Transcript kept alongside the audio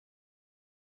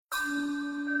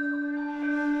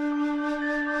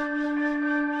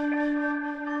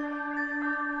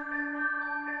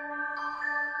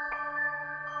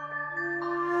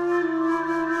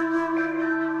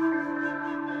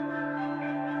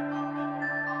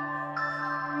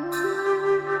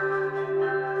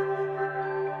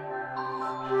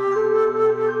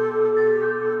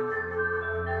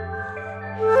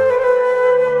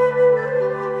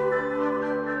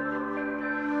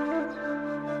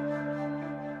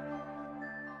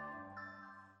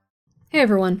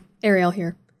everyone, Ariel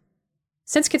here.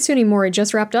 Since Kitsune Mori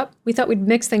just wrapped up, we thought we'd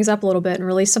mix things up a little bit and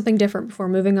release something different before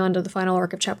moving on to the final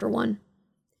arc of Chapter 1.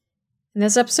 In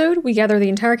this episode, we gather the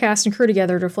entire cast and crew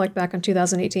together to reflect back on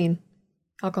 2018.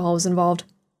 Alcohol was involved.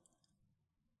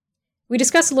 We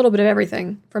discuss a little bit of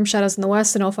everything, from Shadows in the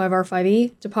West and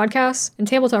L5R5E, to podcasts and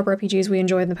tabletop RPGs we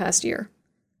enjoyed in the past year.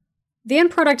 The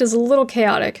end product is a little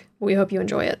chaotic, but we hope you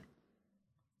enjoy it.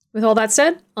 With all that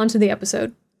said, on to the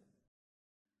episode.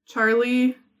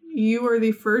 Charlie, you are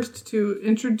the first to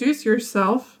introduce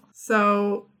yourself,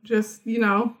 so just,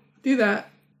 do that.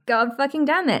 God fucking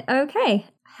damn it. Okay.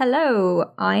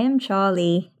 Hello, I am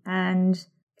Charlie, and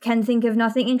can think of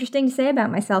nothing interesting to say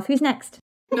about myself. Who's next?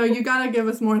 No, you gotta give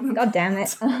us more than God damn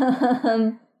it.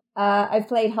 I've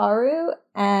played Haru,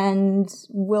 and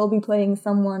will be playing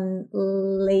someone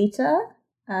later.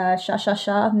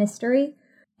 Mystery.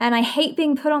 And I hate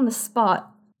being put on the spot.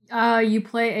 You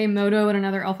play a Moto in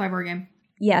another L5R game.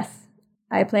 Yes,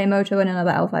 I play a Moto in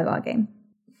another L5R game.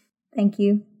 Thank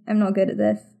you. I'm not good at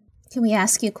this. Can we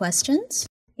ask you questions?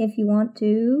 If you want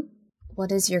to.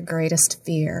 What is your greatest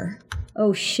fear?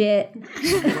 Oh, shit.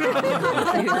 Okay,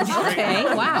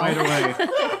 wow. Right away.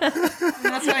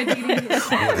 That's why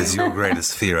What is your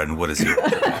greatest fear and what is your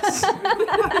purpose?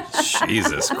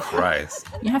 Jesus Christ.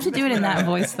 You have to do it in that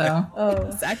voice, though. Oh,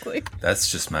 Exactly. That's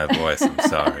just my voice, I'm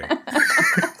sorry.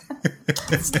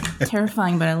 It's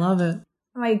terrifying, but I love it.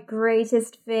 my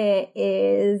greatest fear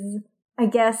is, I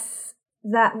guess,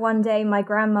 that one day my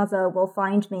grandmother will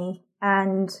find me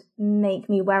and make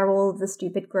me wear all of the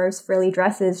stupid, gross, frilly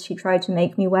dresses she tried to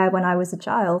make me wear when I was a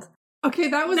child. Okay,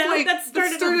 that was that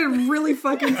started really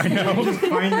fucking I know,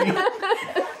 find me.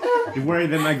 Don't worry,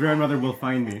 then my grandmother will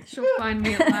find me. She'll find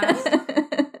me at last.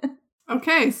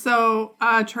 Okay, so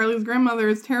Charlie's grandmother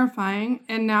is terrifying,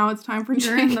 and now it's time for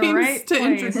You're in James the right to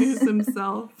place. introduce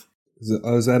himself.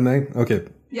 Is that me? Okay.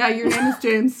 Yeah, your name is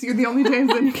James. You're the only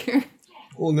James in here.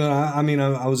 Well, no, I mean,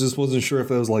 I wasn't sure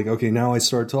if it was like, okay, now I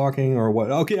start talking or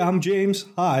what. Okay, I'm James.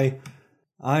 Hi.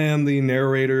 I am the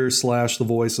narrator / the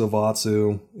voice of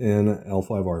Atsu in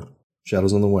L5R.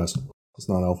 Shadows in the West. It's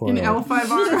not L5R. In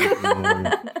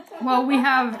L5R. Well,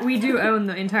 we do own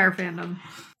the entire fandom.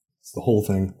 It's the whole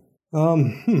thing.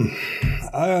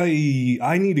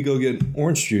 I need to go get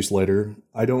orange juice later.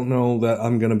 I don't know that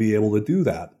I'm going to be able to do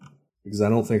that because I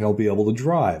don't think I'll be able to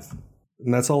drive.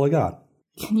 And that's all I got.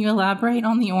 Can you elaborate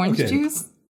on the orange juice?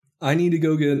 I need to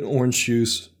go get orange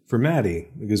juice for Maddie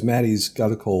because Maddie's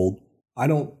got a cold. I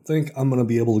don't think I'm going to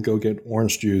be able to go get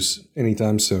orange juice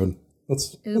anytime soon.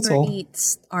 That's Uber all.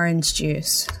 Eats orange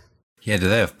juice. Yeah, do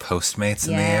they have Postmates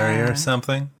in the area or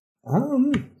something?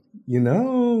 That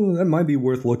might be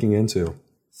worth looking into.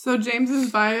 So James's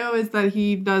bio is that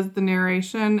he does the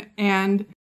narration and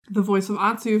the voice of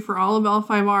Atsu for all of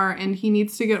L5R, and he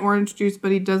needs to get orange juice,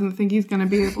 but he doesn't think he's going to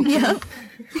be able to. Yeah.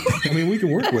 I mean, we can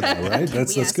work with that, right?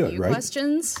 That's good, right?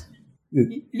 Questions?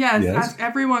 Yes, ask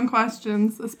everyone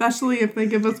questions, especially if they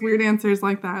give us weird answers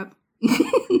like that.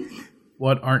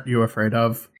 What aren't you afraid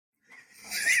of?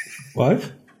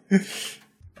 What?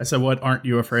 I said, what aren't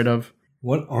you afraid of?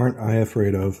 What aren't I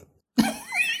afraid of?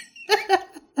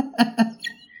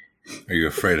 Are you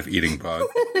afraid of eating bugs?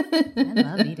 I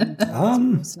love eating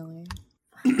bugs personally.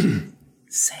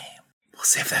 Same. We'll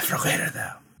save that for later,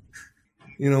 though.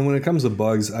 When it comes to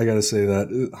bugs, I gotta say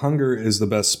that hunger is the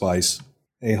best spice.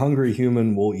 A hungry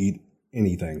human will eat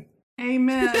anything.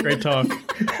 Amen. Great talk.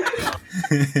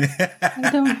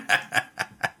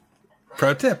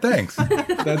 Pro tip, thanks.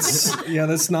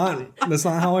 That's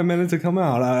not how I meant it to come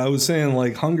out. I was saying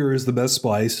like hunger is the best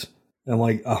spice, and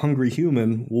like a hungry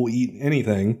human will eat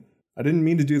anything. I didn't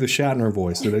mean to do the Shatner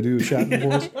voice. Did I do the Shatner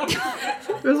voice?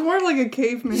 It was more like a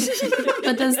caveman.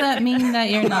 But does that mean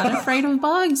that you're not afraid of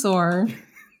bugs, or?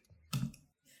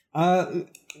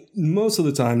 Most of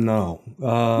the time, no.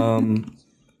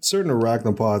 Certain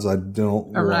arachnopods I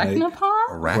don't like. Arachnopod?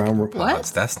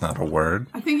 Arachnopods, that's not a word.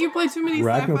 I think you play too many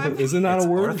sci-fi. Isn't that a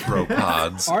word?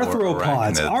 Arthropods.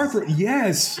 Arthropods.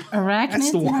 Yes.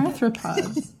 Arachnids and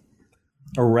arthropods.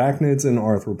 Arachnids and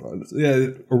arthropods. Yeah,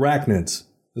 arachnids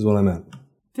is what I meant.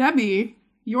 Debbie,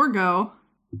 your go.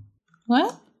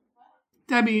 What?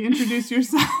 Debbie, introduce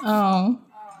yourself.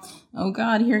 Oh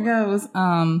God, here goes.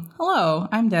 Hello,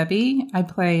 I'm Debbie. I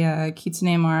play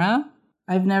Kitsune Mara.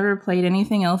 I've never played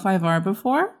anything L5R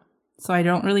before, so I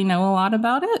don't really know a lot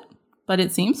about it, but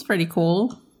it seems pretty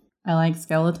cool. I like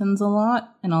skeletons a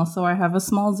lot, and also I have a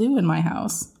small zoo in my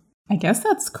house. I guess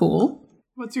that's cool.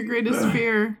 What's your greatest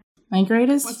fear? My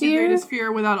greatest What's fear? your greatest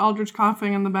fear without Aldrich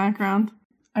coughing in the background?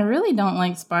 I really don't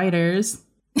like spiders.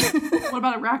 What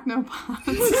about arachnopods?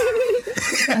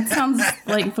 That sounds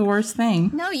like the worst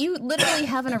thing. No, you literally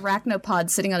have an arachnopod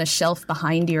sitting on a shelf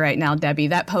behind you right now, Debbie.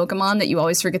 That Pokemon that you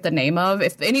always forget the name of.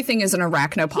 If anything is an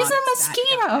arachnopod, He's a it's that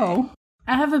guy. mosquito.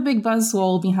 I have a big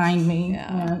buzzwole behind me.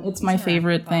 Yeah, it's my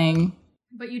favorite thing.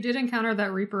 But you did encounter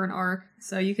that Reaper in Ark,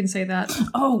 so you can say that.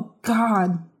 Oh,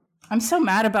 God. I'm so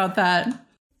mad about that.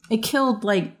 It killed,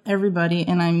 like, everybody,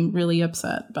 and I'm really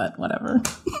upset, but whatever.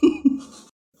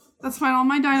 That's fine. All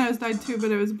my dinos died too,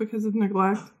 but it was because of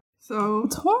neglect. So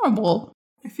It's horrible.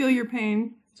 I feel your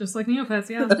pain. Just like Neopets,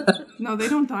 yeah. No, they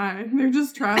don't die. They're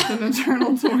just trapped in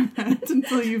eternal torment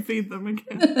until you feed them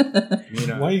again.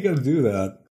 Why you gotta do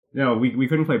that? No, we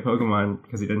couldn't play Pokemon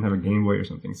because he didn't have a Game Boy or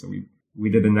something, so we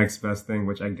did the next best thing,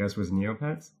 which I guess was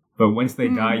Neopets. But once they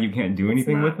die, you can't do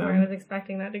anything with Where I them. was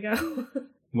expecting that to go.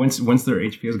 Once their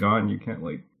HP is gone, you can't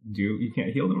you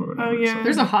can't heal them or whatever. Oh, yeah. So-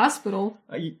 There's a hospital.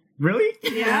 Really?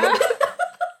 Yeah.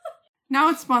 Now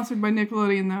it's sponsored by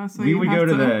Nickelodeon, though. So We you would have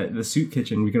go to the soup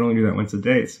kitchen. We could only do that once a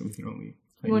day, so we could only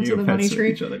play Went to the Neopets money with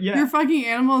tree. each other. Yeah. Your fucking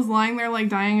animal is lying there like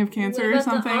dying of cancer What or about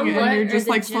the something, omelet and you're or just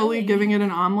the like slowly jelly? giving it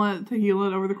an omelet to heal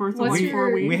it over the course of What's like your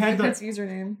 4 weeks. we had Neopets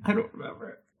username? I don't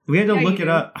remember. We had to Yeah, look you it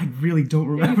do. up. I really don't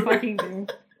You remember. fucking do.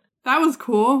 That was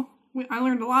cool. I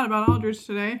learned a lot about Aldrich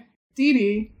today. Dee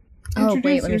Dee, Oh, introduce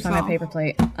wait, let me yourself. find my paper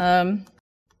plate.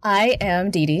 I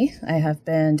am Dee Dee. I have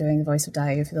been doing the voice of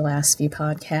Dayu for the last few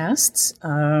podcasts.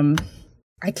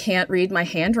 I can't read my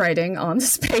handwriting on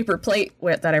this paper plate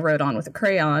that I wrote on with a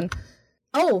crayon.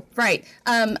 Oh, right.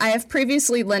 I have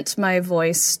previously lent my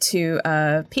voice to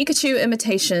Pikachu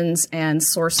imitations and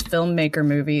source filmmaker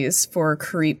movies for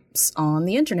creeps on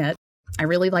the internet. I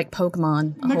really like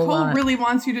Pokemon a whole Nicole lot. really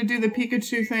wants you to do the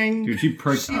Pikachu thing. Dude, she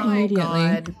perked She up. like Immediately.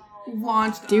 God.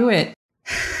 launched. Do it.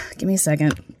 Give me a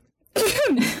second.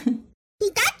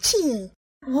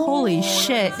 Holy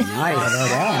shit.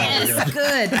 Yes,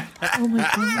 good. Oh my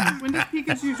god. When did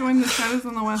Pikachu join the Shadows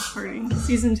on the West party?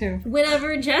 Season 2.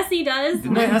 Whenever Jessie does.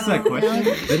 Didn't I ask that question?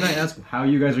 Didn't I ask how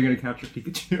you guys are going to capture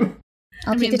Pikachu?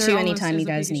 I'll I mean, there Pikachu almost anytime is you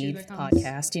a guys Pikachu need that comes.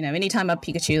 podcast. You know, anytime a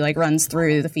Pikachu like runs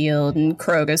through the field and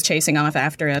Crow goes chasing off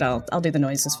after it, I'll do the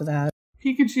noises for that.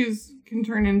 Pikachu's can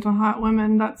turn into hot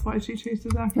women. That's why she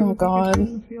chases after Oh, the God. Pikachu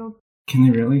in the field. Can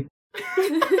they really?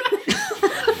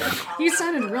 You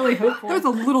sounded really hopeful. That was a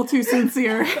little too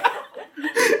sincere.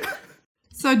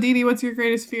 So, Dee Dee, what's your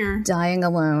greatest fear? Dying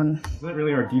alone. Is that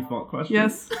really our default question?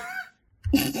 Yes.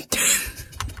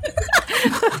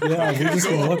 Yeah, we're just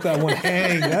gonna let that one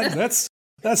hang.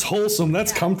 That's wholesome.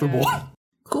 That's comfortable.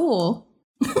 Cool.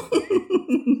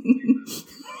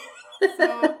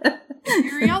 So,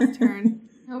 Ariel's turn.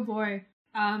 Oh boy.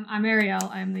 I'm Ariel.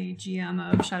 I'm the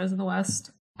GM of Shadows of the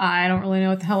West. I don't really know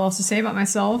what the hell else to say about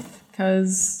myself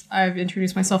because I've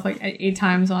introduced myself like 8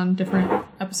 times on different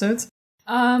episodes.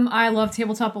 I love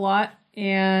tabletop a lot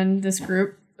and this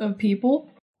group of people.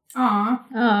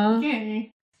 Aw.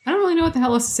 Yay. I don't really know what the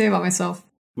hell else to say about myself.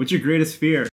 What's your greatest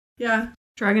fear? Yeah.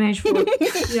 Dragon Age 4.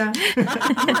 Yeah.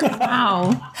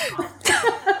 Wow.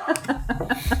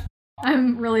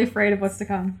 I'm really afraid of what's to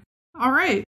come. All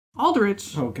right.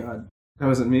 Aldrich. Oh god. That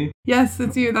wasn't me. Yes,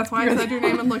 it's you. That's why I said your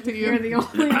name and looked at you. You're the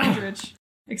only Aldrich.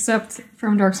 Except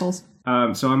from Dark Souls.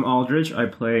 So I'm Aldrich. I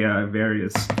play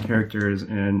various characters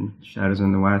in Shadows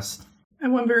in the West.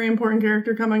 And one very important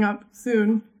character coming up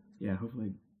soon. Yeah, hopefully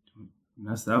I don't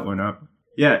mess that one up.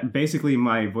 Yeah, basically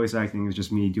my voice acting is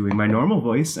just me doing my normal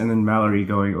voice and then Mallory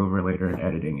going over later and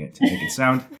editing it to make it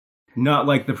sound not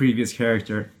like the previous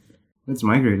character. That's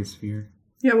my greatest fear,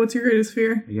 Yeah, what's your greatest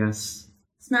fear? I guess.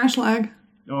 Smash lag.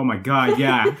 Oh my god,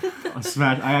 yeah. A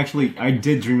smash. I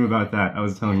did dream about that. I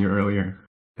was telling you earlier.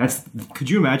 Could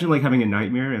you imagine like having a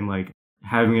nightmare and like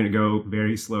having it go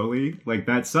very slowly? Like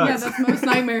that sucks. Yeah, that's most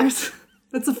nightmares.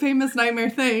 That's a famous nightmare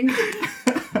thing.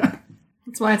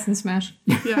 That's why it's in Smash.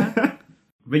 Yeah.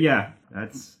 But yeah,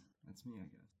 that's me, I guess.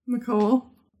 Nicole.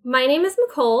 My name is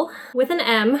Nicole with an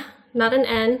M, not an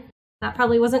N. That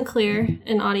probably wasn't clear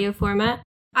in audio format.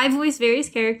 I voice various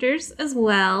characters as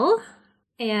well,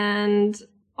 and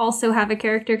also have a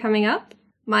character coming up.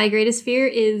 My greatest fear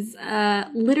is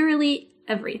literally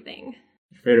everything.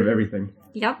 Afraid of everything.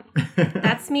 Yep,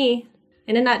 that's me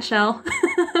in a nutshell.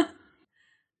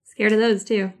 Scared of those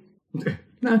too.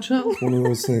 Nutshell. One of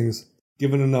those things.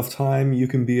 Given enough time, you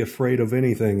can be afraid of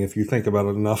anything if you think about it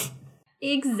enough.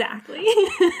 Exactly.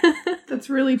 That's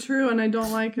really true, and I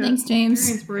don't like it. Thanks, James.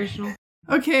 Very inspirational.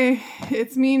 Okay,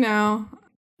 it's me now.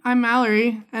 I'm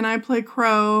Mallory, and I play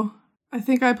Crow. I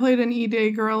think I played an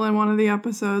E-Day girl in one of the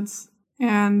episodes,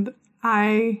 and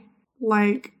I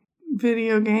like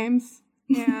video games.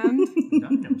 And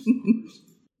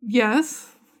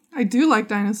yes, I do like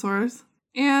dinosaurs.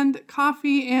 and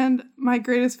coffee, and my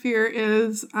greatest fear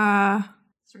is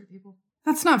Straight people.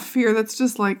 that's not fear, that's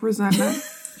just like resentment.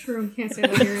 True, you can't say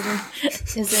that here either.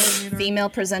 Is it female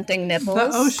presenting nipples? The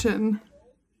ocean.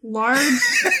 Large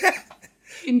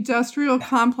industrial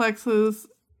complexes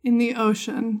in the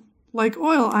ocean, like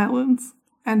oil islands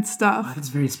and stuff. That's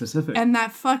very specific. And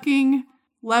that fucking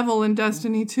level in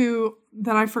Destiny 2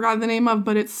 that I forgot the name of,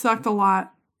 but it sucked a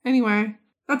lot. Anyway,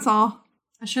 that's all.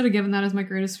 I should have given that as my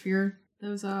greatest fear.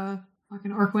 Those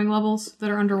fucking Arcwing levels that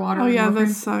are underwater. Oh yeah, and those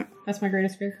Warframe. suck. That's my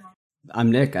greatest fear.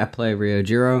 I'm Nick. I play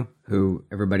Ryojiro, who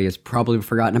everybody has probably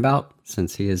forgotten about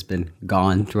since he has been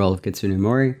gone through all of Kitsune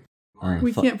Mori.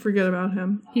 We can't forget about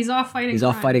him. He's off fighting. He's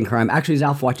off fighting crime. Actually, he's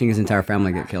off watching his entire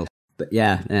family get killed. But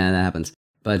yeah, that happens.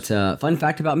 But fun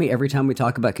fact about me, every time we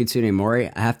talk about Kitsune Mori,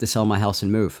 I have to sell my house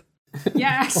and move. Yeah,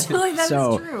 actually, that's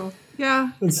true.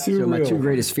 Yeah. That's too So my real. two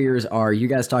greatest fears are you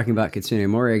guys talking about Kitsune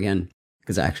Mori again,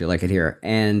 because I actually like it here,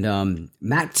 and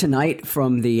Matt tonight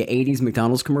from the 80s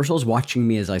McDonald's commercials watching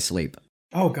me as I sleep.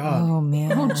 Oh, God. Oh,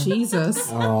 man. Oh, Jesus.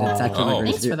 That's actually my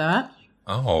greatest Thanks for that.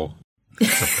 Oh.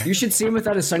 You should see him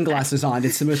without his sunglasses on.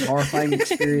 It's the most horrifying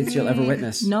experience you'll ever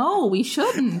witness. No, we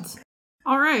shouldn't.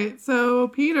 All right, so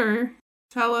Peter,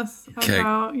 tell us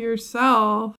about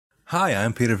yourself. Hi,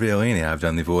 I'm Peter Violini. I've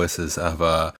done the voices of,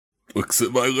 looks at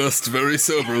my list very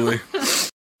soberly.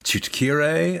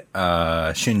 Chutakire,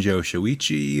 Shinjo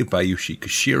Shoichi, Bayushi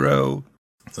Kushiro,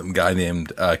 some guy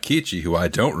named Kichi, who I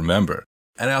don't remember.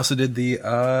 And I also did the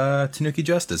Tanuki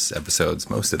Justice episodes,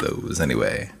 most of those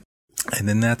anyway. And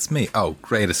then that's me. Oh,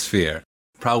 greatest fear.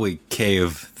 Probably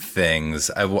cave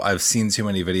things. I've seen too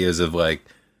many videos of, like,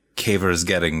 cavers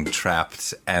getting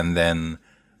trapped and then,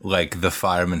 like, the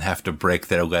firemen have to break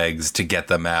their legs to get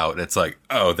them out. It's like,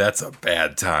 oh, that's a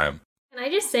bad time. Can I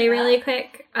just say really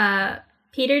quick,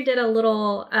 Peter did a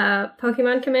little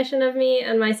Pokemon commission of me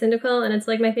and my Cyndaquil, and it's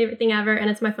like my favorite thing ever, and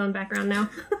it's my phone background now.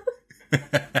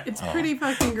 It's pretty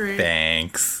fucking great.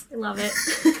 Thanks. I love it.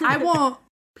 I won't.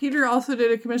 Peter also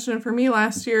did a commission for me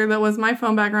last year that was my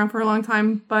phone background for a long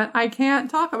time, but I can't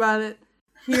talk about it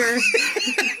here.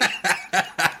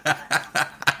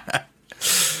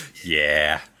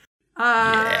 Yeah.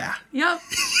 Yeah. Yep.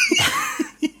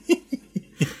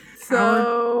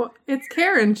 So it's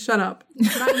Karen. Shut up.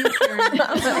 Not you, Karen.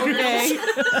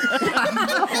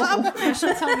 Okay.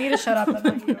 She'll tell me to shut up. But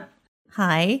not you.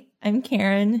 Hi, I'm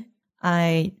Karen.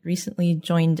 I recently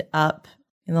joined up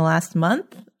in the last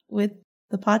month with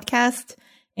the podcast,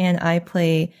 and I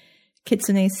play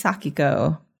Kitsune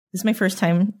Sakiko. This is my first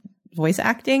time voice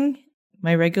acting.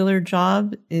 My regular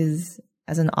job is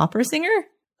as an opera singer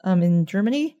in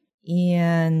Germany.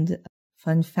 And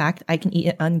fun fact, I can eat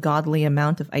an ungodly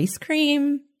amount of ice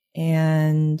cream.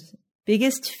 And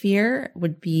biggest fear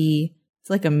would be, it's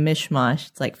like a mishmash.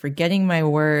 It's like forgetting my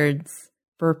words,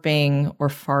 burping, or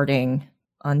farting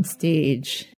on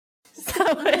stage.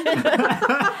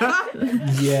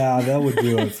 Yeah, that would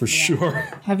do it for sure.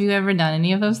 Have you ever done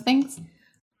any of those things?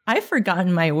 I've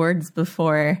forgotten my words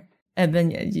before, and then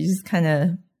you just kind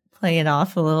of play it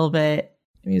off a little bit.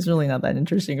 I mean, it's really not that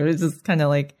interesting. It was just kind of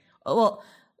like, well,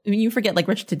 when you forget like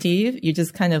recitative, you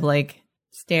just kind of like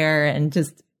stare and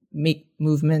just make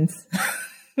movements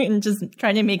and just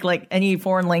try to make like any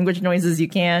foreign language noises you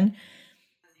can.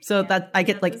 So that I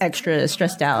get like extra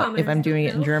stressed out if I'm doing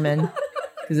it in German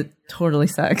because it totally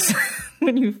sucks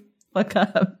when you fuck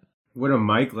up. Would a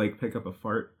mic like pick up a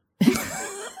fart?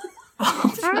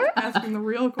 Asking the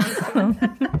real question.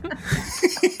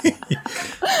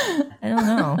 I don't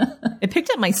know. It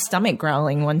picked up my stomach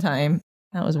growling one time.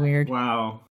 That was weird.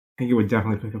 Wow. I think it would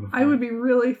definitely pick up a fart. I would be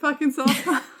really fucking self.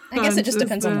 I guess it just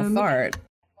depends on the fart.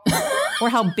 Or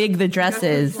how big the dress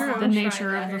is. The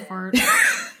nature of the fart.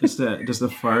 Just a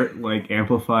fart like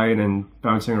amplified and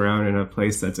bouncing around in a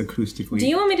place that's acoustically. Do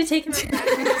you want me to take him out?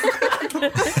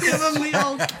 Give him the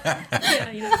old.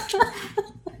 Yeah, you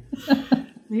know.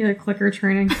 Need a clicker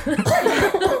training.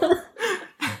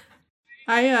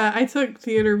 I took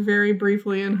theater very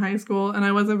briefly in high school, and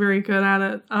I wasn't very good at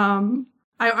it.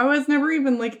 I was never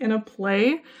even like in a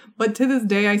play, but to this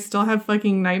day I still have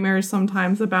fucking nightmares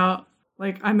sometimes about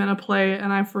like I'm in a play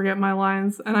and I forget my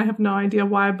lines, and I have no idea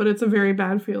why, but it's a very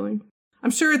bad feeling.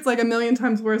 I'm sure it's like a million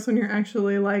times worse when you're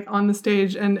actually like on the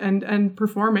stage and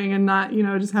performing and not, you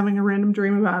know, just having a random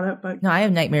dream about it. But No, I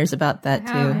have nightmares about that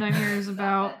I have too. nightmares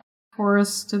about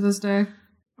chorus to this day.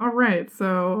 all right,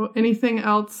 so anything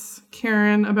else,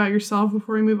 Karen, about yourself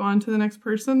before we move on to the next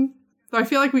person? So I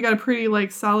feel like we got a pretty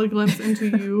like solid glimpse into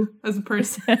you as a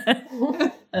person. I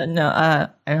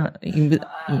don't.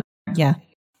 Yeah.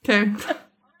 Okay.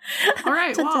 All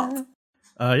right, Walt.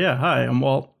 Yeah, hi, I'm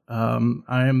Walt.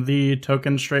 I am the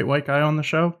token straight white guy on the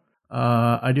show.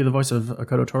 I do the voice of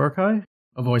Akoto Torokai,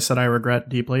 a voice that I regret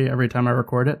deeply every time I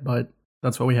record it, but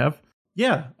that's what we have.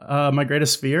 Yeah, my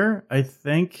greatest fear, I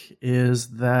think,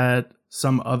 is that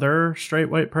some other straight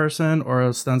white person or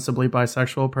ostensibly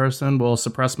bisexual person will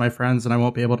suppress my friends and I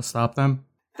won't be able to stop them.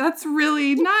 That's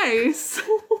really nice.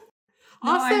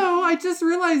 I just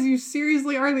realized you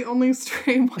seriously are the only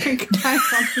straight white guy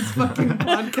on this fucking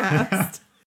podcast.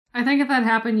 I think if that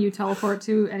happened, you teleport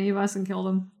to any of us and kill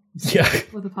them. Yeah.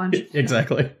 With a punch.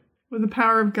 Exactly. With the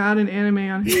power of God and anime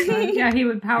on his side. Yeah, he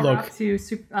would power up to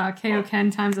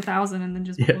Kaioken times 1,000 and then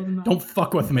just blow them up. Don't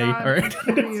fuck with me, God, alright?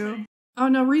 you. Oh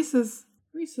no, Reese is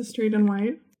straight and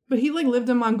white. But he lived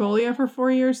in Mongolia for 4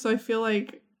 years, so I feel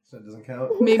like So it doesn't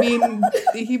count? maybe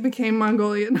he became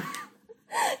Mongolian.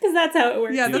 Because that's how it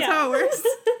works. Yeah, that's how it works.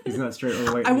 He's not straight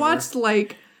or white. I watched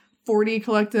 40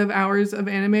 collective hours of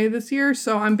anime this year,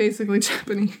 so I'm basically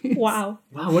Japanese. Wow.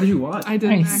 Wow, what did you watch? I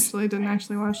didn't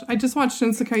actually watch. I just watched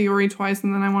Shinsekai Yori twice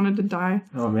and then I wanted to die.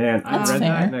 Oh man, I read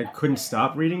that and I couldn't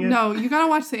stop reading it. No, you gotta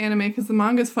watch the anime because the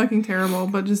manga's fucking terrible,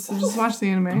 but just watch the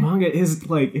anime. The manga is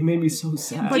it made me so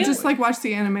sad. But just watch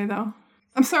the anime though.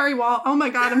 I'm sorry, Walt. Oh my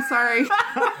god, I'm sorry.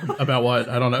 About what?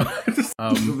 I don't know.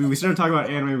 We started talking about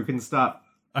anime, we couldn't stop.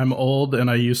 I'm old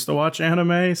and I used to watch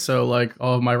anime, so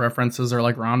all of my references are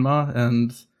Ranma,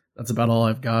 and that's about all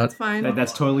I've got. That's fine.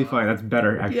 That's totally fine. That's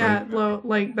better, actually. Yeah,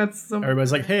 that's so...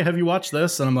 Everybody's like, hey, have you watched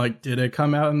this? And I'm like, did it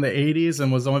come out in the 80s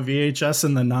and was on VHS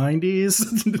in the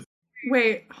 90s?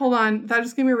 Wait, hold on. That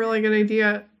just gave me a really good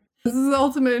idea. This is the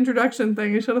ultimate introduction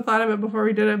thing. I should have thought of it before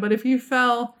we did it, but if you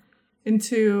fell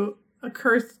into a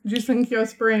cursed Jusenkyo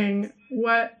spring,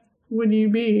 what would you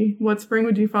be? What spring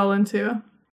would you fall into?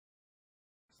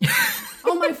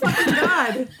 Oh my fucking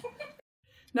god!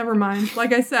 Never mind.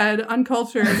 Like I said,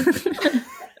 uncultured.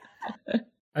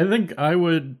 I think I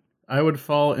would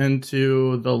fall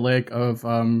into the lake of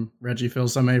Reggie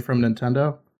Fils-Aimé from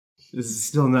Nintendo. This is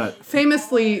still not...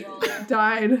 Famously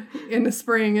died in the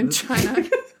spring in China.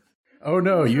 Oh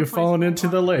no, you've fallen into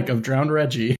the lake of drowned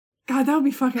Reggie. God, that would be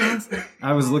fucking awesome.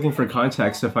 I was looking for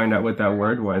context to find out what that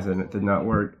word was, and it did not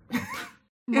work.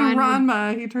 In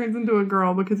Ranma, he turns into a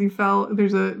girl because he fell.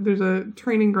 There's a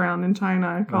training ground in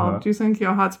China called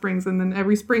Jusenkyo Hot Springs, and then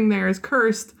every spring there is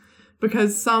cursed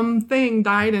because something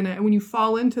died in it. And when you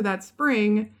fall into that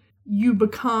spring, you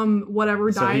become whatever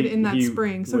died in that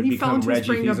spring. So he fell into a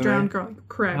spring of drowned girl.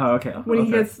 Correct. Oh, okay. When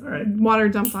he gets water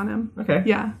dumped on him. Okay.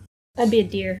 Yeah. That'd be a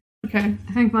deer. Okay.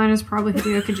 I think mine is probably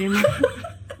Hideo Kojima.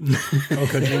 Oh,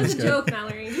 Kojima's good. Joke,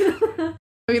 Mallory.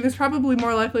 I mean, there's probably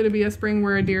more likely to be a spring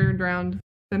where a deer drowned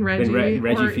than Reggie,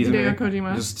 Reggie or Fils-Aimé? Hideo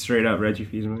Kojima. Just straight up Reggie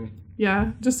Fils-Aimé.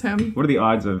 Yeah, just him. What are the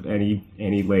odds of any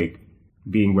lake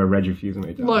being where Reggie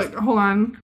Fils-Aimé dies? Look, hold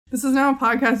on. This is now a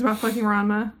podcast about fucking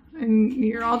Ranma, and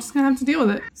you're all just gonna have to deal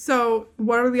with it. So,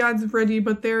 what are the odds of Reggie?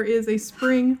 But there is a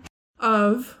spring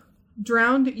of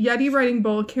drowned Yeti riding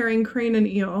bull carrying crane and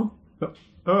eel.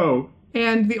 Oh.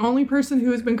 And the only person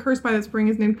who has been cursed by that spring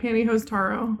is named Pantyhose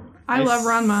Taro. I love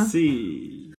Ranma.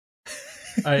 See.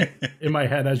 In my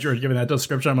head, as you were giving that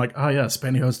description, I'm like, oh yes,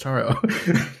 Pantyhose Taro.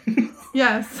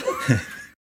 Yes.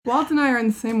 Walt and I are in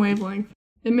the same wavelength.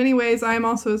 In many ways, I am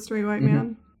also a straight white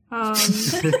man.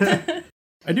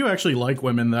 I do actually like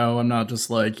women, though. I'm not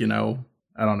just I don't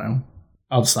know.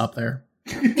 I'll stop there.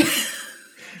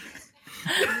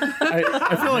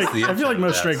 I feel like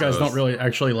most straight guys don't really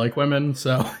actually like women,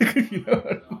 so.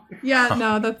 Yeah,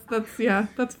 no,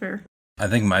 that's fair. I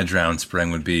think my drowned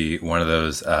spring would be one of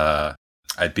those.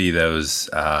 I'd be those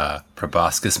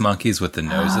proboscis monkeys with the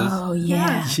noses. Oh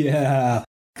yeah, yeah.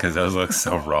 Because those look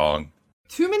so wrong.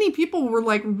 Too many people were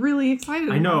really excited.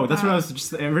 I know. about That's that. what I was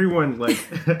just. Everyone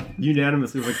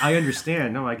unanimously was like, I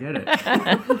understand. No, I get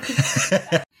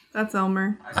it. That's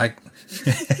Elmer. I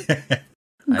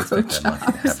expect that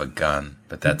monkey to have a gun,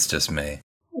 but that's just me.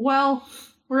 Well,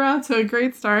 we're out to a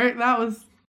great start. That was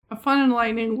a fun and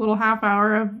enlightening little half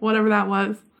hour of whatever that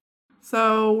was.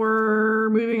 So we're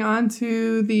moving on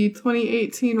to the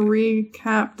 2018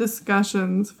 recap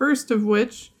discussions. First of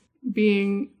which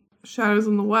being Shadows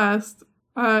in the West.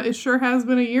 It sure has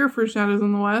been a year for Shadows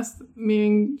in the West,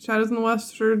 meaning Shadows in the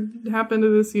West sure happened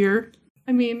this year.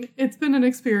 I mean, it's been an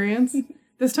experience.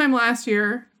 This time last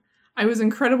year, I was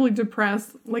incredibly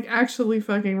depressed, actually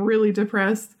fucking really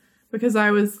depressed, because I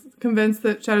was convinced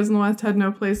that Shadows in the West had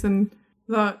no place in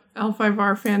the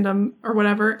L5R fandom or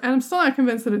whatever, and I'm still not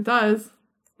convinced that it does,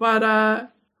 but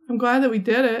I'm glad that we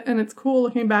did it, and it's cool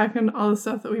looking back on all the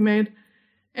stuff that we made,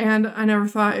 and I never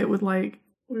thought it would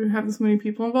we would have this many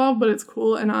people involved, but it's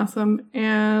cool and awesome,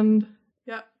 and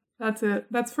yeah, that's it.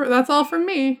 That's all from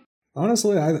me.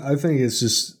 Honestly, I think it's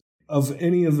just of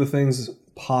any of the things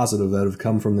positive that have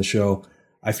come from the show,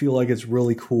 I feel like it's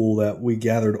really cool that we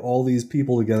gathered all these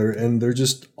people together, and they're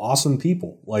just awesome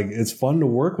people. Like, it's fun to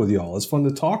work with y'all. It's fun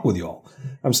to talk with y'all.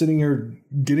 I'm sitting here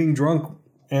getting drunk,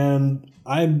 and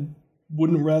I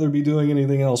wouldn't rather be doing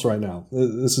anything else right now.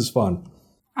 This is fun.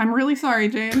 I'm really sorry,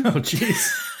 James. Oh,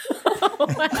 jeez.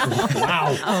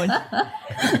 Wow.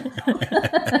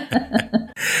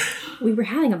 We were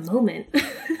having a moment.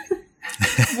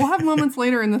 We'll have moments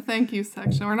later in the thank you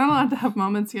section. We're not allowed to have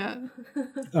moments yet.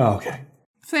 Oh, okay.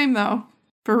 Same, though.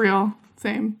 For real.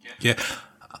 Same. Yeah.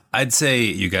 I'd say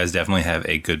you guys definitely have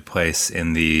a good place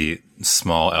in the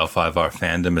small L5R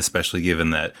fandom, especially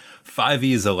given that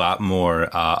 5e is a lot more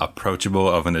approachable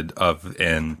of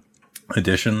an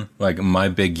edition. Like, my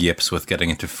big yips with getting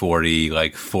into 40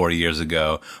 like 4 years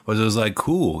ago was it was like,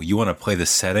 cool, you want to play the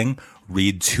setting?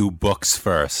 Read 2 books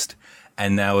first.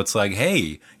 And now it's like,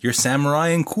 hey, you're samurai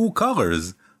in cool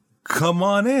colors. Come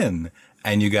on in.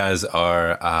 And you guys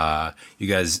are, you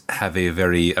guys have a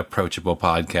very approachable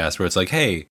podcast where it's like,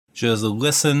 hey, just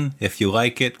listen. If you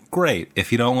like it, great.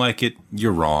 If you don't like it,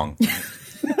 you're wrong.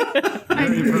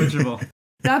 Very approachable.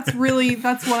 That's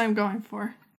what I'm going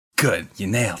for. Good. You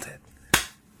nailed it.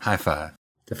 High five.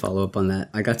 To follow up on that,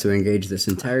 I got to engage this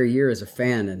entire year as a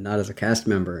fan and not as a cast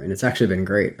member, and it's actually been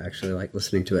great. I actually like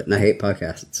listening to it, and I hate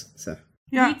podcasts. So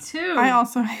Yeah, Me too. I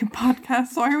also hate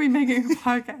podcasts. Why are we making a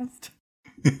podcast?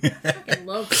 I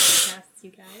love podcasts,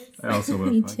 you guys. I also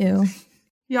love Me podcasts. too.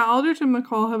 Yeah, Aldrich and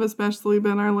McCall have especially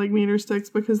been our like meter sticks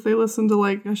because they listen to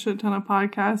like a shit ton of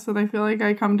podcasts, and I feel like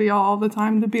I come to y'all all the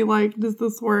time to be like, does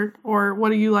this work, or what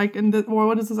do you like, or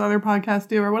what does this other podcast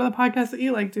do, or what are the podcasts that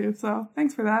you like do? So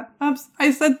thanks for that. Oops,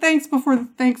 I said thanks before the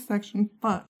thanks section.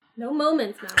 Fuck. No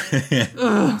moments,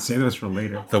 Mallory. Save those for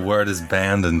later. The word is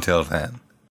banned until then.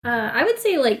 I would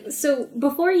say, like, so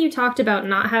before you talked about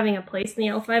not having a place in the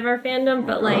L5R fandom,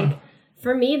 but, like,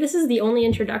 for me, this is the only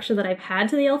introduction that I've had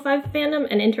to the L5 fandom,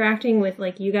 and interacting with,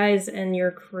 like, you guys and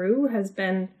your crew has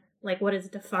been, like, what has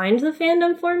defined the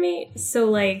fandom for me. So,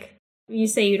 like, you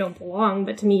say you don't belong,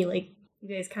 but to me, like,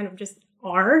 you guys kind of just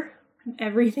are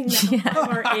everything that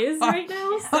L5R is right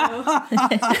now, so.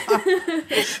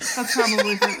 That's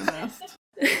probably for the best.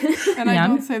 And I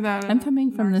don't say that. I'm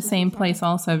coming from the same place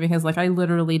also because, like, I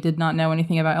literally did not know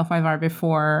anything about L5R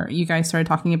before you guys started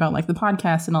talking about, like, the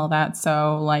podcast and all that.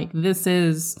 So, like, this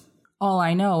is all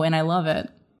I know, and I love it.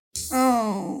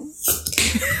 Oh.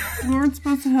 We weren't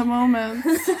supposed to have moments.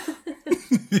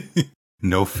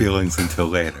 No feelings until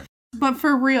later. But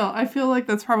for real, I feel like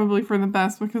that's probably for the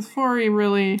best because 4E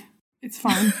really, it's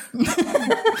fun.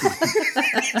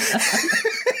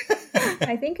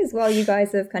 I think as well, you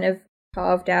guys have kind of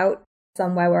carved out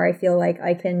somewhere where I feel like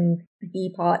I can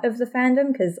be part of the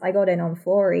fandom, because I got in on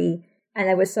 4E and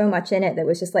there was so much in it that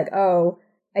was just like, oh,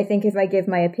 I think if I give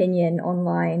my opinion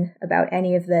online about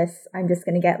any of this, I'm just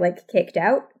going to get like kicked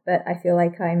out. But I feel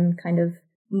like I'm kind of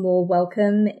more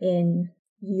welcome in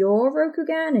your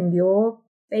Rokugan and your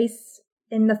space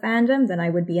in the fandom than I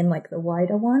would be in like the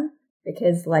wider one,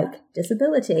 because like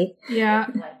disability. Yeah.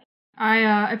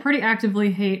 I pretty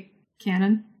actively hate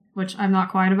canon, which I'm not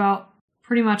quiet about.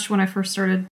 Pretty much when I first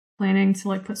started planning to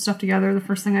like put stuff together, the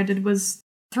first thing I did was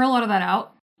throw a lot of that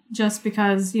out, just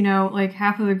because, you know, like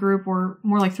half of the group, or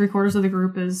more like 3/4 of the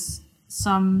group, is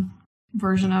some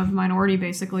version of minority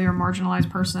basically, or marginalized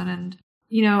person. And,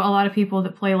 you know, a lot of people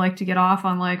that play like to get off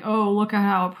on like, oh, look at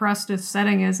how oppressed this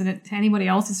setting is, and it, to anybody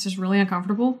else it's just really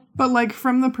uncomfortable. But like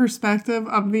from the perspective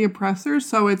of the oppressor,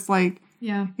 so it's like,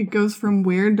 yeah, it goes from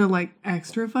weird to like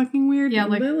extra fucking weird. Yeah,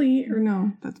 like Billy, or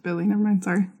no, that's Billy. Never mind.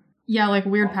 Sorry. Yeah, like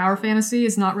weird power fantasy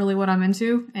is not really what I'm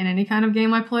into in any kind of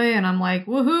game I play. And I'm like,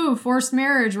 woohoo, forced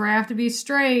marriage where I have to be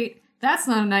straight. That's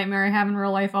not a nightmare I have in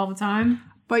real life all the time.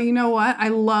 But you know what?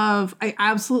 I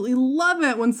absolutely love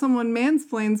it when someone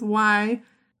mansplains why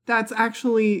that's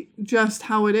actually just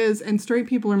how it is. And straight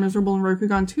people are miserable in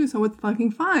Rokugan too, so it's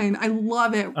fucking fine. I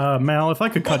love it. Mal, if I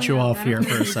could cut you off here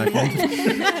for a second.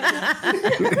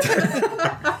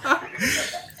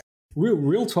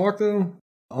 Real talk though.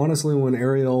 Honestly, when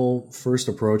Ariel first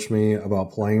approached me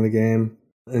about playing the game,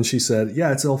 and she said,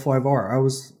 "Yeah, it's L5R," I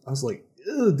was like,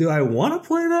 "Do I want to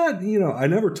play that?" You know, I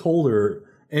never told her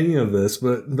any of this,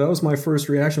 but that was my first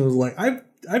reaction. Was like, I've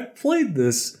played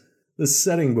this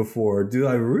setting before. Do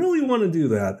I really want to do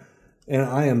that? And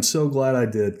I am so glad I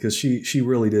did, because she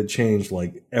really did change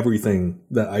like everything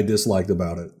that I disliked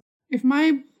about it. If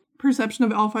my perception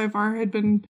of L5R had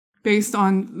been based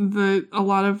on a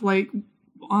lot of like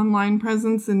online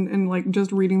presence and like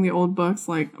just reading the old books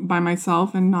like by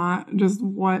myself, and not just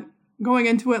going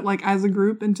into it like as a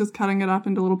group and just cutting it up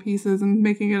into little pieces and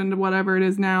making it into whatever it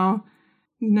is now,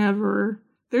 Never.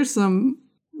 There's some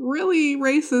really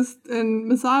racist and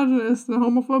misogynist and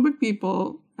homophobic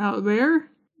people out there.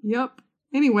 Yep.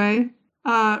 Anyway,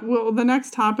 well, the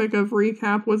next topic of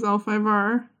recap was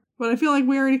L5R, but I feel like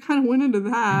we already kind of went into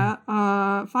that.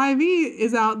 5e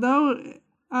is out, though.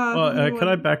 Could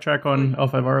I backtrack on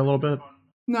L5R a little bit?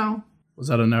 No. Was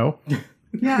that a no?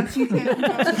 Yeah, she can't.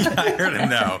 I heard a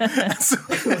no.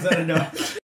 Was that a no?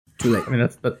 Too late. I mean,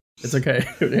 it's okay.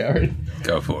 Yeah, right.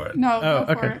 Go for it. No, Oh,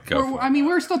 go for okay. it. Go for it. I mean,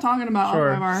 we're still talking about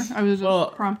Sure. L5R. I was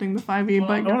just prompting the 5e,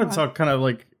 but I wanted to talk kind of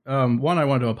like, one, I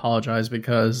wanted to apologize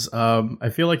because I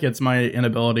feel like it's my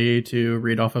inability to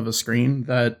read off of a screen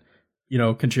that,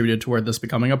 contributed toward this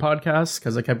becoming a podcast,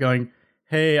 because I kept going,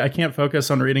 hey, I can't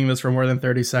focus on reading this for more than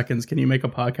 30 seconds. Can you make a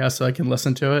podcast so I can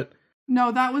listen to it?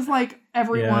 No, that was like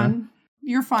everyone.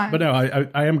 You're fine. But no,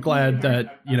 I am glad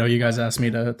that, you guys asked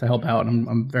me to help out, and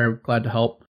I'm very glad to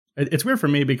help. It's weird for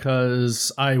me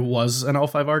because I was an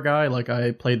L5R guy. Like,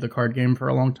 I played the card game for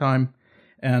a long time.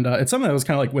 And it's something that was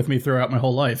kind of like with me throughout my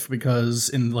whole life, because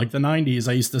in like the 90s,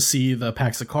 I used to see the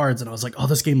packs of cards and I was like, oh,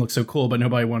 this game looks so cool, but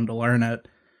nobody wanted to learn it.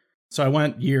 So I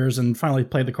went years and finally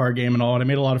played the card game and all, and I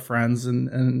made a lot of friends,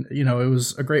 and it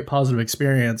was a great positive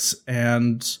experience.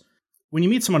 And when you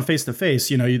meet someone face to face,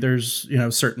 there's,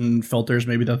 certain filters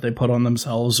maybe that they put on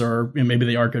themselves, or maybe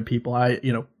they are good people.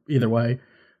 Either way,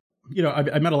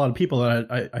 I met a lot of people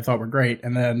that I thought were great.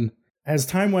 And then as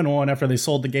time went on, after they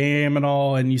sold the game and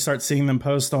all, and you start seeing them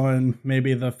post on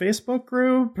maybe the Facebook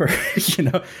group, or,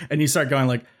 and you start going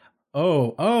like,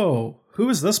 oh, who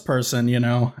is this person,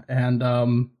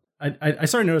 And I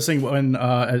started noticing when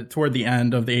toward the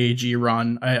end of the AEG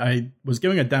run, I was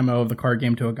giving a demo of the card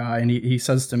game to a guy, and he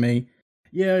says to me,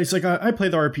 yeah, he's like, I play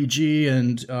the RPG,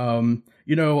 and,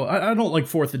 I don't like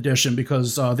 4th edition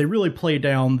because they really play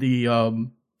down the,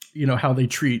 how they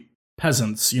treat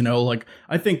peasants, like,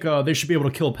 I think they should be able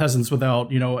to kill peasants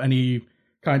without, any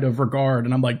kind of regard.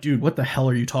 And I'm like, dude, what the hell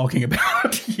are you talking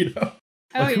about?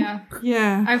 Oh, yeah.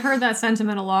 Yeah. I've heard that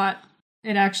sentiment a lot.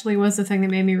 It actually was the thing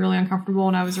that made me really uncomfortable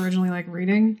when I was originally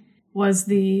reading, was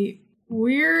the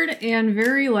weird and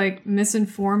very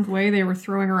misinformed way they were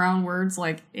throwing around words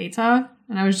like ETA.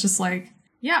 And I was just like,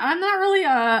 yeah, I'm not really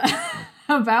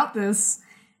about this.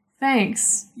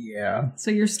 Thanks. Yeah. So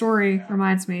your story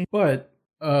reminds me. But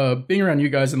being around you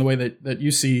guys in the way that you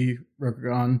see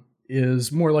Rokugan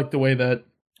is more like the way that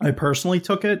I personally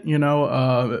took it,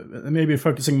 maybe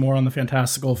focusing more on the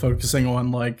fantastical, focusing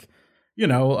on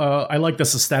I like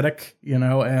this aesthetic,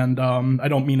 and I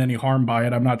don't mean any harm by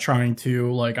it. I'm not trying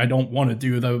to, I don't want to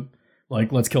do the,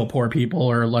 let's kill poor people,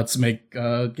 or let's make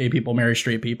gay people marry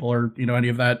straight people, or, any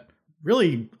of that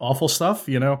really awful stuff,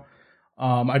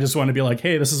 I just want to be like,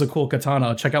 hey, this is a cool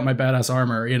katana. Check out my badass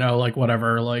armor,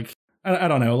 whatever. I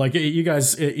don't know. You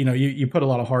guys, you put a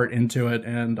lot of heart into it,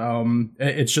 and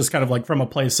it's just kind of from a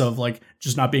place of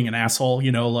just not being an asshole,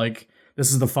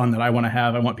 this is the fun that I want to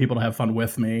have. I want people to have fun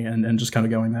with me, and just kind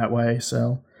of going that way.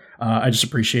 So I just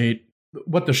appreciate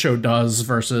what the show does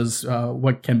versus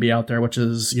what can be out there, which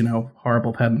is,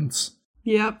 horrible pedants.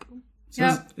 Yep.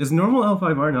 So is normal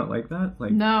L5R not like that?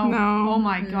 No. Oh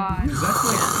my god.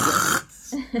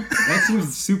 That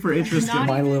seems super interesting.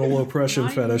 My little oppression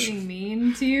fetish. Being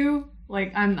mean to you.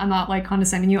 I'm not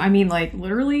condescending you. I mean,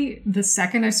 literally the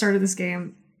second I started this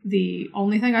game, the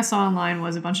only thing I saw online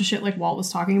was a bunch of shit like Walt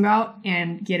was talking about,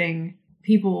 and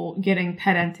people getting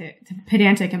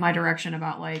pedantic in my direction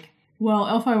about well,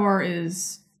 L5R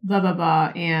is blah blah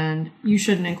blah, and you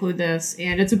shouldn't include this,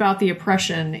 and it's about the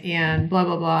oppression and blah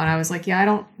blah blah. And I was like, yeah, I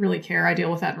don't really care. I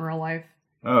deal with that in real life.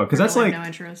 Oh, because that's no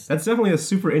interest. That's definitely a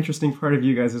super interesting part of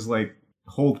you guys'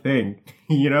 whole thing,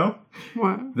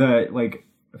 What? The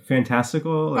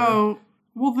fantastical. Oh,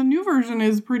 well, the new version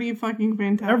is pretty fucking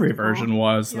fantastic. Every version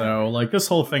was though. This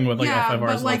whole thing with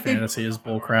L5R's fantasy is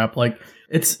bullcrap.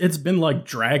 It's been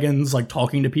dragons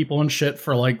talking to people and shit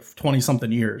for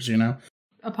 20-something years,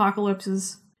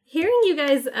 Apocalypses. Hearing you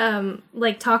guys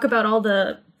talk about all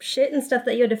the shit and stuff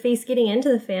that you had to face getting into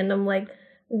the fandom,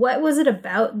 what was it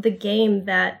about the game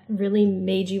that really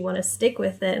made you want to stick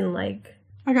with it? And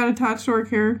I got attached to our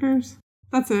characters.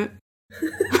 That's it.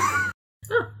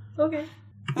 Oh, okay.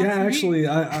 Yeah, actually,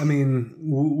 I mean,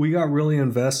 we got really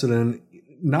invested in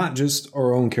not just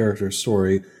our own character's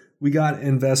story. We got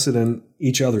invested in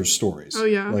each other's stories. Oh,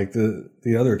 yeah.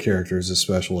 The other characters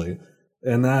especially.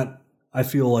 And that, I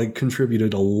feel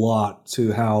contributed a lot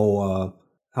to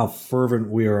how fervent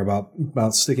we are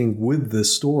about sticking with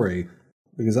this story.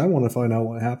 Because I want to find out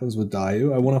what happens with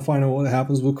Dayu. I want to find out what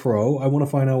happens with Crow. I want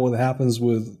to find out what happens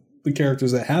with the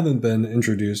characters that haven't been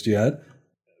introduced yet.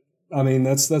 I mean,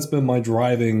 that's been my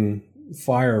driving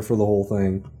fire for the whole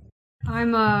thing.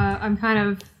 I'm kind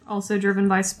of also driven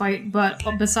by spite, but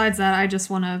besides that, I just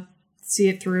want to see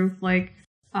it through. Like,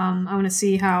 I want to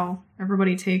see how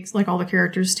everybody takes, like, all the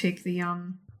characters take the,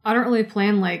 I don't really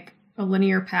plan, like, a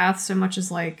linear path so much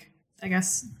as, like, I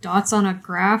guess, dots on a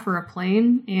graph or a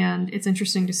plane, and it's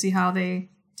interesting to see how they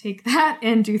take that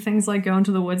and do things like go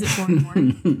into the woods at 4 in the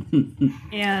morning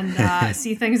and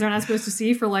see things they're not supposed to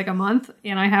see for, like, a month,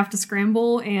 and I have to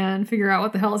scramble and figure out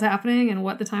what the hell is happening and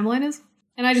what the timeline is.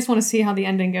 And I just want to see how the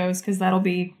ending goes, because that'll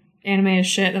be anime as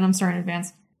shit, and I'm starting in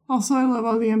advance. Also, I love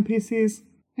all the NPCs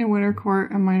in Winter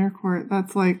Court and Minor Court.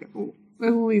 That's like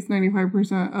at least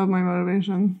 95% of my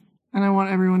motivation. And I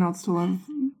want everyone else to love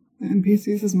the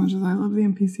NPCs as much as I love the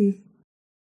NPCs.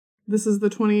 This is the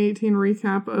 2018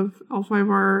 recap of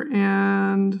L5R,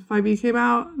 and 5e came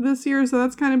out this year, so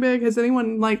that's kind of big. Has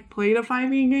anyone, like, played a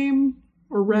 5e game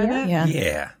or read it?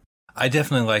 Yeah. I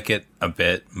definitely like it a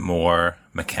bit more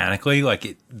mechanically.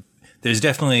 Like, there's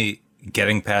definitely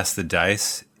getting past the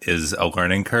dice is a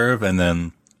learning curve, and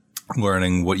then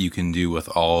learning what you can do with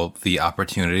all the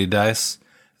opportunity dice.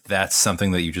 That's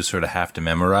something that you just sort of have to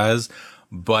memorize.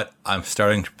 But I'm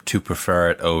starting to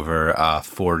prefer it over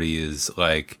 40's,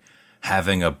 like,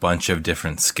 having a bunch of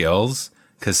different skills.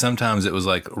 Because sometimes it was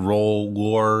like, roll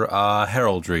lore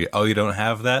heraldry. Oh, you don't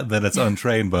have that? Then it's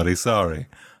untrained, buddy. Sorry.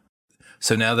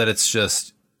 So now that it's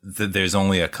just that there's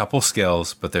only a couple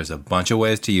skills, but there's a bunch of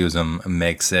ways to use them,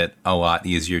 makes it a lot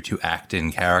easier to act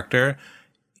in character.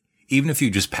 Even if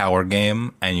you just power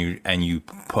game and you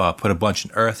put a bunch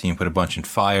in earth and you put a bunch in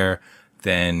fire,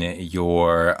 then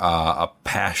you're a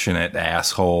passionate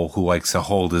asshole who likes to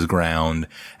hold his ground.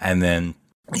 And then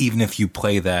even if you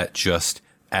play that just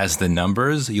as the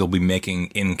numbers, you'll be making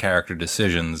in-character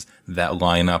decisions that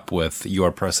line up with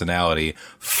your personality,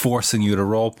 forcing you to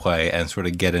roleplay and sort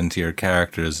of get into your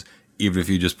characters, even if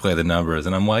you just play the numbers.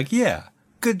 And I'm like, yeah,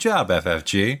 good job,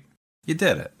 FFG. You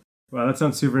did it. Wow, that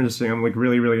sounds super interesting. I'm, like,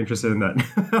 really, really interested in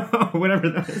that. Whatever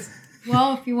that is.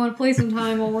 Well, if you want to play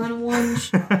sometime, we'll run a one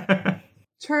shot.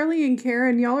 Charlie and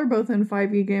Karen, y'all are both in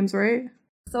 5e games, right?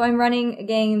 So I'm running a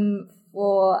game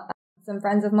for some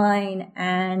friends of mine,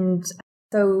 and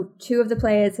so 2 of the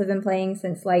players have been playing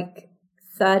since, like,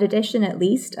 3rd edition at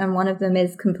least, and one of them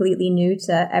is completely new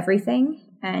to everything,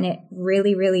 and it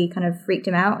really, really kind of freaked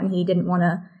him out, and he didn't want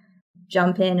to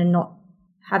jump in and not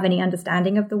have any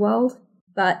understanding of the world.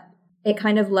 But it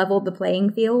kind of leveled the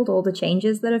playing field, all the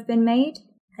changes that have been made.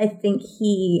 I think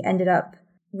he ended up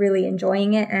really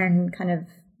enjoying it and kind of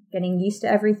getting used to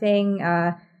everything.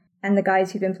 And the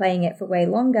guys who've been playing it for way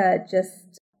longer,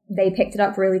 they picked it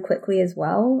up really quickly as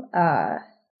well.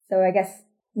 So I guess,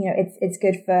 it's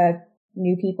good for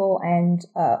new people and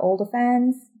older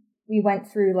fans. We went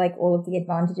through, like, all of the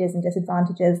advantages and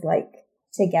disadvantages, like,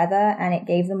 together, and it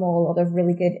gave them all a lot of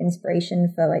really good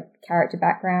inspiration for, like, character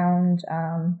background.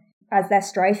 As their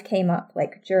strife came up,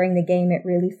 like, during the game, it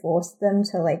really forced them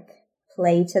to, like,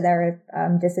 play to their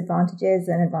disadvantages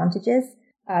and advantages,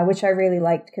 which I really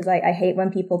liked, because I hate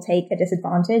when people take a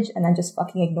disadvantage and then just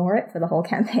fucking ignore it for the whole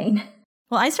campaign.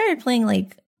 Well, I started playing,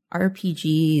 like,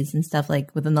 RPGs and stuff,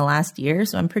 like, within the last year,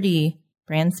 so I'm pretty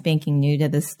brand spanking new to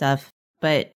this stuff.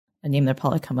 But a name that'll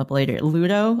probably come up later,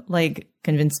 Ludo, like,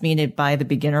 convinced me to buy the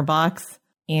beginner box,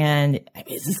 and I mean,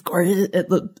 it's just gorgeous.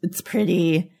 It's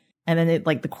pretty. And then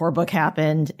the core book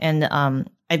happened, and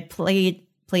I played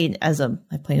as a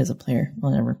player.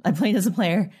 Whatever. I played as a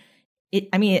player.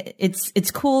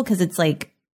 It's cool because it's,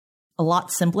 like, a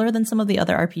lot simpler than some of the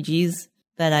other RPGs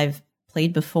that I've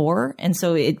played before, and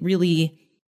so it really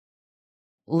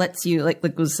lets you, like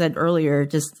was said earlier,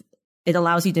 just it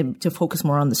allows you to focus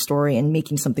more on the story and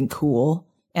making something cool.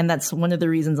 And that's one of the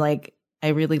reasons, like, I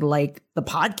really like the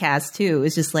podcast too.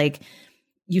 It's just like,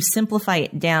 you simplify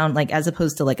it down, like, as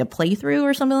opposed to, like, a playthrough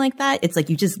or something like that. It's like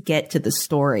you just get to the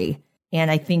story.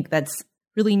 And I think that's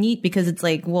really neat because it's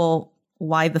like, well,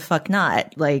 why the fuck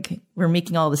not? Like, we're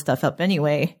making all this stuff up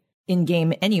anyway, in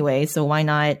game anyway. So why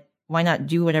not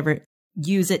do whatever,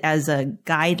 use it as a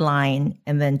guideline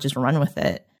and then just run with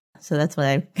it. So that's what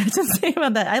I got to say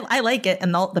about that. I like it.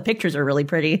 And the pictures are really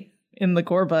pretty in the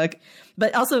core book,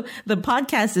 but also the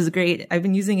podcast is great. I've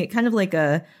been using it kind of like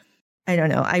I don't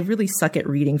know. I really suck at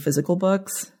reading physical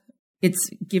books. It's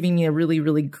giving me a really,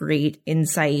 really great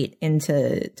insight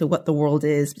into what the world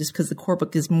is, just because the core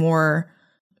book is more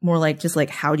like just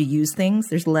like how to use things.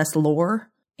 There's less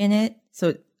lore in it.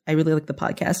 So I really like the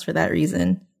podcast for that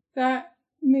reason. That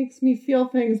makes me feel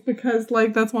things because,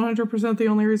 like, that's 100% the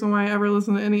only reason why I ever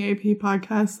listen to any AP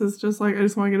podcasts is just like, I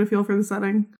just want to get a feel for the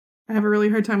setting. I have a really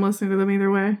hard time listening to them either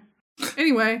way.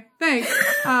 Anyway, thanks.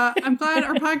 I'm glad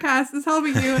our podcast is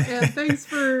helping you, and thanks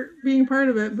for being part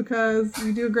of it because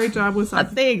you do a great job with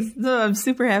stuff. Thanks. No, I'm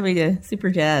super happy to super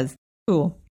jazzed.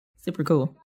 Cool. Super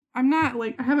cool. I'm not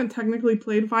I haven't technically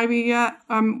played 5e yet.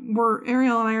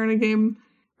 Ariel and I are in a game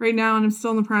right now, and I'm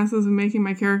still in the process of making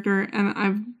my character, and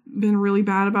I've been really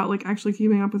bad about actually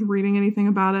keeping up with reading anything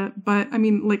about it. But I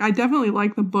mean, I definitely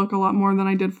like the book a lot more than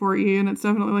I did 4e, and it's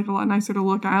definitely a lot nicer to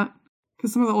look at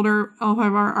because some of the older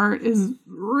L5R art is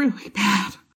really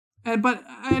bad. But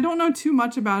I don't know too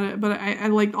much about it, but I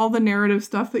like all the narrative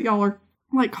stuff that y'all are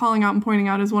calling out and pointing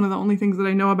out is one of the only things that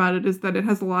I know about it is that it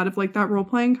has a lot of that role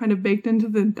playing kind of baked into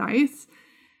the dice,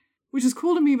 which is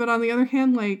cool to me. But on the other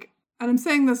hand, and I'm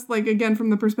saying this again from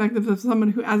the perspective of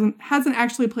someone who hasn't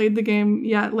actually played the game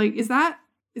yet, is that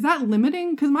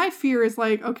limiting? Because my fear is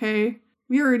okay,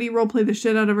 we already role play the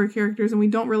shit out of our characters and we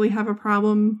don't really have a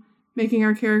problem making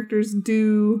our characters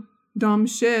do dumb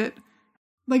shit.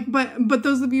 But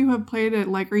those of you who have played it,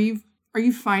 are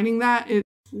you finding that it's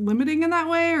limiting in that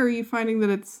way, or are you finding that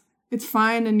it's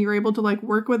fine and you're able to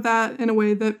work with that in a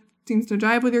way that seems to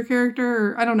jive with your character?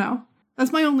 Or I don't know.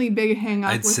 That's my only big hang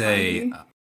up.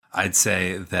 I'd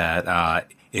say that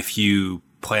if you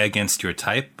play against your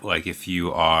type, if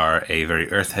you are a very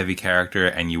earth-heavy character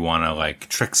and you want to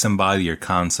trick somebody or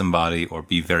con somebody or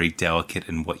be very delicate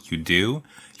in what you do,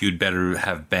 you'd better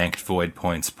have banked void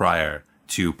points prior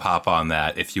to pop on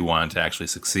that if you wanted to actually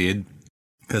succeed.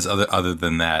 Because other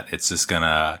than that, it's just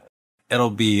it'll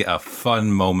be a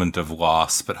fun moment of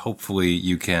loss, but hopefully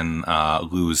you can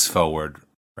lose forward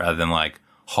rather than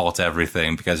halt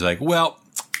everything because you're well,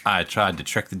 I tried to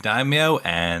trick the daimyo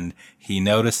and he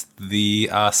noticed the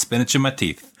spinach in my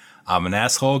teeth. I'm an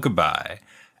asshole, goodbye.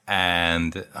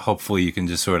 And hopefully you can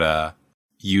just sort of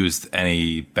use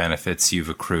any benefits you've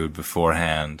accrued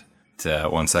beforehand to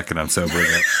 1 second, I'm sobering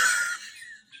it.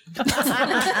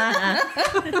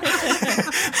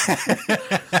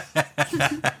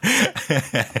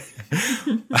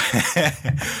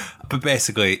 But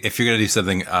basically, if you're going to do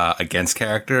something against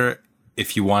character,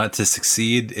 if you want it to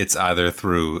succeed, it's either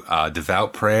through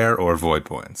devout prayer or void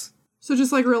points. So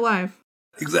just like real life.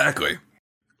 Exactly.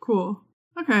 Cool.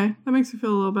 Okay, that makes me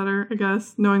feel a little better, I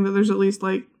guess, knowing that there's at least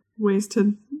ways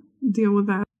to deal with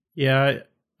that. Yeah,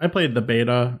 I played the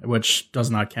beta, which does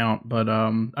not count, but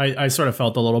I sort of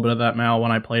felt a little bit of that, Mal,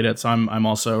 when I played it. So I'm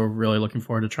also really looking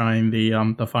forward to trying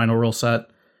the final rule set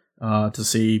to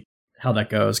see how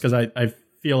that goes, because I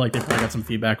feel like they probably got some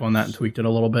feedback on that and tweaked it a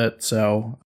little bit.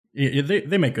 So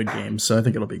they make good games, so I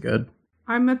think it'll be good.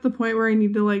 I'm at the point where I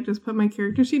need to just put my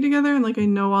character sheet together, and I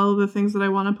know all of the things that I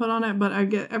want to put on it, but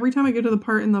every time I get to the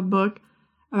part in the book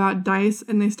about dice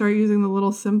and they start using the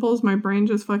little symbols, my brain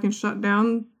just fucking shut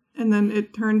down. And then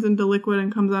it turns into liquid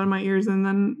and comes out of my ears, and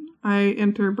then I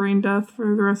enter brain death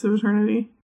for the rest of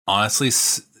eternity. Honestly,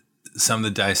 some of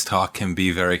the dice talk can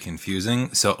be very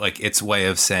confusing. So, its way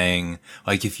of saying,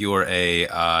 if you're a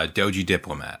doji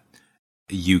diplomat,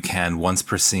 you can once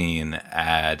per scene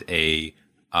add a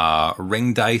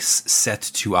ring dice set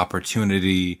to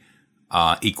opportunity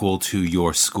equal to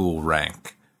your school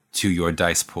rank to your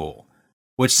dice pool,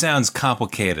 which sounds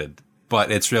complicated. But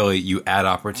it's really, you add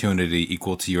opportunity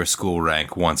equal to your school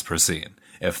rank once per scene.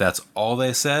 If that's all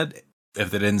they said,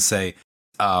 if they didn't say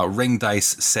ring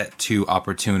dice set to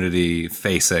opportunity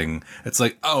facing, it's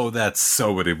oh, that's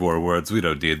so many more words. We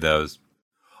don't need those.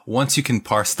 Once you can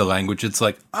parse the language, it's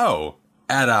oh,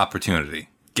 add opportunity.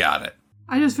 Got it.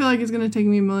 I just feel like it's going to take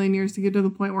me a million years to get to the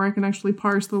point where I can actually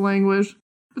parse the language.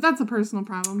 But that's a personal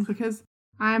problem because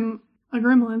I'm a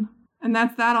gremlin. And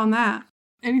that's that on that.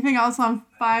 Anything else on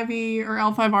 5e or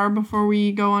L5R before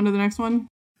we go on to the next one?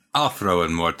 I'll throw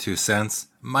in more 2 cents.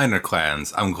 Minor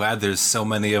clans. I'm glad there's so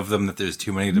many of them that there's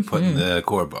too many to put in the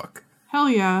core book. Hell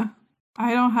yeah.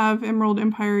 I don't have Emerald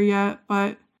Empire yet,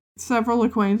 but several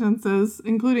acquaintances,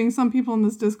 including some people in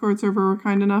this Discord server, were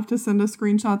kind enough to send us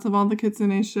screenshots of all the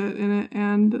Kitsune shit in it,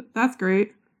 and that's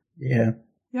great. Yeah.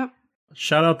 Yep.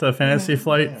 Shout out to Fantasy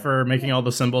Flight for making all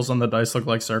the symbols on the dice look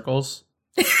like circles.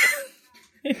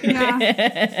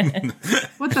 Yeah.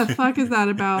 What the fuck is that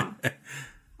about?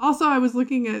 Also, I was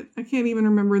looking at, I can't even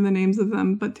remember the names of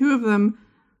them, but 2 of them,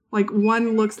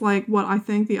 one looks like what I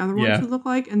think the other one should look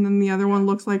like, and then the other one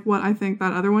looks like what I think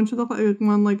that other one should look like.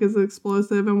 One is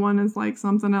explosive, and one is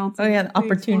something else. Oh yeah, the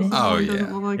opportunity. Oh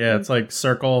yeah. It's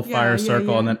circle, fire,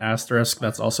 circle, and then asterisk.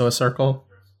 That's also a circle.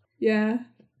 Yeah,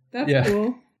 that's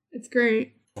cool. It's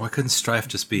great. Why couldn't Strife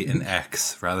just be an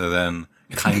X rather than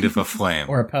kind of a flame?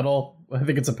 Or a petal. I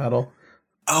think it's a petal.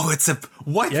 Oh, it's a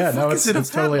what? Yeah, the no, fuck it's is it it's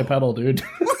totally a pedal, dude.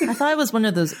 I thought it was one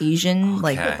of those Asian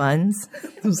like buns.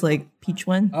 It was like peach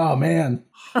one. Oh man,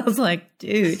 I was like,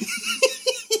 dude,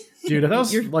 dude, if that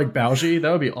was like Baoji,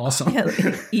 that would be awesome. yeah,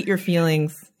 like, eat your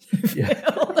feelings. Yeah.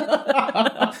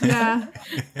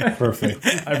 Perfect.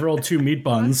 I've rolled 2 meat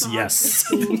buns.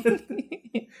 Yes.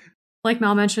 Like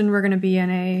Mal mentioned, we're going to be in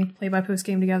a play-by-post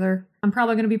game together. I'm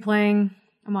probably going to be playing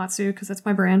Amatsu because that's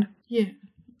my brand. Yeah.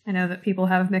 I know that people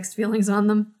have mixed feelings on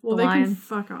them. Well, the they lion. can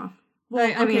fuck off. Well,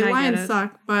 I mean, I get lions it.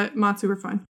 suck, but Matsu are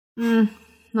fine.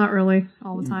 Not really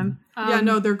all the time. Yeah,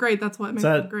 no, they're great. That's what makes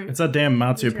them great. It's that damn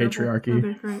Matsu They're patriarchy. No,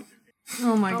 they're great.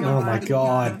 Oh my god. Oh my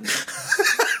god.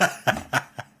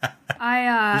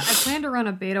 I plan to run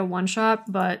a beta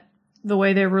one-shot, but the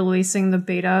way they're releasing the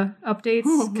beta updates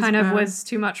kind of was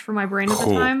too much for my brain at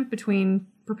the time, between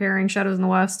preparing Shadows in the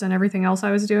West and everything else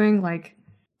I was doing, like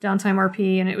downtime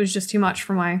RP, and it was just too much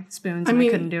for my spoons, and I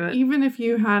couldn't do it. Even if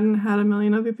you hadn't had a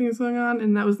million other things going on,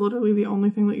 and that was literally the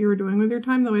only thing that you were doing with your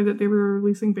time, the way that they were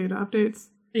releasing beta updates,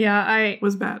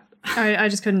 was bad. I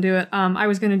just couldn't do it. I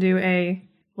was going to do a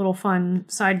little fun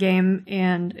side game,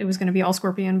 and it was going to be all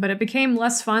Scorpion, but it became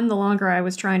less fun the longer I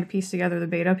was trying to piece together the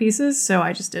beta pieces, so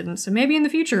I just didn't. So maybe in the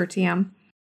future, TM.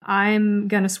 I'm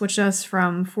going to switch us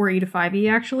from 4E to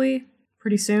 5E, actually,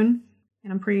 pretty soon,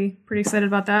 and I'm pretty excited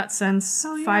about that, since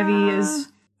 5E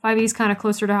is kind of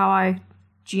closer to how I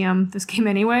GM this game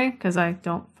anyway, because I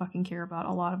don't fucking care about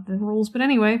a lot of the rules, but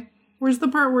anyway. Where's the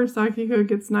part where Sakiko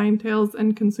gets 9 tails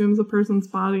and consumes a person's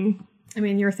body? I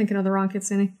mean, you're thinking of the wrong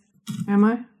Kitsune. Am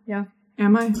I? Yeah.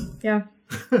 Am I? Yeah.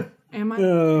 Am I?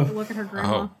 Look at her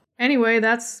grandma. Anyway,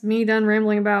 that's me done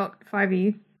rambling about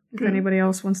 5E. If anybody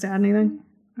else wants to add anything.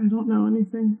 I don't know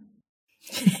anything.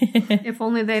 If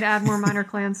only they'd add more minor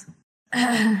clans.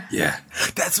 Yeah,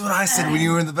 that's what I said when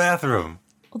you were in the bathroom.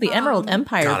 Well, the Emerald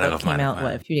Empire God, I book love came Minor out,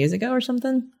 Clan. a few days ago or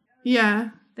something?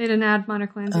 Yeah. They didn't add minor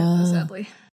clans yet, though, sadly.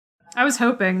 I was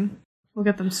hoping we'll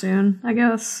get them soon, I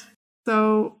guess.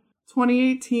 So,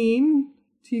 2018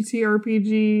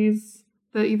 TTRPGs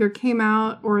that either came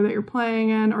out or that you're playing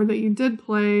in or that you did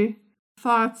play,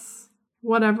 thoughts,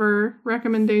 whatever,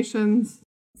 recommendations.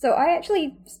 So I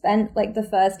actually spent like the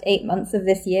first 8 months of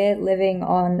this year living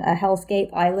on a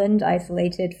hellscape island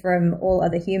isolated from all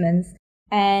other humans.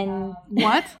 And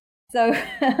what? So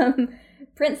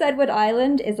Prince Edward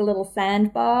Island is a little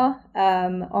sandbar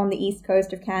on the east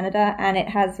coast of Canada, and it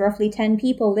has roughly 10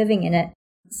 people living in it.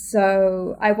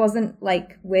 So I wasn't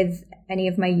like with any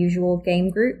of my usual game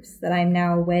groups that I'm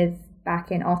now with back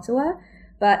in Ottawa,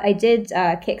 but I did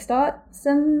kickstart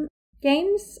some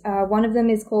games. One of them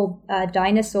is called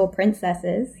Dinosaur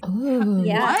Princesses. Ooh,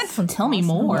 yeah. What? Tell me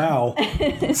more. Wow.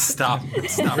 Stop.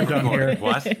 We're done here.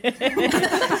 What?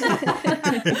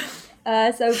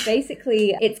 So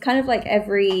basically, it's kind of like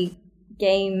every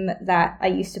game that I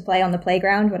used to play on the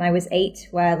playground when I was 8,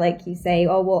 where like you say,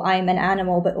 oh, well, I'm an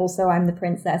animal, but also I'm the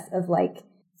princess of like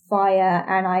fire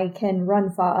and I can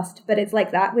run fast. But it's like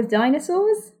that with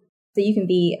dinosaurs. So you can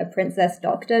be a princess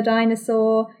doctor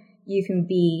dinosaur. You can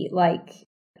be like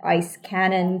ice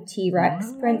cannon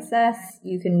T-Rex princess.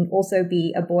 You can also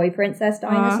be a boy princess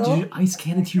dinosaur. Ice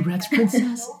cannon T-Rex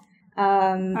princess?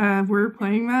 We're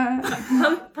playing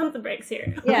that. Pump the brakes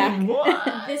here.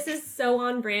 Yeah. This is so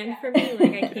on brand for me.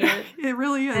 Like, I can't. It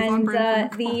really is And on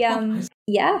brand.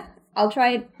 yeah, I'll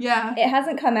try it. Yeah. It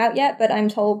hasn't come out yet, but I'm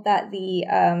told that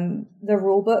the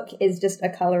rule book is just a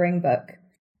coloring book.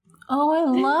 Oh, I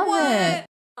love it.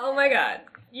 Oh my god.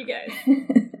 You guys.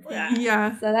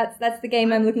 Yeah. So that's the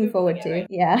game I'm looking forward to.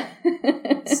 Yeah.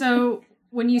 So,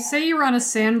 when you say you were on a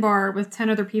sandbar with 10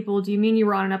 other people, do you mean you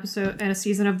were on an episode and a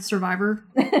season of The Survivor?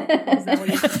 Is that what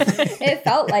you It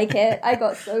felt like it. I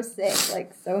got so sick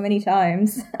like so many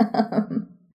times.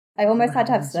 I almost had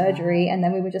to have surgery, and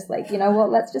then we were just like, you know what,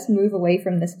 let's just move away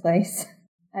from this place.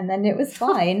 And then it was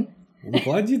fine. I'm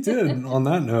glad you did. On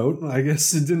that note, I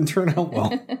guess it didn't turn out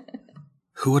well.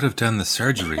 Who would have done the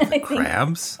surgery? The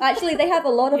crabs? Actually, they have a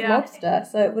lot of lobster,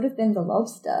 so it would have been the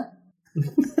lobster.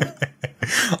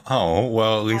 Oh,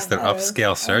 well, at least they're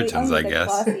upscale surgeons, I the guess.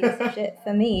 classiest shit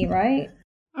for me, right?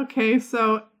 Okay,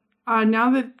 so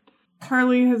now that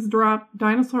Carly has dropped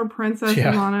Dinosaur Princesses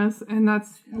on us, and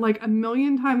that's like a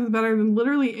million times better than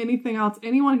literally anything else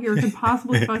anyone here could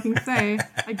possibly fucking say,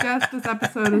 I guess this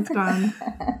episode is done.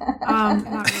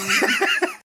 Not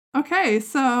really. Okay,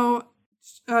 so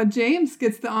James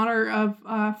gets the honor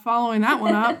of following that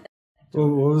one up. What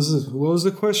was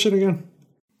the question again?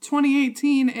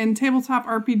 2018 in tabletop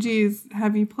RPGs,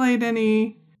 have you played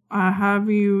any? Have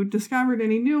you discovered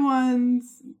any new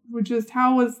ones?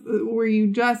 Were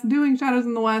you just doing Shadows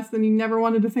in the West and you never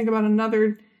wanted to think about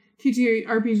another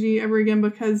TTRPG ever again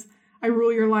because I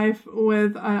rule your life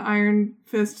with an iron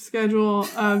fist schedule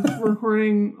of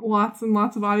recording lots and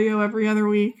lots of audio every other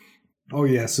week. Oh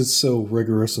yes, it's so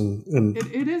rigorous and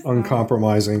It is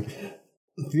uncompromising.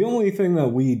 The only thing that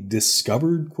we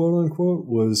discovered, quote unquote,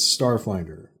 was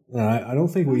Starfinder. And I don't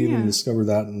think we even discovered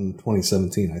that in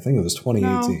 2017. I think it was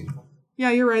 2018. No.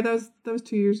 Yeah, you're right. That was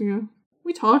 2 years ago.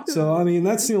 We talked about So, I mean,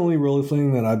 that's the only real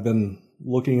thing that I've been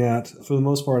looking at. For the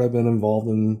most part, I've been involved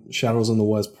in Shadows in the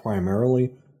West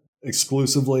primarily,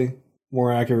 exclusively,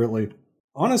 more accurately.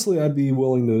 Honestly, I'd be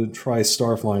willing to try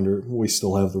Starfinder. We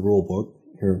still have the rule book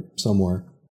here somewhere.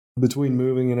 Between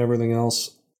moving and everything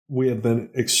else, we have been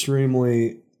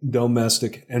extremely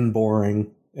domestic and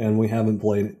boring, and we haven't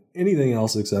played anything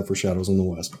else except for Shadows in the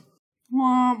West.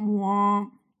 Womp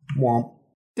womp. Womp.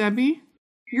 Debbie,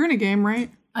 you're in a game, right?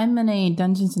 I'm in a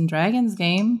Dungeons and Dragons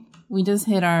game. We just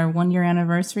hit our 1 year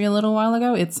anniversary a little while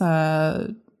ago. It's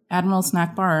Admiral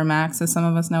Snack Bar, or Max, as some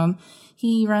of us know him.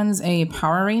 He runs a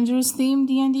Power Rangers themed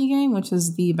D&D game, which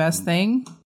is the best thing.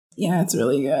 Yeah, it's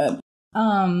really good.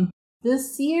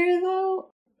 This year though,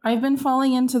 I've been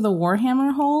falling into the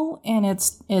Warhammer hole, and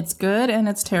it's good and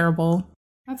it's terrible.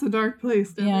 That's a dark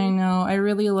place, Debbie. Yeah, I know. I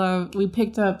really love. We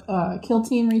picked up Kill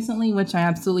Team recently, which I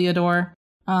absolutely adore.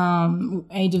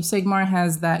 Age of Sigmar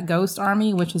has that Ghost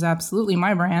Army, which is absolutely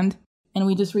my brand. And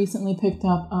we just recently picked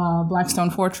up Blackstone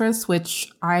Fortress,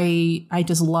 which I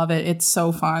just love it. It's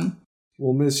so fun.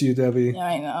 We'll miss you, Debbie. Yeah,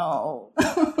 I know.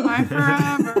 Bye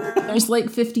forever. There's like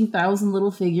 50,000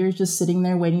 little figures just sitting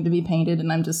there waiting to be painted,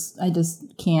 and I just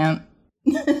can't.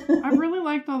 I really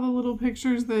liked all the little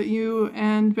pictures that you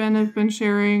and Ben have been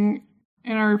sharing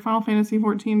in our Final Fantasy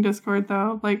XIV Discord,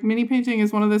 though. Like, mini painting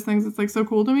is one of those things that's like so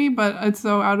cool to me, but it's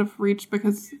so out of reach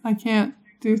because I can't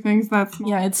do things that small.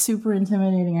 Yeah, it's super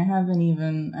intimidating. I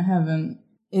haven't.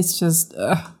 It's just,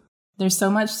 there's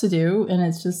so much to do, and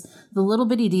it's just the little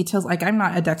bitty details. Like, I'm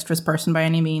not a dexterous person by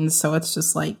any means, so it's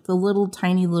just like the little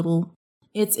tiny little.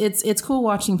 It's cool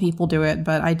watching people do it,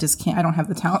 but I just can't. I don't have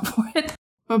the talent for it.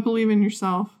 But believe in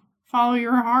yourself. Follow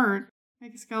your heart.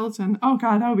 Make a skeleton. Oh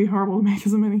god, that would be horrible to make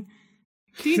as a mini.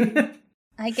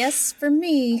 I guess for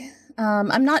me,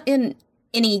 I'm not in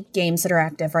any games that are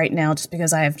active right now just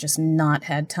because I have just not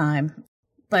had time.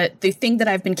 But the thing that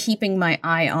I've been keeping my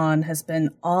eye on has been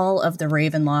all of the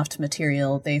Ravenloft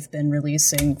material they've been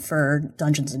releasing for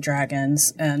Dungeons &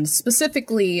 Dragons, and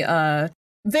specifically,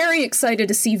 very excited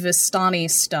to see Vistani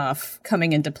stuff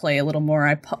coming into play a little more.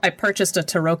 I purchased a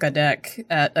Taroka deck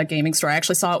at a gaming store. I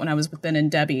actually saw it when I was with Ben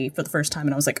and Debbie for the first time,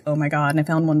 and I was like, oh my god, and I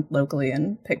found one locally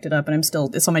and picked it up, and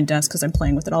it's on my desk because I'm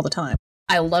playing with it all the time.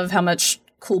 I love how much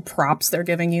cool props they're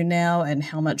giving you now and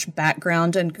how much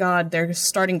background, and god, they're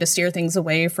starting to steer things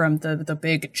away from the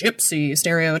big gypsy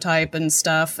stereotype and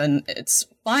stuff, and it's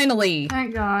finally,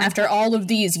 thank god, after all of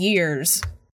these years,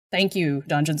 thank you,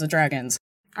 Dungeons & Dragons.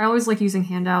 I always like using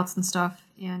handouts and stuff,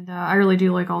 and I really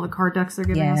do like all the card decks they're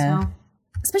giving us now.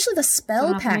 Especially the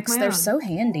spell packs, they're so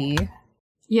handy.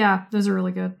 Yeah, those are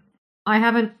really good. I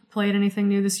haven't played anything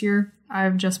new this year.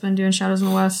 I've just been doing Shadows in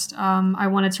the West. I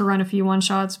wanted to run a few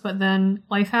one-shots, but then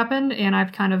life happened, and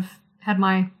I've kind of had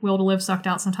my will to live sucked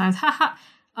out sometimes. Haha.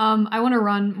 I want to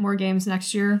run more games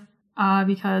next year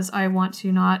because I want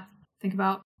to not think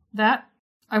about that.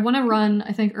 I want to run,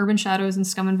 I think, Urban Shadows and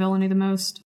Scum and Villainy the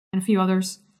most, and a few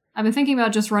others. I've been thinking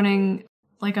about just running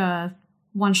like a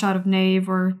one-shot of Knave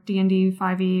or D&D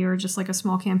 5e or just like a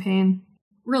small campaign.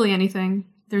 Really anything.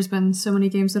 There's been so many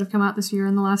games that have come out this year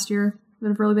and the last year that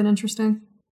have really been interesting.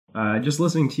 Just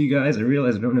listening to you guys, I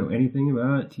realize I don't know anything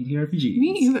about TTRPGs.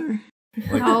 Me either.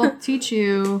 I'll teach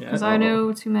you, because I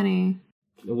know too many.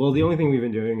 Well, the only thing we've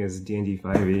been doing is D&D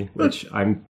 5e, which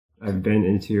I've been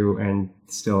into and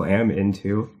still am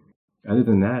into. Other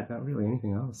than that, not really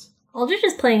anything else. Aldridge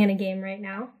is playing in a game right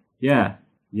now. Yeah,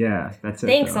 that's it.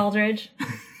 Thanks, Aldridge.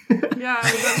 Yeah,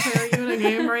 I was about to say, are you in a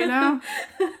game right now?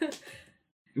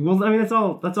 Well, I mean, that's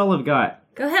all I've got.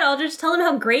 Go ahead, Aldridge. Tell them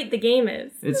how great the game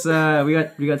is. It's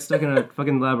we got stuck in a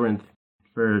fucking labyrinth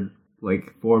for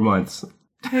like 4 months.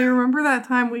 Hey, remember that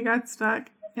time we got stuck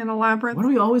in a labyrinth? Why do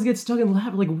we always get stuck in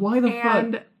labyrinth? Like, why the fuck?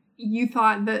 And you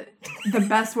thought that the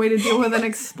best way to deal with an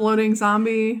exploding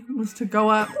zombie was to go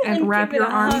up and wrap your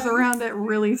arms around it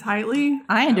really tightly?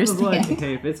 I understand. I was like,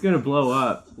 hey, if it's gonna blow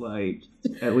up, like,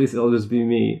 at least it'll just be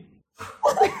me.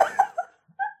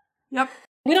 Yep.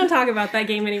 We don't talk about that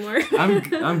game anymore.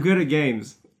 I'm good at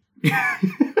games.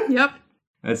 Yep.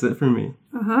 That's it for me.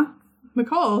 Uh-huh.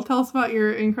 Nicole, tell us about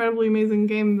your incredibly amazing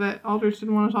game that Aldrich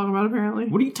didn't want to talk about, apparently.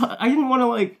 What are you I didn't want to,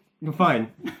 like...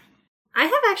 Fine. I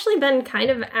have actually been kind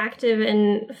of active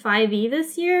in 5e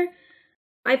this year.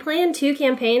 I play in 2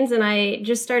 campaigns, and I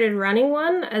just started running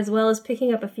one, as well as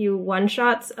picking up a few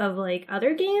one-shots of, like,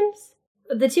 other games.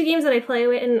 The 2 games that I play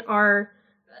in are,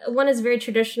 one is very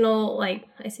traditional, like,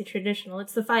 I say traditional,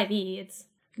 it's the 5e, it's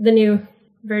the new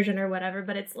version or whatever,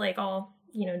 but it's, like, all,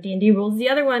 you know, D&D rules. The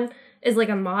other one is, like,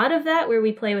 a mod of that, where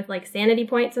we play with, like, sanity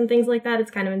points and things like that. It's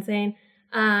kind of insane.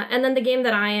 And then the game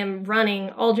that I am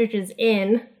running, Aldridge is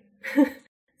in.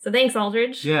 So thanks,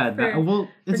 Aldridge. Yeah,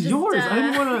 it's yours. I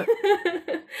didn't want to...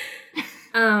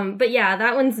 But yeah,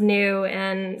 that one's new,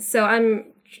 and so I'm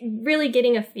really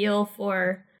getting a feel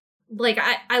for, like,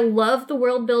 I love the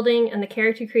world building and the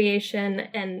character creation,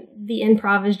 and the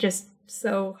improv is just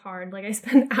so hard. Like, I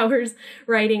spend hours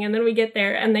writing, and then we get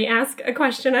there, and they ask a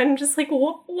question, I'm just like,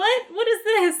 what? What is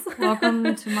this?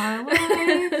 Welcome to my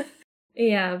life.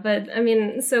 Yeah, but, I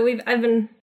mean, so I've been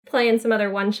playing some other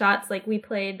one-shots, like we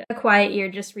played A Quiet Year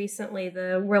just recently,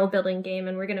 the world-building game,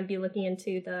 and we're going to be looking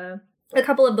into a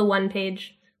couple of the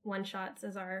one-page one-shots,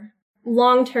 as our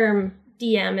long-term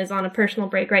DM is on a personal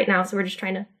break right now, so we're just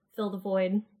trying to fill the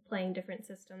void, playing different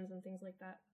systems and things like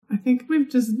that. I think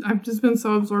I've just been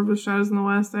so absorbed with Shadows in the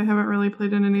West, I haven't really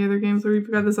played in any other games. We've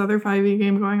got this other 5e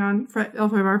game going on,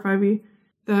 L5R 5e,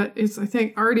 that is, I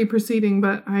think, already proceeding,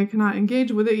 but I cannot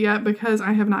engage with it yet because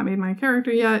I have not made my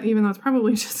character yet, even though it's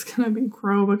probably just going to be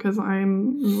Crow because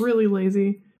I'm really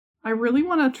lazy. I really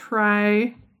want to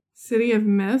try City of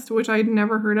Mist, which I'd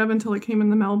never heard of until it came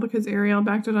in the mail because Ariel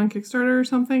backed it on Kickstarter or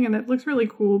something, and it looks really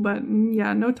cool, but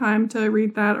yeah, no time to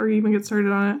read that or even get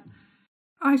started on it.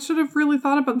 I should have really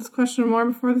thought about this question more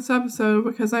before this episode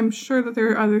because I'm sure that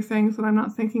there are other things that I'm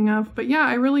not thinking of, but yeah,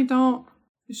 I really don't.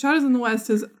 Shadows in the West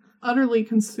has utterly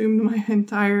consumed my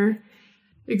entire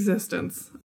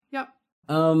existence. Yep.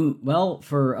 Well,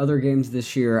 for other games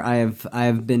this year, I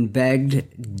have been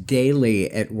begged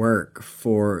daily at work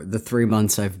for the 3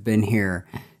 months I've been here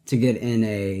to get in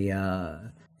a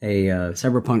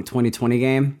Cyberpunk 2020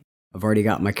 game. I've already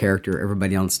got my character.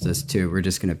 Everybody else does too. We're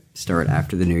just gonna start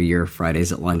after the new year,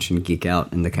 Fridays at lunch, and geek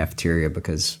out in the cafeteria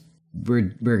because we're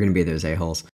gonna be those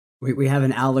a-holes. We have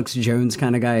an Alex Jones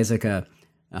kind of guy. He's like a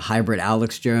hybrid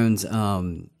Alex Jones.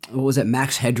 What was it?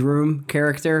 Max Headroom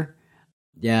character.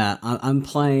 Yeah, I'm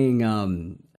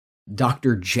playing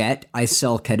Dr. Jet. I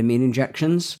sell ketamine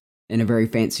injections in a very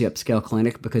fancy upscale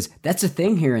clinic because that's a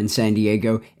thing here in San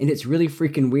Diego, and it's really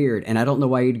freaking weird. And I don't know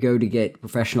why you'd go to get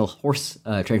professional horse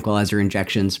tranquilizer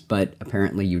injections, but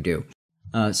apparently you do.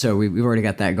 So we've already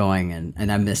got that going,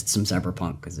 and I missed some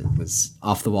Cyberpunk because it was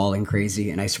off the wall and crazy.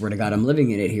 And I swear to God, I'm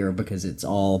living in it here because it's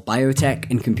all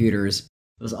biotech and computers.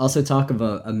 There was also talk of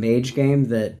a mage game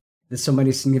that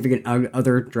somebody's significant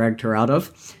other dragged her out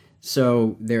of.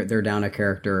 So they're down a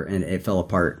character and it fell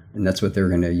apart, and that's what they're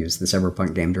going to use the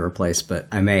Cyberpunk game to replace. But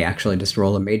I may actually just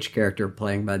roll a mage character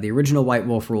playing by the original White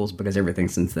Wolf rules because everything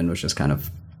since then was just kind of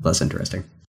less interesting.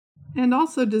 And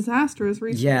also disastrous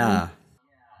recently.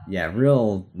 Yeah,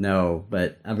 real no,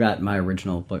 but I've got my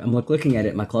original book. I'm looking at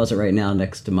it in my closet right now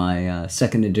next to my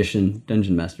second edition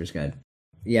Dungeon Master's Guide.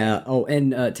 Yeah. Oh,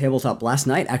 and tabletop. Last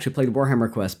night, I actually played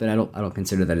Warhammer Quest, but I don't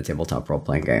consider that a tabletop role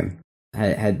playing game. I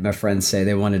had my friends say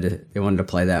they wanted to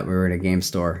play that. We were at a game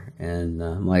store, and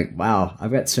I'm like, wow,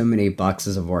 I've got so many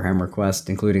boxes of Warhammer Quest,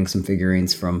 including some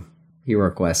figurines from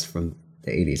Hero Quest from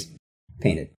the 80s,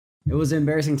 painted. It was an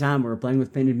embarrassing time. We were playing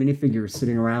with painted minifigures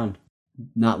sitting around,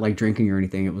 not like drinking or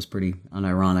anything. It was pretty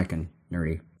unironic and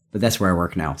nerdy. But that's where I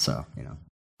work now, so you know.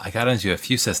 I got into a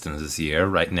few systems this year.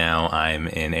 Right now, I'm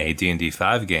in a D&D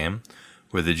 5 game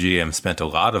where the GM spent a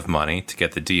lot of money to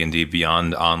get the D&D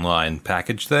Beyond Online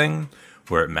package thing,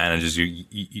 where it manages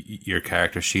your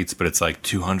character sheets, but it's like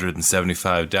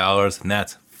 $275, and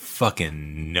that's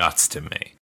fucking nuts to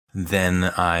me.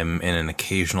 Then I'm in an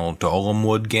occasional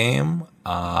Dolemwood game.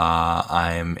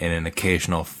 I'm in an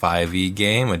occasional 5e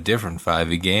game, a different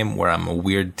 5e game, where I'm a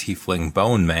weird tiefling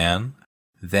bone man.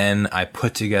 Then I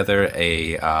put together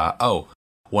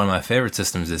one of my favorite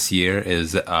systems this year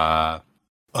is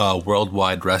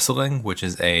Worldwide Wrestling, which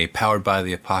is a Powered by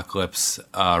the Apocalypse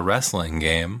wrestling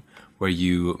game where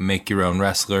you make your own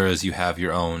wrestlers, you have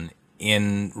your own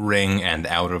in-ring and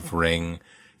out-of-ring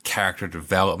character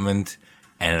development,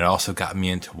 and it also got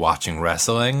me into watching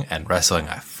wrestling, and wrestling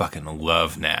I fucking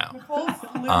love now. Nicole's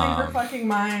losing her fucking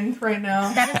mind right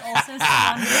now. That is also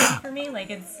sound for me,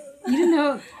 like it's... You didn't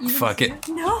know... Fuck it.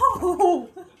 No!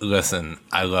 Listen,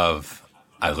 I love.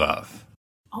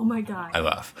 Oh my god. I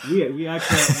love. We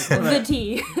actually... The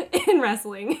T in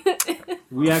wrestling.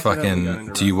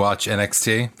 Do you watch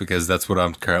NXT? Because that's what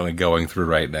I'm currently going through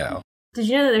right now. Did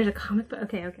you know that there's a comic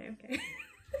book? Okay.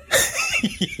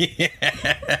 Yeah.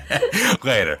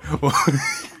 Later.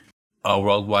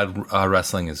 Worldwide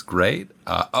Wrestling is great.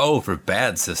 For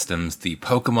bad systems, the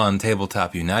Pokemon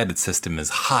Tabletop United system is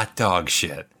hot dog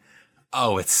shit.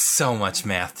 Oh, it's so much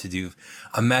math to do.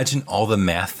 Imagine all the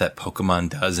math that Pokemon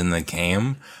does in the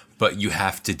game, but you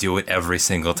have to do it every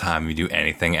single time you do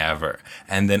anything ever.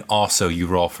 And then also you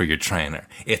roll for your trainer.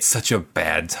 It's such a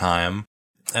bad time.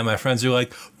 And my friends are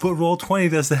like, but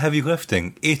Roll20 does the heavy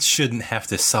lifting. It shouldn't have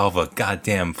to solve a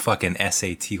goddamn fucking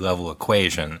SAT level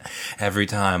equation every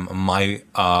time my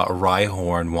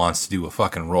Rhyhorn wants to do a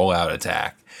fucking rollout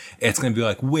attack. It's going to be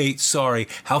like, wait, sorry,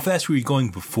 how fast were you going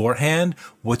beforehand?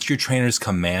 What's your trainer's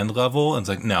command level? And it's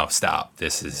like, no, stop.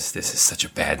 This is such a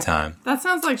bad time. That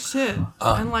sounds like shit.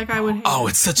 And like I would hate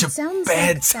it's such a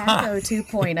bad time. Thaco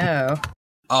 2.0.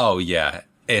 Oh yeah,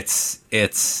 it's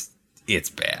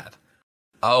bad.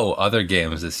 Oh, other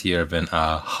games this year have been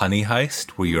Honey Heist,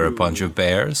 where you're a bunch of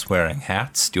bears wearing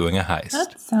hats doing a heist.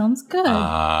 That sounds good.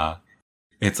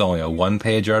 It's only a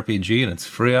one-page RPG and it's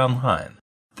free online.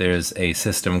 There's a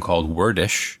system called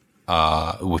Wordish,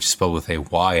 which is spelled with a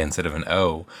Y instead of an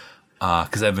O,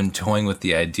 because I've been toying with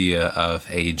the idea of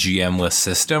a GM-less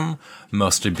system,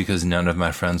 mostly because none of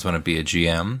my friends want to be a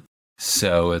GM.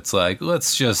 So it's like,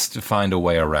 let's just find a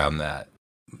way around that.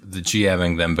 The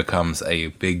GMing then becomes a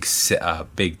big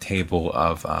table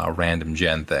of random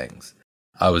gen things.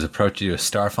 I was approached to do a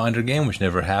Starfinder game, which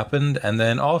never happened, and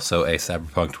then also a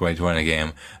Cyberpunk 2020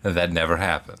 game that never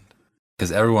happened.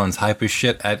 Because everyone's hype as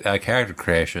shit at character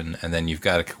creation, and then you've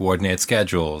got to coordinate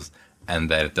schedules, and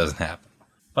that it doesn't happen.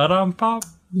 Pop.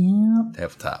 Yeah.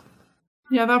 Tabletop.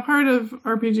 Yeah, that part of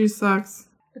RPG sucks.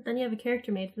 But then you have a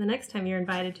character made for the next time you're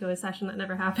invited to a session that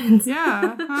never happens.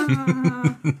 Yeah.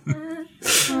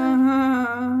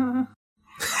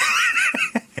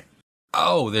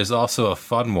 Oh, there's also a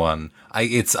fun one.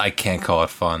 I can't call it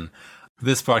fun.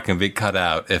 This part can be cut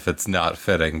out if it's not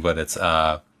fitting, but it's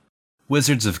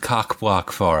Wizards of Cockblock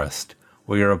Forest,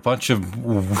 where you're a bunch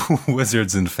of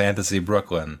wizards in fantasy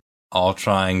Brooklyn, all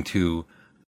trying to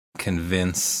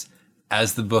convince,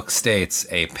 as the book states,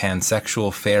 a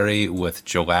pansexual fairy with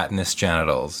gelatinous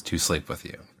genitals to sleep with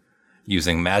you,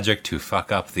 using magic to fuck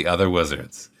up the other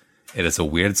wizards. It is a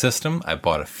weird system. I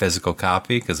bought a physical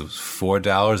copy because it was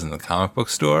 $4 in the comic book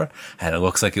store, and it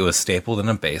looks like it was stapled in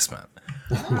a basement.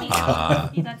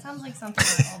 That sounds like something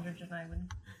that Aldridge and I would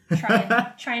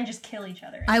try and just kill each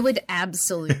other. I would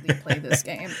absolutely play this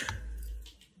game.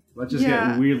 Let's just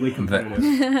get weirdly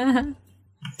competitive.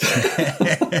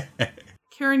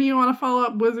 Karen, you want to follow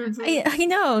up Wizards? I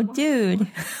know, dude.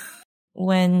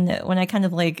 When I kind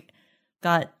of like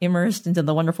got immersed into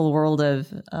the wonderful world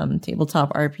of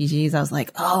tabletop RPGs, I was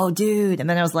like, oh, dude. And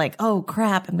then I was like, oh,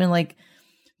 crap. I'm going to like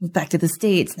move back to the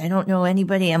States and I don't know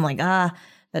anybody. I'm like, that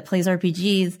plays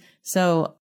RPGs.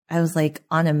 So I was like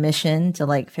on a mission to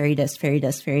like fairy dust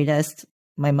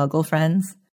my muggle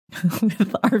friends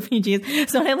with RPGs.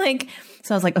 So I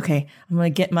was like, okay, I'm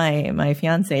going to get my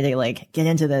fiance to like get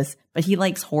into this, but he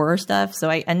likes horror stuff. So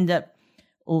I ended up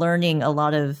learning a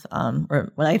lot of,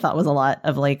 or what I thought was a lot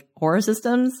of like horror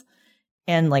systems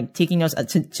and like taking notes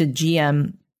to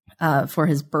GM, for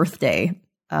his birthday,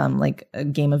 like a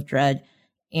game of Dread.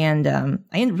 And, I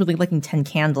ended up really liking 10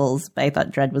 Candles, but I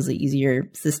thought Dread was the easier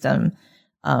system.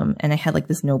 And I had like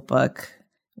this notebook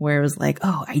where it was like,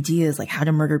 oh, ideas, like how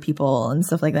to murder people and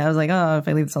stuff like that. I was like, oh, if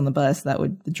I leave this on the bus,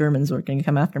 the Germans were going to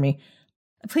come after me.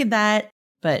 I played that.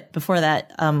 But before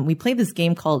that, we played this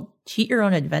game called Cheat Your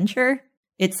Own Adventure.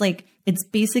 It's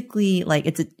basically like,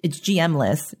 it's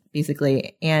GM-less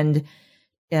basically. And,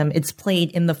 it's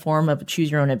played in the form of a choose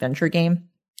your own adventure game.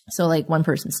 So like one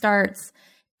person starts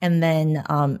and then,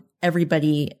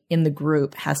 everybody in the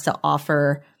group has to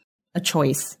offer a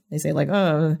choice. They say like,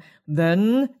 oh, and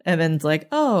then it's like,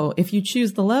 oh, if you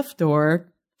choose the left door,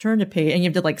 turn to page, and you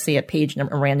have to like say a page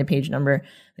number, a random page number.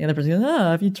 The other person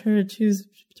goes, if you choose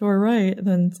door right,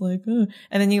 then it's like, oh.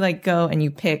 And then you like go and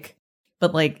you pick,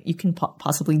 but like you can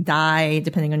possibly die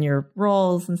depending on your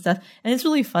rolls and stuff. And it's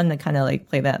really fun to kind of like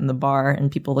play that in the bar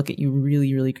and people look at you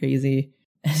really, really crazy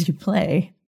as you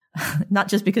play. Not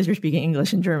just because you're speaking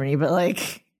English in Germany, but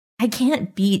like, I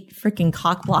can't beat freaking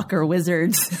cockblocker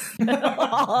wizards.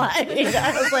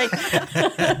 I was like,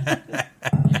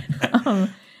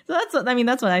 so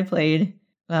that's what I played.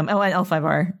 And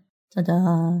L5R.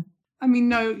 Ta-da. I mean,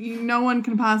 no one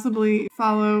can possibly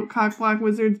follow cockblock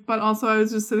wizards, but also I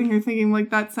was just sitting here thinking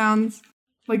like that sounds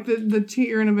like the cheat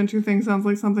your own adventure thing sounds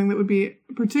like something that would be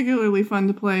particularly fun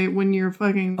to play when you're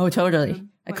fucking. Oh, totally.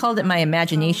 I called it my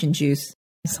imagination juice.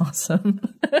 It's awesome.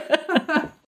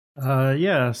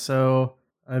 Yeah, so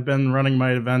I've been running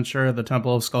my adventure, The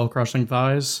Temple of Skull Crushing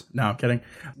Thighs. No, I'm kidding.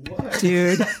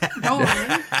 Dude.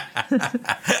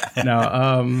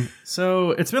 No,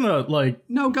 so it's been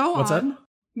No, go what's on. that?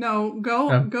 No, go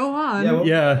on.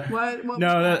 Yeah. What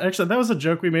No, that was a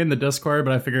joke we made in the Discord,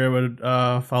 but I figured I would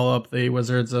follow up the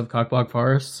Wizards of Cockblock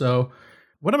Forest. So,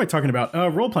 what am I talking about?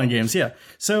 Role-playing games, yeah.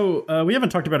 So, we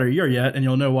haven't talked about our year yet, and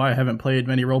you'll know why I haven't played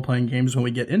many role-playing games when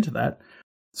we get into that.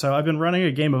 So, I've been running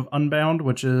a game of Unbound,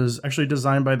 which is actually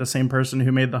designed by the same person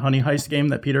who made the Honey Heist game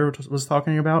that Peter was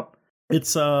talking about.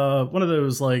 It's one of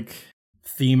those,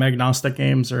 theme-agnostic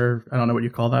games, or I don't know what you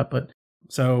call that, but...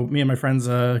 So me and my friends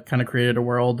kind of created a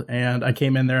world, and I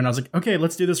came in there and I was like, okay,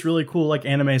 let's do this really cool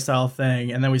anime style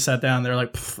thing. And then we sat down, they're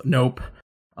like, nope.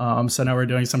 So now we're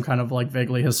doing some kind of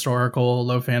vaguely historical,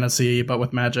 low fantasy, but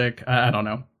with magic. I don't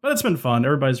know, but it's been fun.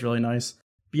 Everybody's really nice.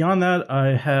 Beyond that,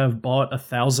 I have bought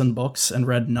 1,000 books and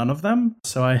read none of them.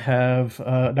 So I have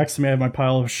next to me, I have my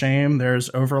pile of shame. There's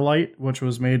Overlight, which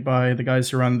was made by the guys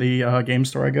who run the game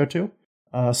store I go to.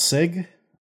 Sig,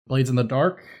 Blades in the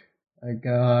Dark. I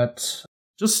got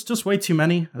just way too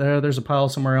many. There's a pile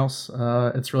somewhere else.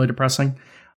 It's really depressing.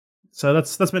 So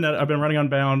that's been it. I've been running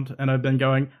Unbound, and I've been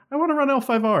going, I want to run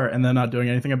L5R, and then not doing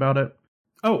anything about it.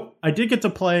 Oh, I did get to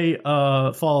play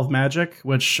Fall of Magic,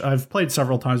 which I've played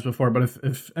several times before, but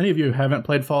if any of you haven't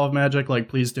played Fall of Magic,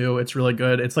 please do. It's really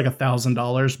good. It's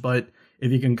 $1,000, but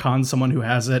if you can con someone who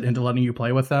has it into letting you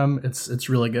play with them, it's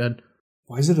really good.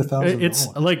 Why is it $1,000? It's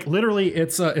literally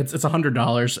it's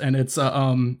 $100, and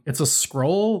it's a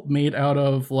scroll made out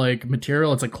of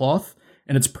material. It's a cloth,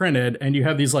 and it's printed, and you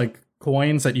have these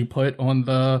coins that you put on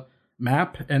the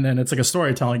map, and then it's a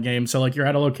storytelling game. So you're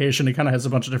at a location, it kind of has a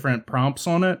bunch of different prompts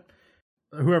on it.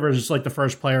 Whoever's the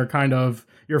first player,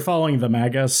 you're following the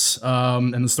Magus,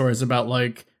 and the story's about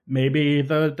maybe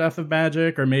the death of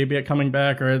magic, or maybe it coming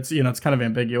back, or it's it's kind of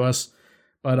ambiguous.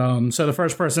 But so the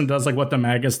first person does what the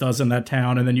Magus does in that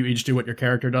town, and then you each do what your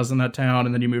character does in that town,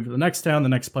 and then you move to the next town, the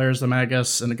next player's the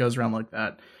Magus, and it goes around like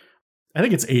that. I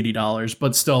think it's $80,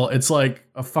 but still, it's a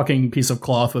fucking piece of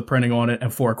cloth with printing on it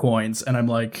and 4 coins, and I'm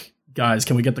like, guys,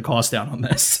 can we get the cost down on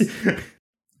this?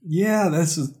 Yeah,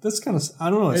 that's kind of, I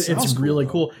don't know. It's really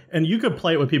cool. And you could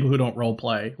play it with people who don't role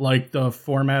play. The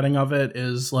formatting of it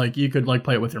is you could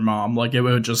play it with your mom. It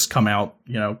would just come out,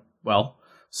 well.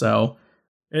 So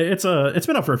it's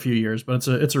been up for a few years, but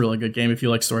it's a really good game if you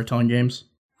like storytelling games.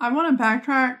 I want to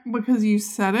backtrack because you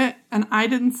said it, and I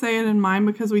didn't say it in mine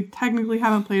because we technically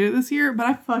haven't played it this year, but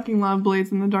I fucking love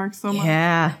Blades in the Dark so much.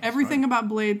 Yeah. Everything about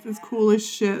Blades is cool as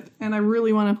shit, and I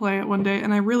really want to play it one day,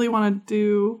 and I really want to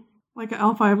do an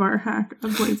L5R hack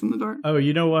of Blades in the Dark. Oh,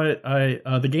 you know what?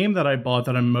 The game that I bought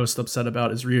that I'm most upset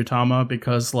about is Ryutama,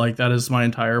 because that is my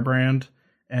entire brand,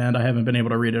 and I haven't been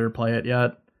able to read it or play it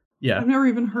yet. Yeah. I've never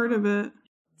even heard of it.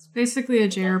 It's basically a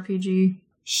JRPG.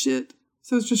 Shit.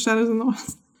 So it's just Shadows in the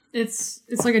West. It's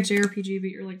like a JRPG, but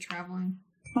you're traveling.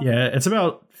 Yeah, it's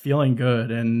about feeling good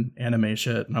and anime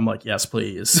shit, and I'm like, yes,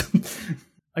 please.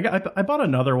 I bought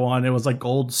another one. It was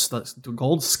Gold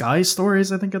Sky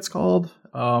Stories, I think it's called.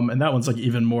 And that one's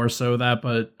even more so that,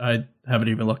 but I haven't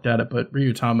even looked at it. But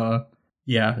Ryutama,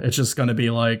 yeah, it's just gonna be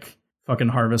fucking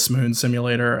Harvest Moon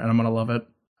Simulator, and I'm gonna love it.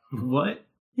 What?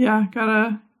 Yeah,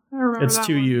 I remember it's that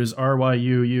 2 one. U's,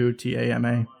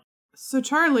 RYUUTAMA. So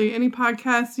Charlie, any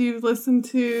podcasts you've listened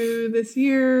to this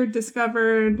year,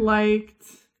 discovered, liked,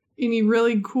 any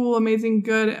really cool, amazing,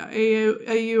 good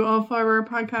AU All-Flower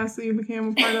podcasts that you became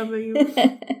a part of that you...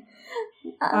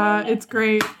 it's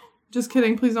great. Just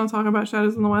kidding. Please don't talk about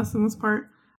Shadows in the West in this part.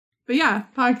 But yeah,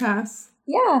 podcasts.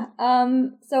 Yeah.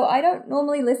 So I don't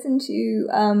normally listen to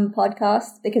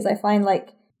podcasts because I find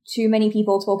too many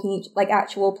people talking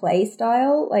actual play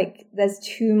style. There's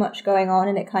too much going on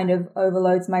and it kind of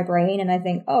overloads my brain, and I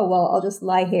think, oh well, I'll just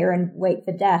lie here and wait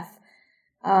for death.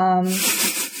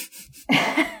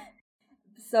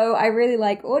 So I really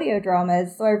like audio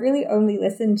dramas, so I really only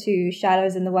listen to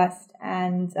Shadows in the West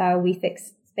and We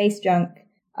Fix Space Junk,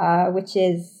 which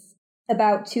is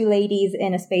about 2 ladies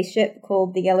in a spaceship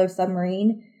called the Yellow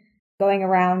Submarine going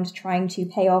around trying to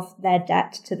pay off their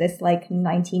debt to this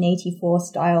 1984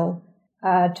 style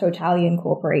Totalian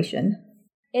corporation.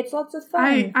 It's lots of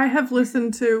fun. I have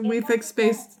listened to We Fix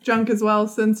Space Junk as well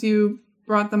since you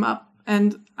brought them up,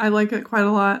 and I like it quite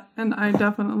a lot, and I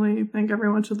definitely think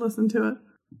everyone should listen to it.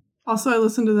 Also, I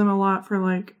listen to them a lot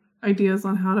for ideas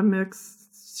on how to mix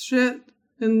shit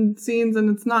in scenes, and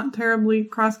it's not terribly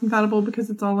cross-compatible because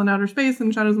it's all in outer space,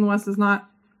 and Shadows in the West is not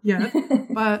yet,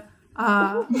 but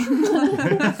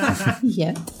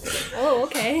yeah. Oh,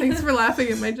 okay. Thanks for laughing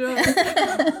at my joke.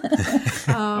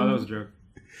 Oh, that was a joke.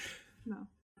 No.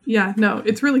 Yeah, no,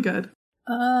 it's really good.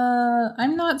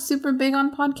 I'm not super big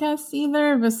on podcasts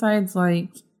either, besides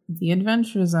the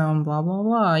Adventure Zone, blah, blah,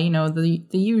 blah. You know, the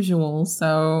usual.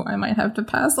 So I might have to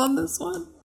pass on this one.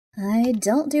 I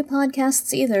don't do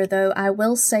podcasts either, though I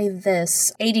will say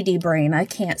this. ADD brain, I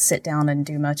can't sit down and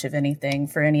do much of anything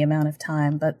for any amount of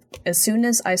time, but as soon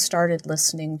as I started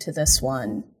listening to this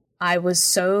one, I was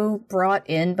so brought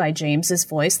in by James's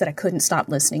voice that I couldn't stop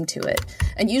listening to it.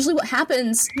 And usually what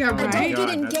happens, I don't get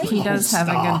engaged. He does have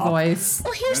a good voice.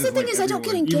 Well, here's the thing is I don't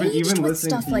get engaged with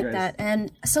stuff like that. And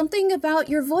something about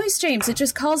your voice, James, it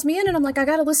just calls me in and I'm like, I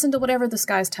gotta listen to whatever this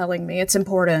guy's telling me. It's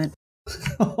important.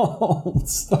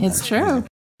 It's true.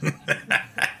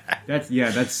 That's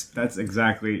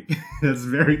exactly that's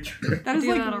very true. That is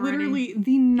like literally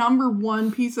the number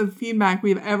one piece of feedback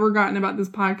we've ever gotten about this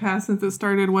podcast since it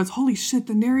started was, holy shit,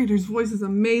 the narrator's voice is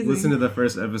amazing. Listen to the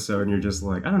first episode and you're just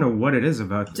like, I don't know what it is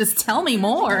about this. Just tell me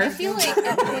more. I feel like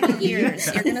after the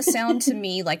years, you're gonna sound to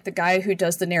me like the guy who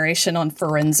does the narration on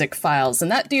Forensic Files,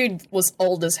 and that dude was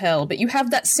old as hell, but you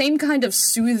have that same kind of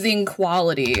soothing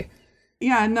quality.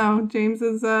 Yeah, no,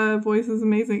 James's voice is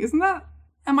amazing.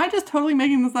 Am I just totally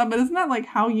making this up? But isn't that like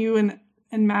how you and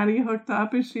Maddie hooked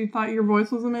up? Is she thought your voice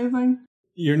was amazing?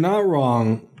 You're not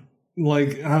wrong.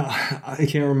 Like, I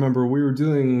can't remember. We were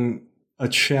doing a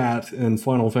chat in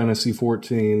Final Fantasy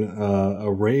XIV,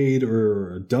 a raid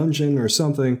or a dungeon or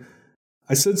something.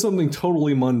 I said something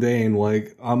totally mundane,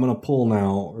 like, I'm going to pull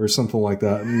now, or something like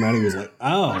that. And Maddie was like,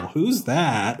 oh, who's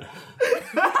that?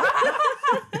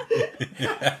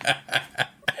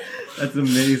 That's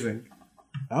amazing.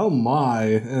 Oh my,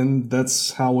 and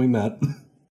that's how we met.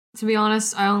 To be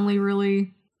honest, I only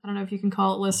really, I don't know if you can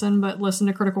call it listen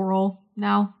to Critical Role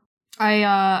now.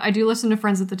 I do listen to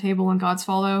Friends at the Table and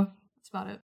Godsfall though. That's about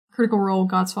it. Critical Role,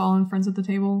 Godsfall, and Friends at the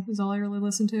Table is all I really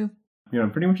listen to. Yeah,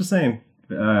 pretty much the same.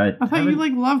 I thought you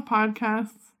like love podcasts.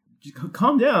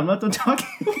 Calm down, I'm not done talking.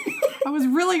 I was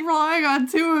really relying on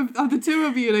the two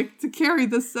of you to carry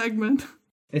this segment.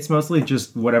 It's mostly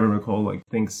just whatever Nicole like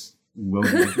thinks will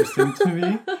be interesting to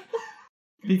me.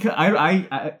 Because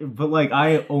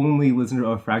I only listen to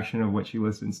a fraction of what she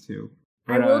listens to.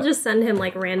 But, I will just send him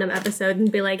like random episode and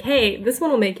be like, "Hey, this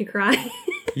one will make you cry."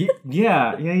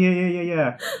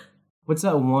 Yeah. What's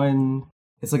that one?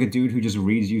 It's like a dude who just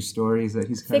reads you stories that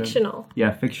he's kind fictional.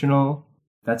 Yeah, fictional.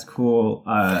 That's cool.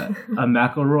 A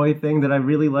McElroy thing that I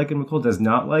really like and Nicole does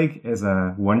not like is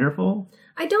Wonderful.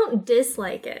 I don't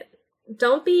dislike it.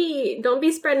 Don't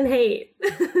be spreading hate.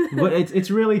 But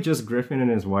it's really just Griffin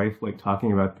and his wife like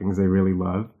talking about things they really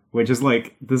love, which is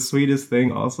like the sweetest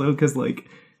thing also, because like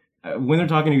when they're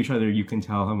talking to each other, you can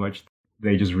tell how much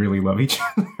they just really love each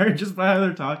other just by how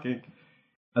they're talking.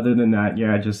 Other than that,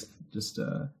 yeah, just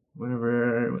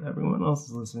whatever everyone else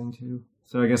is listening to.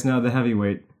 So I guess now the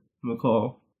heavyweight,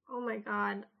 Nicole. Oh my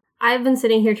god. I've been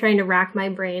sitting here trying to rack my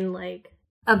brain like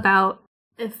about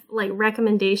if like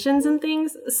recommendations and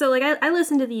things. So like I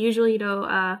listened to the usual,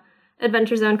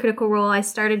 Adventure Zone, Critical Role. I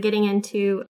started getting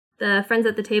into the Friends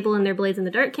at the Table and their Blades in the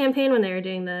Dark campaign when they were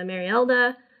doing the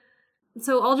Marielda.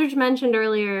 So Aldrich mentioned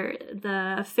earlier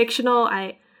the fictional.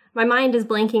 My mind is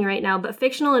blanking right now, but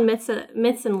fictional and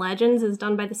myths and legends is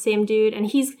done by the same dude, and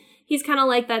he's kind of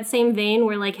like that same vein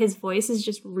where like his voice is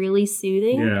just really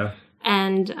soothing. Yeah.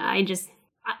 And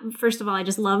first of all, I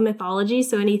just love mythology.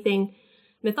 So anything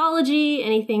mythology,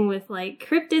 anything with like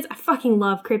cryptids, I fucking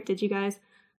love cryptids, you guys.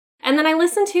 And then I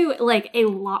listen to like a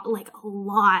lot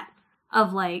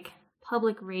of like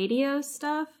public radio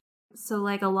stuff. So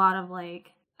like a lot of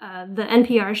like the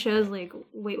NPR shows like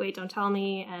Wait, Don't Tell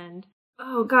Me, and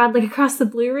oh god, like Across the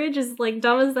Blue Ridge, is like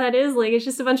dumb as that is, like it's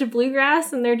just a bunch of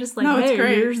bluegrass and they're just like, hey,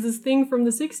 here's this thing from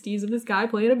the 60s of this guy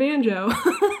playing a banjo.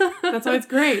 That's why it's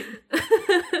great.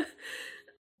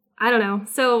 I don't know.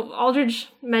 So Aldridge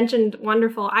mentioned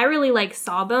Wonderful. I really like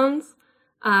Sawbones,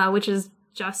 which is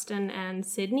Justin and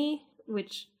Sydney,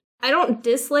 which I don't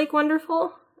dislike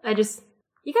Wonderful.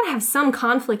 You gotta have some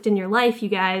conflict in your life, you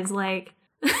guys, like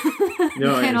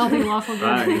No, can't all be lawful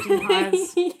good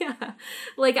pies. Yeah.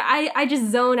 Like I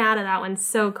just zone out of that one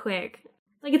so quick.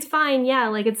 Like it's fine, yeah,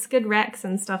 like it's good recs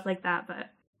and stuff like that,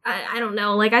 but I don't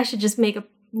know, like I should just make a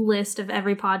list of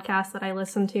every podcast that I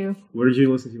listen to. What did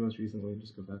you listen to most recently?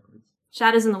 Just go backwards.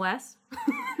 Shadows in the West.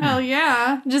 Hell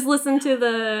yeah. Just listen to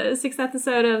the 6th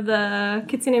episode of the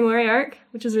Kitsune Mori arc,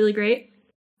 which is really great.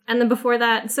 And then before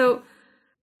that, so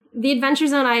the Adventure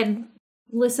Zone, I had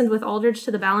listened with Aldridge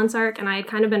to the Balance arc, and I had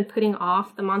kind of been putting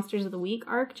off the Monsters of the Week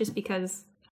arc just because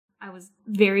I was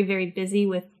very, very busy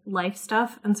with life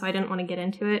stuff, and so I didn't want to get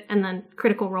into it. And then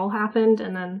Critical Role happened,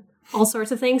 and then all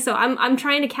sorts of things. So I'm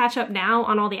trying to catch up now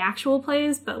on all the actual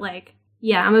plays, but like,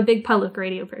 yeah, I'm a big public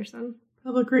radio person.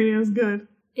 Public radio is good.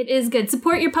 It is good.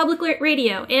 Support your public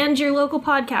radio and your local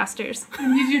podcasters.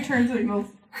 And use your turn signals.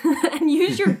 And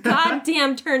use your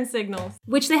goddamn turn signals.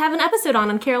 Which they have an episode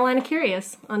on Carolina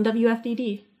Curious on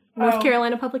WFDD. North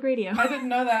Carolina Public Radio. I didn't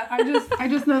know that. I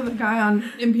just know the guy on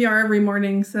NPR every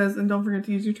morning says, and don't forget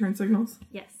to use your turn signals.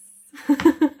 Yes.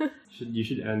 You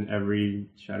should end every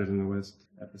Shadows in the West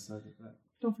episode with that.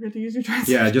 Don't forget to use your turn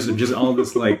signals. Yeah, just all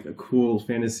this like cool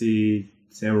fantasy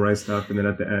samurai stuff, and then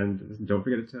at the end, don't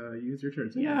forget to use your turn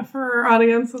signals. Yeah, for our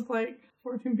audience of like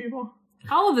 14 people.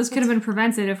 All of this could have been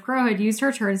prevented if Crow had used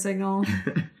her turn signal.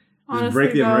 Just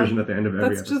break the immersion at the end of every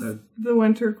episode. That's just the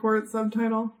Winter Court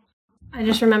subtitle. I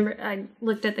just remember I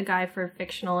looked at the guy for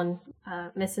fictional and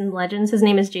Myths and Legends. His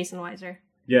name is Jason Weiser.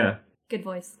 Yeah. Good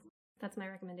voice. That's my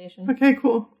recommendation. Okay,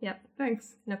 cool. Yep.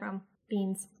 Thanks. No problem.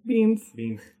 Beans. Beans.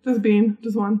 Just bean.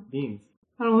 Just one. Beans.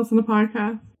 I don't listen to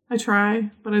podcasts. I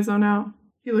try, but I zone out.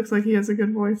 He looks like he has a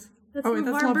good voice. That's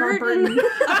LeVar Burton.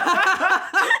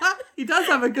 He does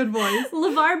have a good voice.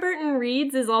 LeVar Burton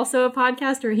Reads is also a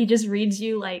podcast where he just reads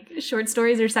you like short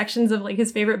stories or sections of like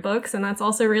his favorite books, and that's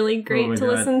also really great to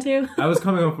listen to. I was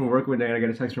coming home from work one day and I got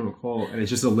a text from Nicole, and it's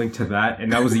just a link to that,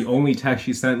 and that was the only text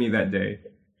she sent me that day.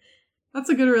 That's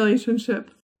a good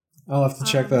relationship. I'll have to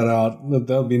check that out.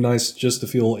 That would be nice just to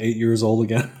feel 8 years old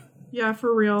again. Yeah,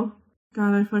 for real.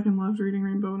 God, I fucking loved reading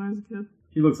Rainbow when I was a kid.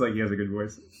 He looks like he has a good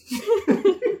voice.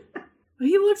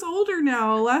 He looks older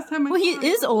now. Last time I he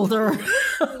is older.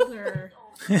 Shut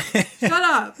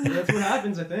up. That's what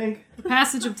happens, I think. The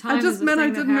passage of time. I just meant I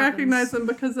didn't recognize him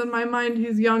because in my mind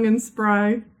he's young and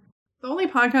spry. The only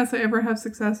podcasts I ever have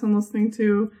success in listening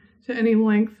to any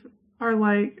length are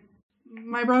like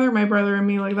My Brother, and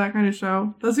Me, like that kind of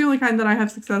show. That's the only kind that I have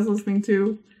success listening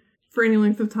to for any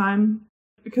length of time.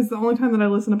 Because the only time that I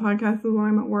listen to podcasts is when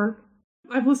I'm at work.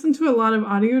 I've listened to a lot of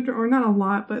audio, or not a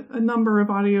lot, but a number of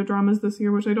audio dramas this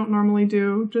year, which I don't normally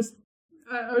do. Just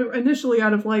initially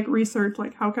out of like research,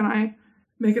 like how can I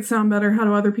make it sound better? How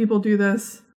do other people do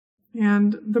this?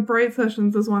 And The Bright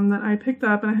Sessions is one that I picked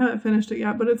up, and I haven't finished it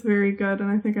yet, but it's very good.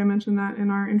 And I think I mentioned that in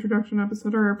our introduction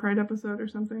episode or our Pride episode or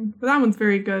something. But that one's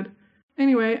very good.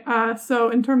 Anyway, so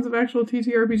in terms of actual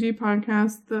TTRPG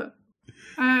podcasts,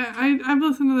 I've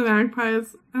listened to the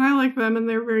Magpies, and I like them, and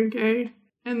they're very gay.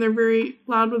 And they're very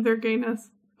loud with their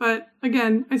gayness. But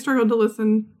again, I struggled to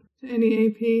listen to any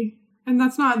AP. And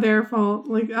that's not their fault.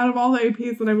 Like, out of all the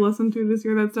APs that I've listened to this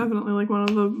year, that's definitely like one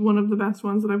of the best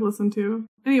ones that I've listened to.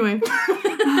 Anyway,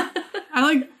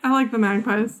 I like the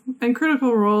Magpies. And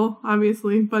Critical Role,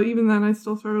 obviously, but even then I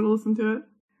still struggle to listen to it.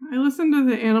 I listened to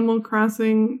the Animal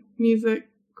Crossing music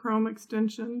Chrome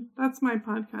extension. That's my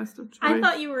podcast of choice. I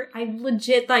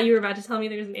legit thought you were about to tell me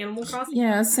there's an Animal Crossing.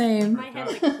 Yeah, same. My head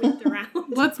like whipped around.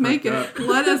 Let's make it.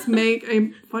 Let us make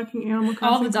a fucking Animal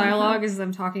Crossing. All the dialogue is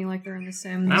them talking like they're in The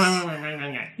Sims.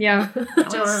 Yeah.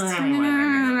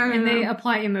 And they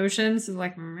apply emotions. It's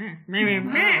like, and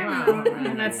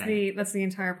that's the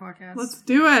entire podcast. Let's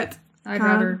do it. I'd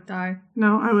rather die.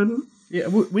 No, I wouldn't. Yeah,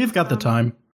 we've got the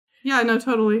time. Yeah, no,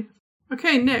 totally.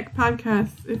 Okay, Nick,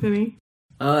 podcasts, if any.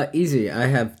 Easy. I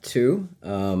have two.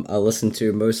 I listen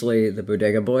to mostly the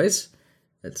Bodega Boys.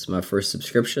 That's my first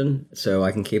subscription, so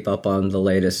I can keep up on the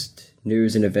latest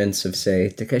news and events of, say,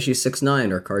 Takeshi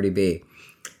 6ix9ine or Cardi B.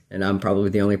 And I'm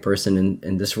probably the only person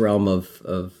in this realm of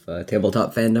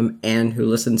tabletop fandom and who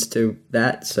listens to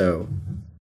that. So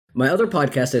my other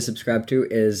podcast I subscribe to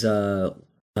is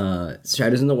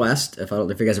Shadows in the West. I don't know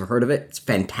if you guys have heard of it. It's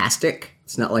fantastic.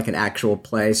 It's not like an actual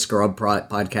play scrub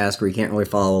podcast where you can't really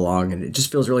follow along, and it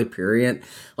just feels really prurient,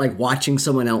 like watching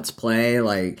someone else play,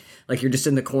 like you're just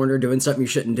in the corner doing something you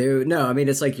shouldn't do. No, I mean,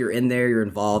 it's like you're in there, you're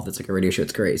involved. It's like a radio show.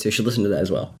 It's great. So you should listen to that as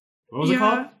well. What was it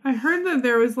called? I heard that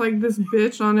there was like this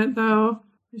bitch on it though.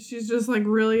 She's just like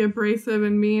really abrasive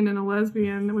and mean and a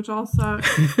lesbian, which all sucks.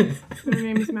 Her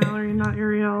name is Mallory, not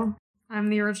Ariel. I'm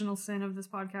the original sin of this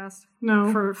podcast.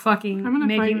 No. For fucking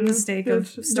making the mistake of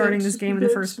starting this game in the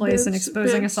first place and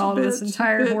exposing us all to this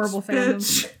entire horrible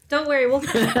fandom. Don't worry, we'll...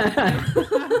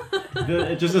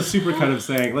 Just a supercut of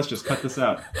saying, let's just cut this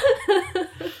out.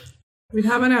 We'd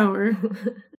have an hour.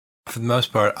 For the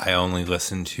most part, I only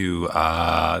listen to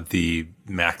the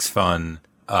Max Fun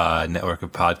network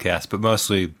of podcasts, but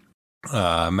mostly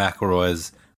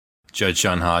McElroy's, Judge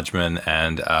John Hodgman,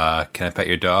 and Can I Pet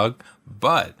Your Dog?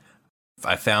 But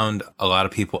I found a lot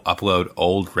of people upload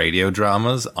old radio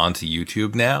dramas onto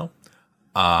YouTube now.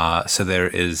 So there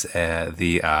is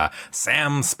the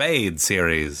Sam Spade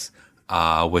series,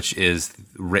 which is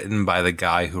written by the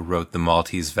guy who wrote The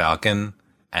Maltese Falcon.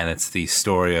 And it's the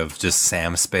story of just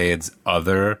Sam Spade's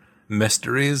other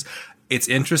mysteries. It's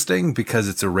interesting because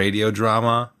it's a radio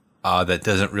drama that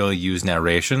doesn't really use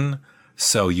narration,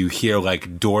 So you hear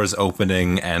like doors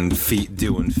opening and feet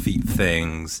doing feet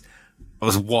things. I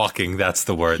was walking. That's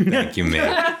the word. Thank you, me.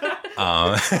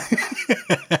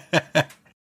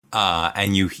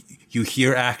 And you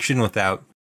hear action without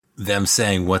them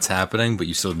saying what's happening, but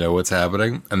you still know what's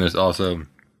happening. And there's also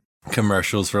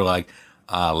commercials for like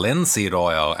linseed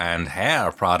oil and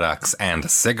hair products and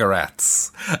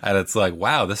cigarettes. And it's like,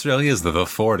 wow, this really is the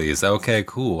 40s. Okay,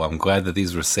 cool. I'm glad that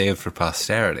these were saved for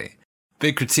posterity.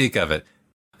 Big critique of it.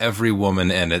 Every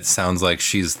woman in it sounds like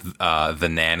she's the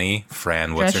nanny,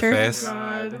 Fran, what's her face?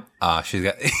 God. She's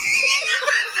got...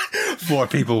 4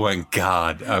 people went,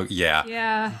 God. Oh, yeah.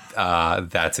 Yeah.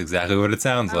 That's exactly what it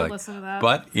sounds like. Listen to that.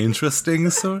 But interesting,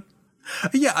 sort.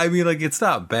 Yeah, I mean, like, it's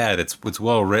not bad. It's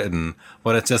well written,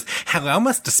 but it's just, hello,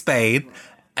 Mr. Spade.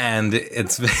 And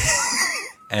it's...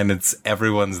 and it's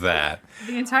everyone's that.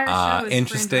 The entire show is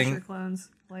interesting. Fran Drescher clones.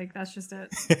 Like, that's just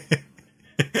it.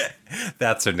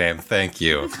 That's her name. Thank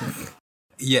you.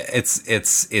 Yeah,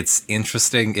 it's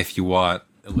interesting if you want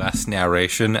less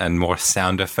narration and more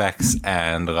sound effects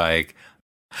and like,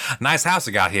 nice house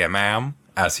you got here, ma'am.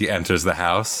 As he enters the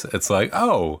house, it's like,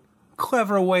 oh,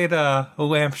 clever way to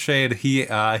lampshade he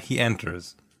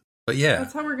enters. But yeah,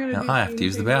 That's how we're gonna do. I have to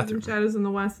use the bathroom. Shadows in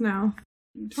the West now.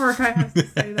 Torakai has to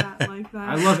say that like that.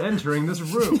 I love entering this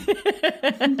room.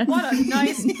 What a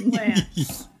nice plan.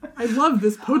 I love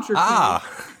this poacher.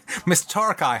 Mr.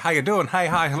 Torakai, how you doing? Hey,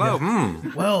 hi, hello.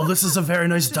 Well, this is a very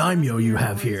nice daimyo you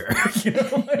have here.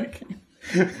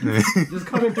 Just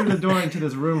coming through the door into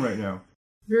this room right now.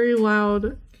 Very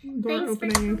loud door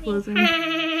opening and closing.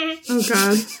 Oh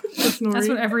God, that's Nori. That's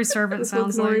what every servant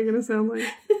sounds What's Nori like. gonna sound like?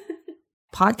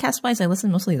 Podcast wise, I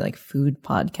listen mostly to like food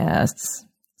podcasts.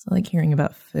 So I like hearing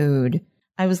about food.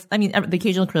 The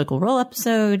occasional Critical Role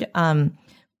episode.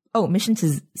 Mission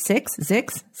to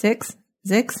Zix.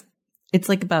 It's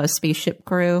like about a spaceship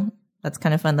crew. That's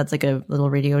kind of fun. That's like a little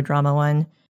radio drama one.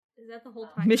 Is that the whole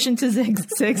time? Mission to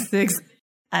Zix.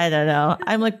 I don't know.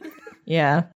 I'm like,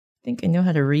 yeah, I think I know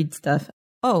how to read stuff.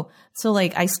 Oh, so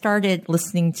like I started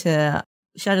listening to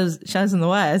Shadows in the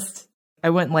West.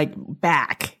 I went like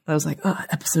back. I was like, oh,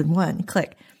 episode 1,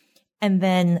 click. And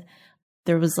then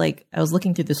there was like, I was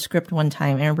looking through the script one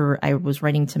time. I remember I was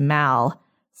writing to Mal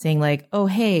saying like, oh,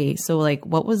 hey, so like,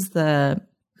 who's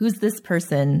this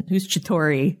person? Who's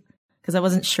Chittori? Because I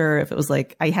wasn't sure if it was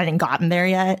like, I hadn't gotten there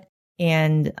yet.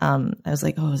 And I was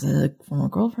like, oh, is it a former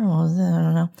girlfriend? What was it? I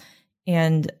don't know.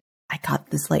 And I got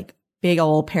this like big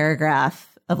old paragraph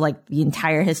of like the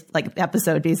entire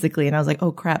episode basically. And I was like,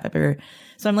 oh crap, I better.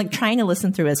 So I'm like trying to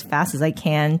listen through as fast as I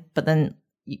can, but then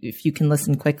if you can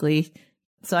listen quickly.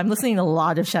 So I'm listening to a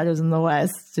lot of Shadows in the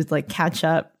West to like catch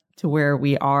up to where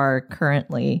we are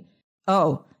currently.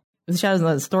 Oh, it was Shadows in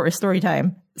the West story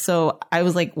time. So I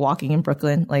was like walking in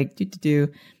Brooklyn, like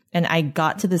and I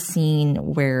got to the scene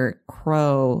where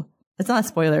Crow, it's not a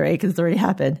spoiler, right? Because it's already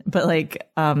happened, but like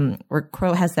where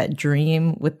Crow has that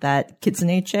dream with that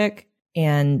Kitsune chick.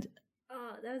 And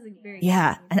that was like very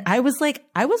and I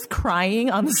was crying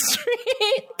on the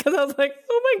street because I was like,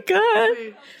 oh my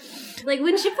God. Like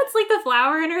when she puts like the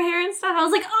flower in her hair and stuff, I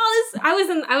was like, oh, this.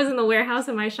 I was in the warehouse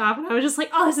in my shop, and I was just like,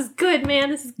 oh, this is good,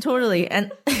 man. This is totally,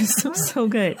 and it's so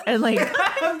good. And like,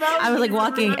 I was like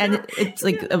walking, and it's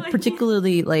like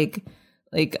particularly like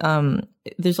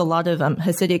there's a lot of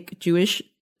Hasidic Jewish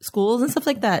schools and stuff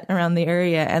like that around the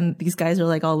area, and these guys are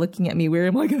like all looking at me weird.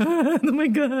 I'm like, oh my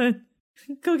God,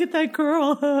 go get that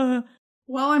girl.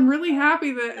 Well, I'm really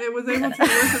happy that it was able to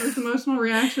elicit this emotional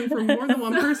reaction from more than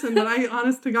one person, but I,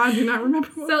 honest to God, do not remember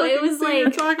what so it was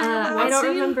like, I don't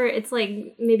remember, it's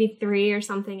like maybe 3 or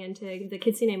something into the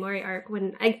Kitsune Mori arc,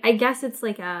 when I guess it's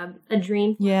like a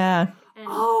dream. Yeah.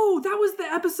 Oh, that was the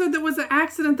episode that was an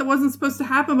accident that wasn't supposed to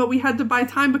happen, but we had to buy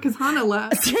time because Hana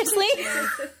left. Seriously?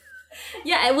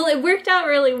 Yeah, well, it worked out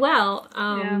really well.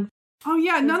 Oh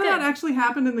yeah, none of that actually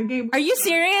happened in the game. Are you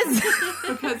serious?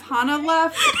 Because Hana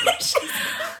left.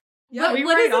 Yeah,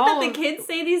 what is it that the kids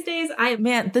say these days?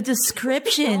 Man, the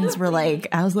descriptions were like,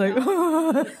 I was like,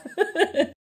 oh.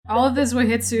 All of those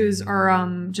Wahitsus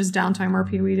are just downtime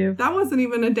RP we do. That wasn't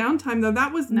even a downtime though.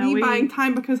 That was buying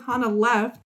time because Hana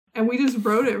left, and we just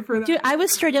wrote it for that. Dude, I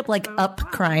was straight up like up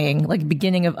crying, like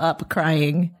beginning of up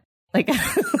crying. Like,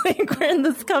 like where did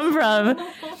this come from?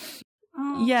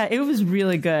 Yeah, it was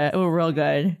really good. It was real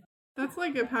good. That's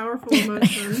like a powerful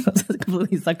emotion.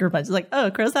 Completely sucker punch. It's like, oh,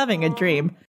 Crow's having a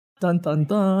dream. Dun dun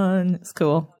dun. It's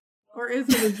cool. Or is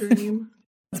it a dream?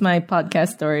 It's my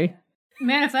podcast story.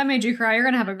 Man, if that made you cry, you're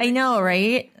gonna have a great I know,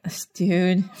 right?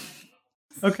 Dude.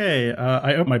 Okay,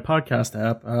 I opened my podcast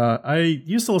app. I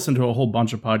used to listen to a whole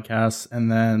bunch of podcasts,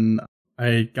 and then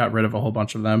I got rid of a whole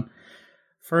bunch of them.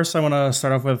 First, I want to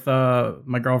start off with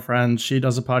my girlfriend. She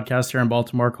does a podcast here in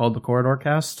Baltimore called The Corridor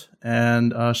Cast,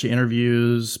 and she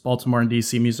interviews Baltimore and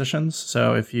DC musicians.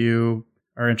 So if you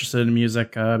are interested in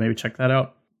music, maybe check that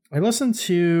out. I listen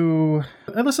to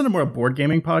more board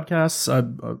gaming podcasts.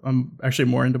 I'm actually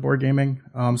more into board gaming.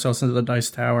 So I listen to the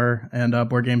Dice Tower and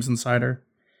Board Games Insider.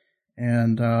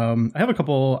 And I have a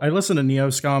couple. I listen to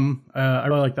Neo Scum. I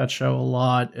really like that show a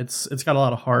lot. It's got a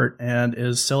lot of heart and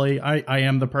is silly. I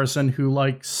am the person who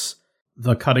likes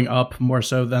the cutting up more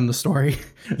so than the story.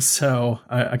 So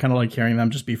I kind of like hearing them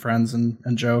just be friends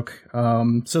and joke.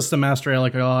 System Mastery I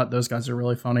like a lot. Those guys are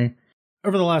really funny.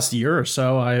 Over the last year or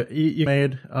so, you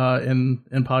made in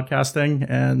podcasting,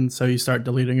 and so you start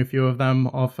deleting a few of them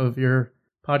off of your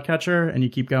podcatcher, and you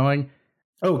keep going.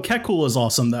 Oh, Cat Cool is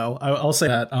awesome, though. I'll say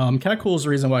that. Cat Cool is the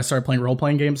reason why I started playing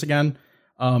role-playing games again.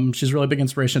 She's a really big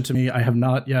inspiration to me. I have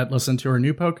not yet listened to her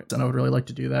new poke, and I would really like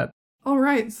to do that. All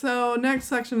right, so next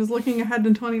section is looking ahead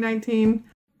to 2019.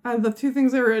 The two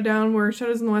things I wrote down were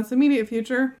Shadows in the West immediate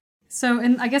future. So,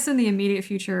 I guess in the immediate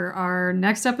future, our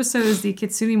next episode is the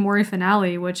Kitsune Mori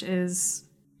finale, which is,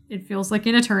 it feels like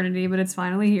an eternity, but it's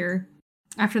finally here.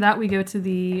 After that, we go to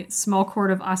the small court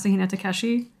of Asahina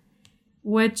Takeshi,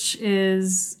 which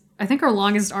is, I think, our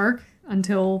longest arc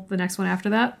until the next one after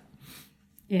that.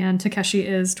 And Takeshi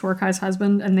is Torikai's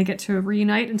husband, and they get to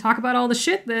reunite and talk about all the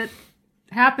shit that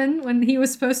happened when he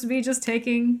was supposed to be just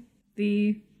taking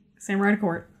the samurai to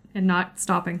court and not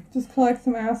stopping. Just collect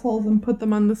some assholes and put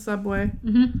them on the subway.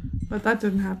 Mm-hmm. But that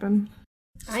didn't happen.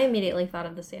 I immediately thought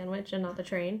of the sandwich and not the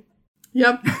train.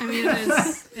 Yep. I mean,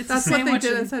 it's that's what they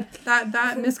did and said.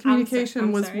 That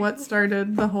miscommunication was what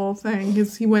started the whole thing.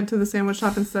 He went to the sandwich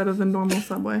shop instead of the normal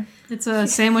subway. It's a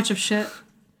sandwich of shit,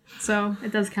 so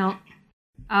it does count.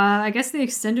 I guess the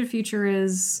extended future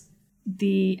is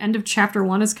the end of chapter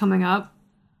 1 is coming up,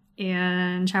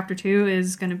 and chapter 2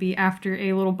 is going to be after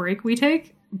a little break we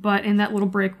take. But in that little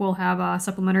break, we'll have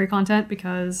supplementary content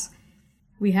because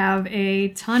we have a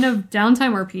ton of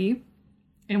downtime RP,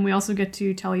 and we also get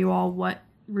to tell you all what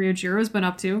Ryojiro's been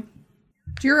up to.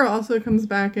 Jiro also comes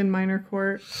back in Minor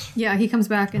Court. Yeah, he comes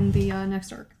back in the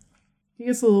next arc. He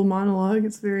gets a little monologue.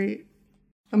 It's very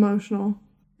emotional.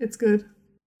 It's good.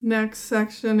 Next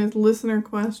section is listener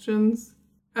questions.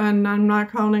 And I'm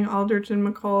not counting Aldrich and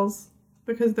McCall's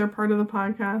because they're part of the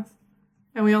podcast.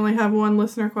 And we only have one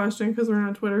listener question because we're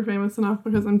not Twitter famous enough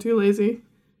because I'm too lazy.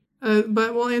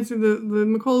 But we'll answer the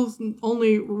McCall's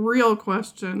only real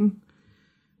question,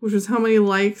 which is how many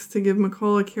likes to give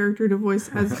McCall a character to voice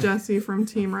as Jesse from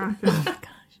Team Rocket. Oh my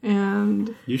gosh.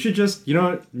 And you should just,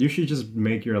 you should just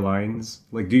make your lines,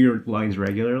 like do your lines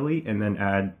regularly and then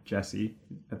add Jesse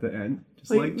at the end.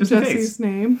 Just just in case. Jesse's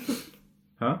name.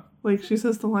 Huh? Like she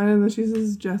says the line and then she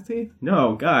says Jesse.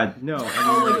 No, God, no.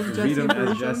 I mean, read him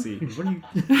as version. Jesse. What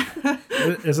are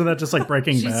you? Isn't that just like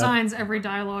Breaking She Bad? signs every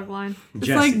dialogue line. It's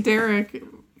like Derek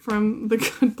from The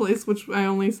Good Place, which I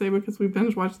only say because we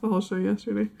binge watched the whole show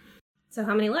yesterday. So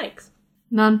how many likes?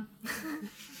 None.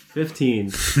 15.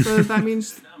 So that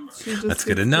means she just Let's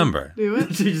get a number. Do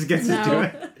it. She just gets to do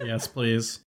it. Yes,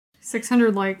 please.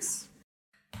 600 likes.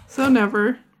 So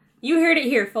never. You heard it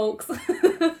here, folks.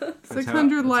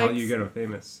 600 likes. That's how you get a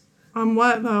famous. On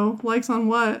what, though? Likes on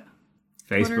what?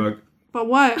 Facebook. But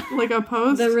what? Like a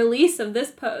post? The release of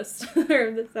this post.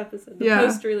 Or this episode. The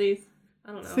post release.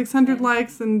 I don't know. 600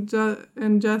 likes and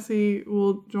Jesse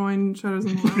will join Shadows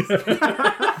in the West.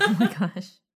 Oh my gosh.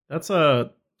 That's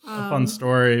a fun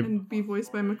story. And be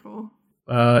voiced by McCall.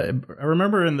 I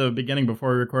remember in the beginning,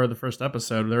 before we recorded the first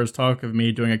episode, there was talk of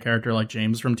me doing a character like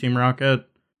James from Team Rocket.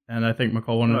 And I think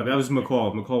McCall wanted... No, that was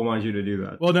McCall. McCall wanted you to do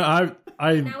that. Well, no,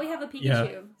 I Now we have a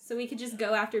Pikachu, so we could just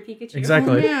go after Pikachu.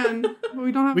 Exactly. Oh, man.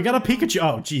 We don't have... We got a Pikachu.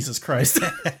 Oh, Jesus Christ.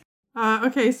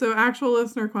 Okay, so actual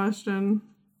listener question.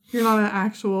 You're not an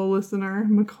actual listener,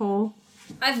 McCall.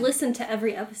 I've listened to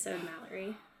every episode,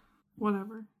 Mallory.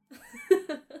 Whatever.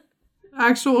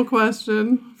 Actual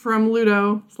question from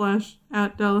Ludo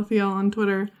 /@Delathiel on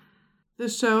Twitter.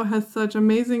 This show has such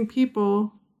amazing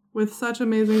people with such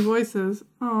amazing voices.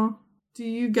 Oh, do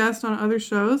you guest on other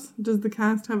shows? Does the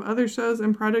cast have other shows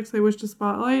and projects they wish to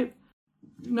spotlight?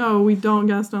 No, we don't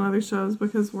guest on other shows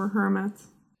because we're hermits.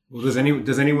 Well, does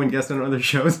anyone guest on other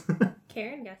shows?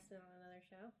 Karen guested on another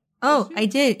show. Oh, I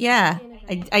did. Yeah,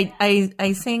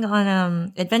 I sang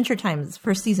on Adventure Time's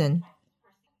first season.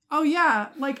 Oh yeah,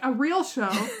 like a real show.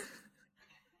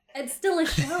 It's still a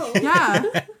show.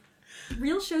 Yeah.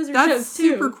 Real shows are That's shows too.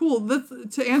 super cool.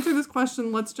 To answer this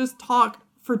question, let's just talk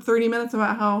for 30 minutes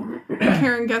about how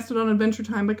Karen guested on Adventure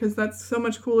Time, because that's so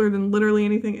much cooler than literally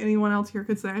anything anyone else here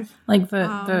could say. Like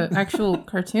the actual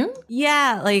cartoon?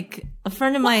 Yeah, like a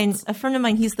friend of mine,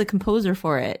 he's the composer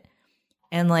for it.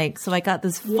 And like, so I got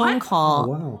this phone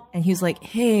call and he was like,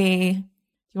 "Hey, do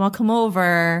you want to come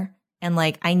over? And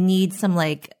like, I need some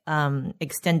like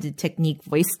extended technique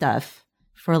voice stuff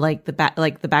for like the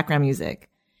background music."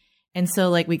 And so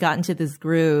like we got into this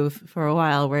groove for a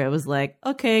while where it was like,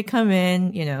 "Okay, come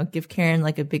in, give Karen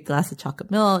like a big glass of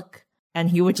chocolate milk." And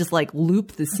he would just like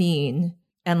loop the scene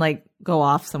and like go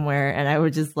off somewhere. And I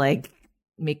would just like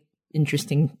make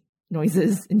intriguing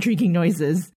noises.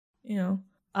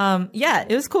 Yeah,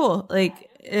 it was cool. Like,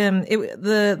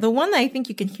 the one that I think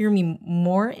you can hear me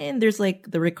more in, there's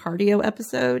like the Ricardio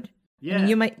episode. Yeah. And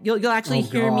you'll actually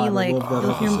hear me like,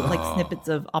 you'll hear like snippets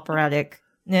of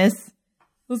operaticness.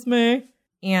 That's me.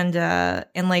 And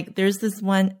like there's this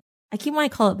one, I keep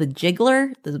wanting to call it the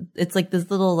jiggler. It's like this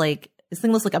little like, this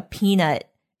thing looks like a peanut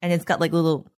and it's got like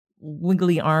little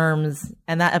wiggly arms.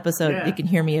 And that episode, you can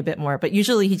hear me a bit more. But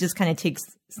usually he just kind of takes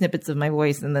snippets of my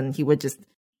voice and then he would just put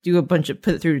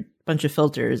it through a bunch of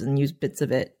filters and use bits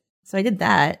of it. So I did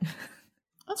that.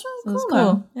 That's really cool. It was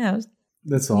cool. Yeah.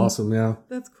 That's awesome. Yeah.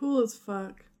 That's cool as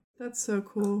fuck. That's so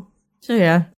cool. So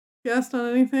yeah. Guest on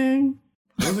anything?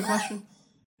 What was the question?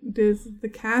 Does the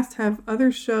cast have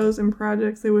other shows and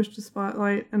projects they wish to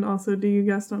spotlight? And also, do you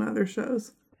guest on other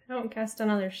shows? I don't guest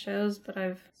on other shows, but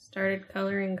I've started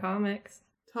coloring comics.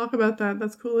 Talk about that.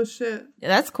 That's cool as shit. Yeah,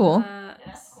 that's cool.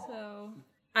 So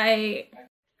I,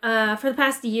 for the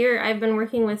past year, I've been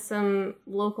working with some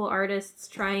local artists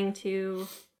trying to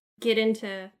get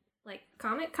into like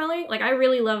comic coloring. Like I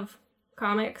really love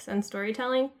comics and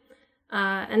storytelling.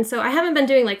 And so I haven't been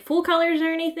doing like full colors or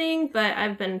anything, but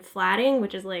I've been flatting,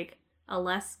 which is like a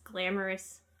less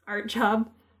glamorous art job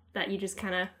that you just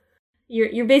kind of,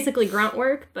 you're basically grunt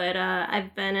work. But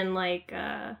I've been in like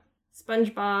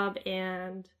SpongeBob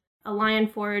and a Lion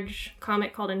Forge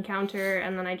comic called Encounter,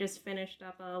 and then I just finished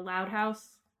up a Loud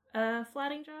House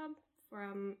flatting job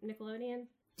from Nickelodeon.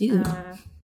 Dude,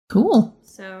 cool.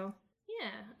 So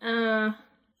yeah,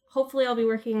 hopefully I'll be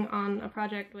working on a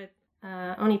project with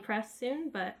Oni Press soon,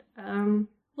 but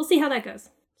we'll see how that goes.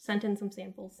 Sent in some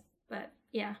samples, but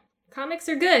yeah, comics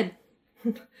are good.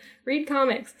 Read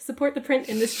comics, support the print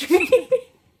industry.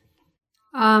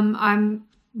 I'm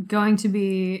going to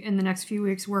be in the next few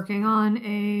weeks working on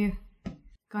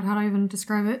how do I even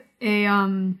describe it?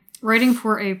 Writing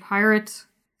for a pirate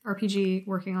RPG,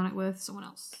 working on it with someone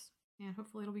else, and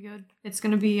hopefully it'll be good. It's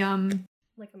going to be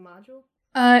like a module.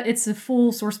 It's a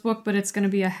full source book, but it's going to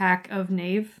be a hack of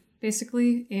Knave,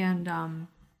 basically, and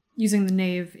using the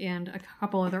Knave and a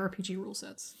couple other RPG rule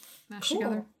sets mashed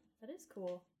together. That is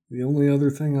cool. The only other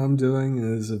thing I'm doing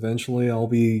is eventually I'll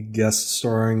be guest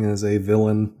starring as a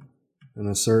villain in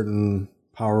a certain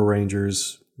Power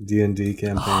Rangers D&D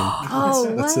campaign.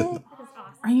 Oh, that's what? it.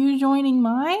 Are you joining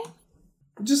mine?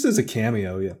 Just as a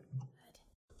cameo, yeah.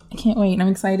 I can't wait. I'm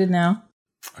excited now.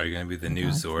 Are you going to be the new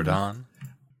Zordon?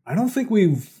 I don't think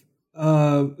we've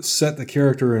set the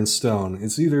character in stone.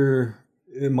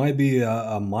 It might be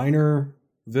a minor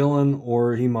villain,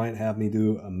 or he might have me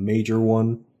do a major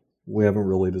one. We haven't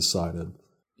really decided.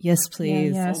 Yes,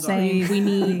 please. Yeah, same. We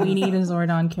need a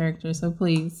Zordon character, so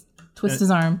please twist his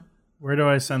arm. Where do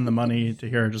I send the money to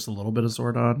hear just a little bit of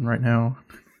Zordon right now?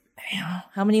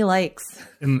 How many likes?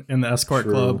 In the escort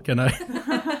club, can I?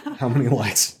 How many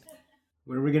likes?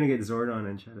 When are we gonna get Zordon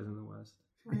and Shadows in the West?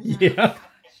 Yeah.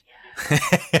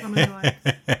 How many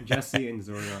likes? Jesse and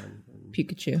Zordon.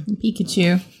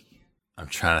 Pikachu. I'm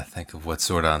trying to think of what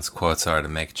Zordon's quotes are to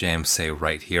make James say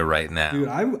 "right here, right now." Dude,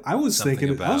 I was Something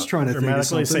thinking. I was trying to think of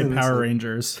Dramatically something. say Power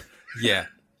Rangers. Yeah.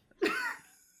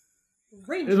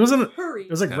 It wasn't. Hurry.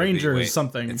 It was like Gotta be- Rangers wait,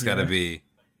 something. It's got to be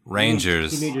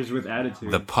Rangers. Teenagers with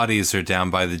attitude. The putties are down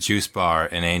by the juice bar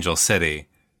in Angel City.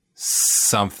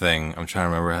 Something. I'm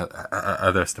trying to remember how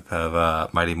other stuff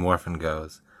of Mighty Morphin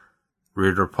goes.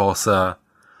 Rude Repulsa.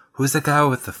 Who's the guy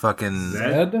with the fucking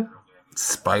Zed?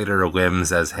 spider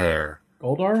limbs as hair?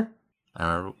 Goldar? I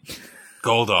remember.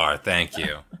 Goldar, thank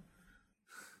you.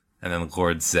 And then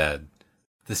Lord Zed.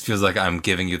 This feels like I'm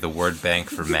giving you the word bank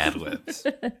for Mad Libs.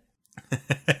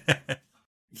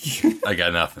 I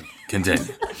got nothing. Continue.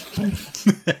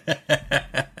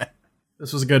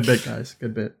 This was a good bit, guys.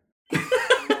 Good bit.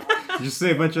 Just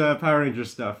say a bunch of Power Ranger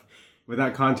stuff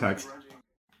without context.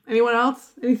 Anyone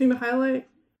else? Anything to highlight?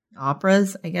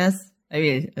 Operas, I guess. I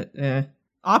mean,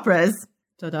 operas.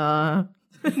 Ta-da.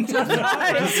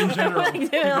 Just in general.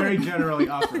 Very generally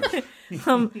opera.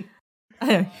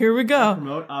 Here we go.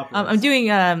 Promote operas. I'm doing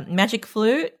Magic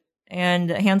Flute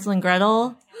and Hansel and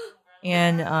Gretel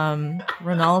and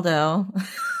Ronaldo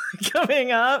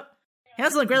coming up.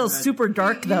 Hansel and Gretel's super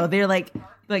dark though. They're like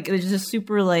they're just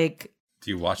super like.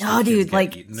 Do you watch? Oh, dude!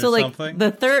 Like so, like something?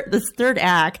 the third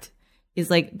act is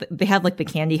like they have like the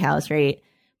candy house, right?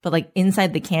 But like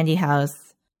inside the candy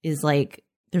house is like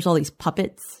there's all these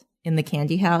puppets in the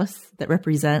candy house that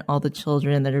represent all the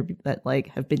children that like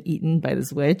have been eaten by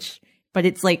this witch. But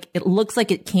it's like it looks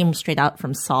like it came straight out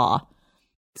from Saw.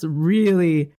 It's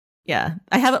really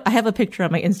I have a picture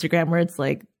on my Instagram where it's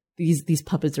like these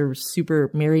puppets are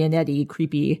super marionette-y,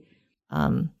 creepy.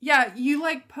 Yeah, you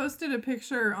like posted a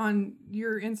picture on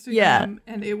your Instagram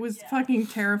and it was fucking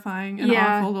terrifying and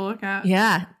awful to look at.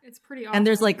 Yeah. It's pretty awful. And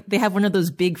there's like they have one of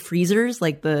those big freezers,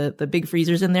 like the big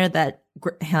freezers in there that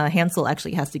Hansel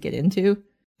actually has to get into.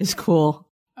 It's cool.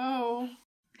 Oh.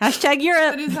 Hashtag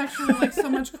Europe. It is actually like so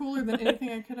much cooler than anything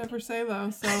I could ever say though,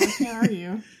 so I can't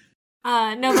argue.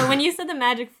 No, but when you said the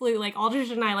magic flute, like Aldrich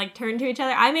and I like turned to each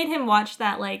other. I made him watch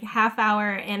that like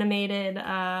half-hour animated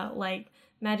like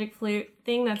magic flute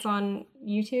thing that's on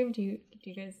YouTube. Do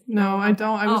you guys No, I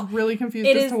don't. I was really confused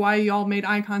as to why y'all made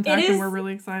eye contact and were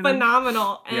really excited.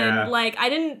 Phenomenal. And like I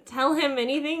didn't tell him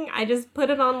anything. I just put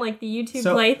it on like the YouTube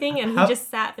play thing and he just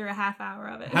sat through a half hour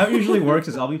of it. How it usually works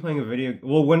is I'll be playing a video.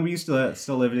 Well, when we used to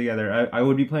still live together, I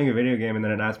would be playing a video game and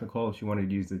then I'd ask Nicole if she wanted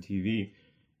to use the TV.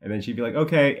 And then she'd be like,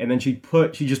 okay. And then she'd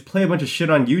just play a bunch of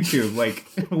shit on YouTube, like,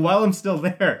 while I'm still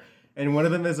there. And one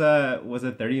of them was a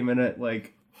 30-minute,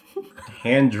 like,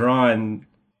 hand-drawn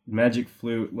magic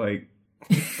flute, like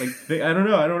thing. I don't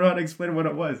know how to explain what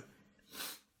it was.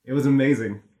 It was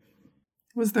amazing.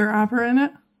 Was there opera in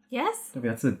it? Yes. I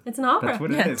mean, it's an opera. That's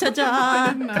what it is.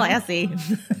 Ta-da! Classy.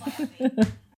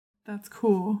 That's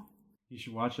cool. You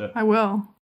should watch it. I will.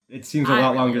 It seems a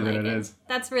lot longer than it is.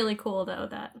 That's really cool, though,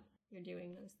 that you're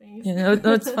doing those things. Yeah,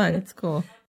 no, it's fun. It's cool.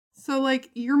 So, like,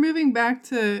 you're moving back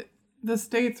to the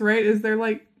States, right? Is there,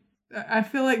 like, I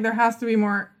feel like there has to be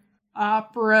more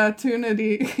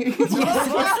opportunity. Leave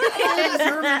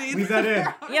that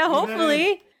in. Yeah,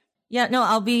 hopefully. Yeah, no,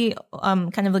 I'll be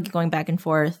kind of like going back and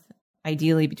forth,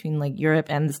 ideally between like Europe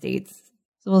and the States.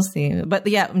 So we'll see. But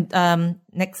yeah,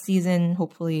 next season,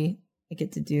 hopefully, I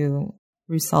get to do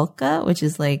Rusalka, which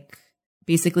is like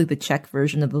basically the Czech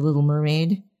version of The Little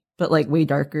Mermaid, but like way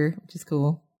darker, which is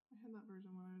cool. I had that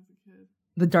version when I was a kid.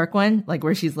 The dark one, like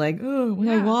where she's like, oh, when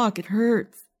I walk, it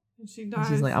hurts. And she dies. And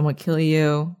she's like, I'm gonna kill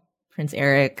you, Prince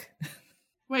Eric.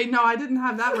 Wait, no, I didn't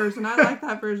have that version. I like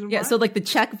that version. Yeah, so like the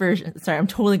Czech version. Sorry, I'm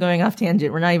totally going off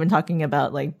tangent. We're not even talking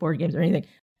about like board games or anything.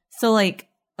 So like,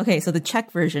 okay, so the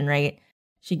Czech version, right?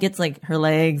 She gets like her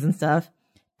legs and stuff,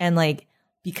 and like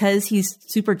because he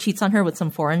super cheats on her with some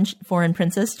foreign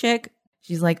princess chick,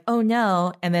 she's like, oh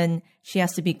no, and then she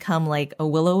has to become like a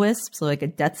will-o-wisp, so like a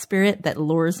death spirit that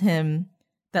lures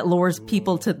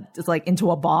people to like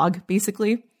into a bog,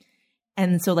 basically.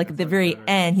 And so, like, at the very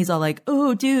end, he's all like,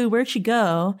 oh, dude, where'd she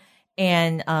go?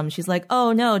 And she's like,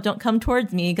 oh, no, don't come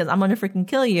towards me because I'm going to freaking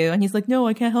kill you. And he's like, no,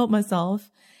 I can't help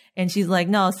myself. And she's like,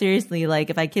 no, seriously, like,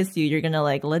 if I kiss you, you're going to,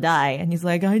 like, die. And he's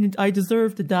like, I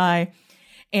deserve to die.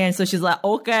 And so she's like,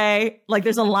 okay. Like,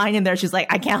 there's a line in there. She's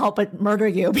like, I can't help but murder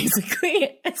you,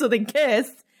 basically. And so they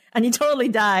kiss, and he totally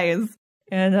dies.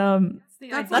 And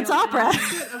that's opera.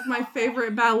 Of my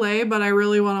favorite ballet, but I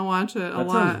really want to watch it a lot.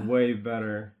 That sounds way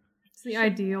better. It's the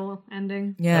ideal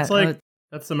ending. Yeah, that's like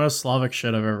that's the most Slavic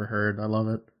shit I've ever heard. I love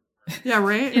it. Yeah,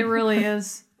 right? It really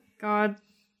is. God.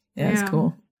 Yeah, it's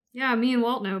cool. Yeah, me and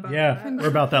Walt know about that. Yeah, we're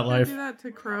about that life. Can do that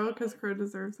to Crow because Crow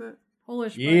deserves it.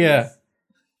 Polish. Yeah. Buddies.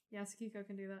 Yeah, Sakiko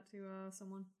can do that to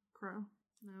someone. Crow.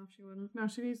 No, she wouldn't. No,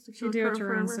 she needs to kill She'd do Crow it to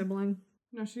her own forever. sibling.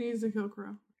 No, she needs to kill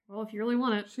Crow. Well, if you really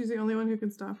want it. She's the only one who can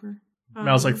stop her. And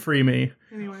I was like, free me.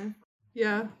 Anyway.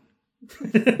 Yeah.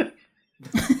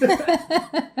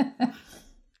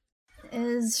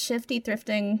 Is Shifty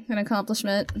Thrifting an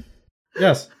accomplishment?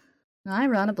 Yes. I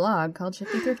run a blog called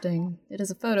Shifty Thrifting. It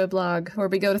is a photo blog where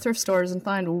we go to thrift stores and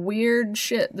find weird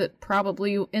shit that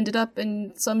probably ended up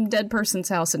in some dead person's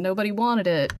house and nobody wanted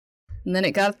it. And then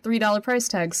it got a $3 price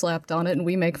tag slapped on it and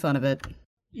we make fun of it.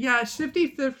 Yeah,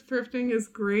 Shifty Thrifting is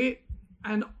great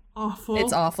and awful.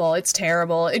 It's awful. It's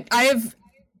terrible. I have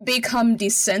become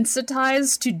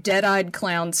desensitized to dead-eyed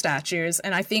clown statues,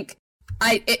 and I think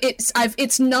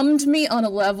it's numbed me on a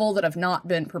level that I've not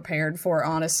been prepared for,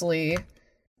 honestly.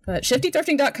 But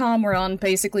shiftythrifting.com, we're on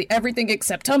basically everything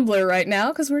except Tumblr right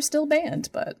now, because we're still banned,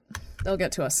 but they'll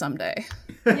get to us someday.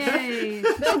 Yay!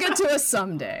 They'll get to us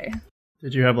someday.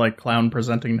 Did you have, like, clown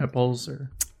presenting nipples, or...?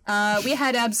 We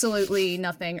had absolutely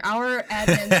nothing. Our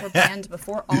admins were banned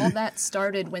before all that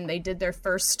started when they did their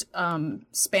first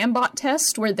spam bot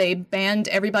test where they banned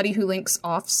everybody who links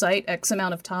off-site X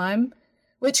amount of time,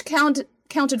 which counted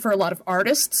for a lot of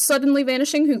artists suddenly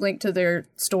vanishing who link to their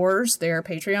stores, their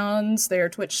Patreons, their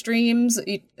Twitch streams,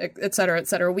 etc.,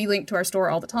 etc. We link to our store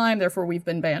all the time, therefore we've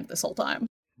been banned this whole time.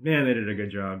 Man, they did a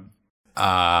good job.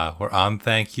 We're on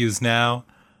thank yous now.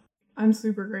 I'm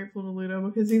super grateful to Ludo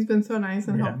because he's been so nice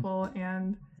and helpful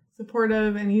and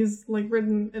supportive, and he's like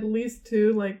written at least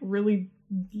 2 like really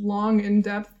long,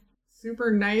 in-depth,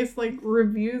 super nice like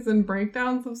reviews and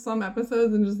breakdowns of some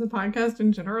episodes and just the podcast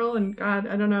in general. And God,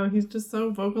 I don't know, he's just so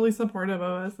vocally supportive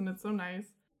of us, and it's so nice.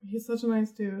 He's such a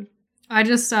nice dude. I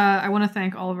just I want to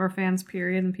thank all of our fans,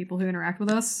 period, and people who interact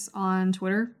with us on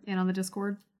Twitter and on the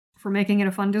Discord for making it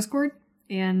a fun Discord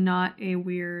and not a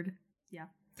weird.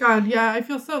 God, yeah, I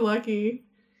feel so lucky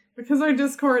because our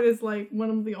Discord is like one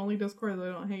of the only Discords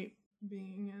I don't hate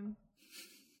being in,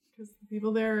 because the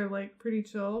people there are like pretty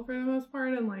chill for the most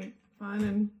part and like fun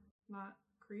and not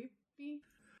creepy.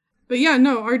 But yeah,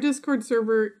 no, our Discord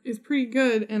server is pretty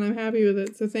good and I'm happy with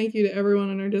it. So thank you to everyone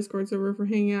on our Discord server for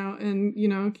hanging out and, you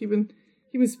know, keeping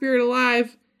spirit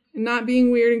alive and not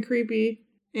being weird and creepy.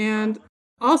 And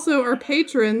also our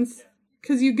patrons,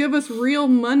 because you give us real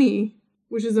money,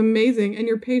 which is amazing, and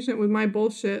you're patient with my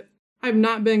bullshit. I've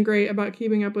not been great about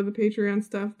keeping up with the Patreon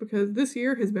stuff because this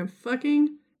year has been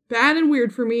fucking bad and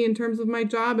weird for me in terms of my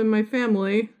job and my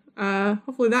family.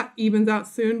 Hopefully that evens out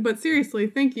soon, but seriously,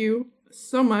 thank you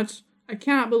so much. I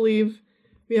cannot believe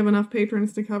we have enough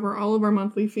patrons to cover all of our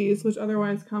monthly fees, which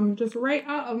otherwise come just right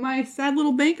out of my sad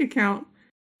little bank account.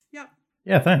 Yep.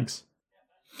 Yeah, thanks.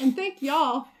 And thank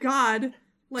y'all. God,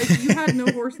 like, you had no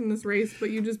horse in this race, but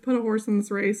you just put a horse in this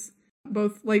race.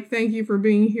 Both, like, thank you for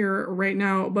being here right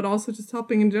now, but also just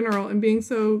helping in general and being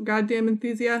so goddamn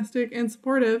enthusiastic and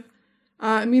supportive.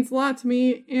 It means a lot to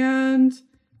me, and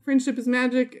friendship is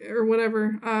magic, or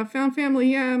whatever. Found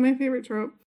family, yeah, my favorite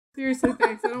trope. Seriously,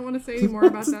 thanks. I don't want to say any more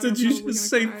about that. Did you just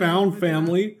say found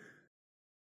family?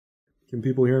 Can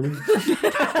people hear me?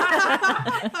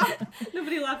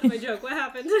 Nobody laughed at my joke. What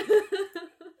happened?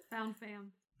 Found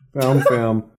fam. Found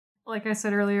fam. Like I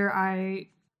said earlier,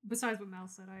 besides what Mal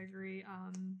said, I agree.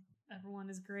 Everyone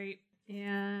is great.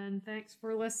 And thanks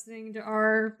for listening to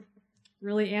our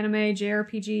really anime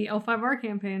JRPG L5R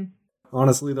campaign.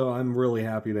 Honestly, though, I'm really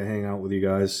happy to hang out with you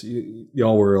guys.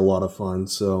 Y'all were a lot of fun,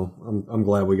 so I'm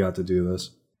glad we got to do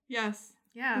this. Yes.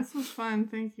 Yeah. This was fun.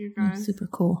 Thank you, guys. Super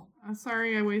cool.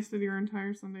 Sorry I wasted your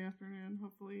entire Sunday afternoon.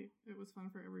 Hopefully it was fun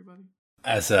for everybody.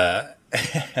 As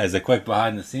a quick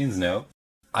behind the scenes note,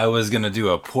 I was gonna do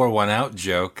a pour one out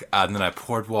joke, and then I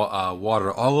poured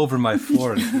water all over my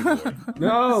floor and keyboard.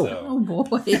 No! So, Oh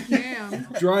boy. Damn.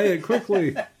 Dry it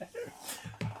quickly.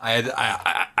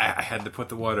 I had to put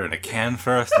the water in a can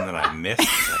first, and then I missed.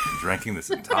 So I've been drinking this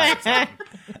entire time,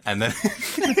 and then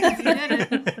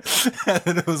and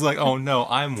then it was like, oh no,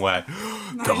 I'm wet.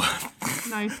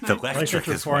 Nice. The I like electric that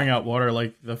you're is pouring wet. out water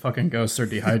like the fucking ghosts are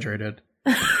dehydrated.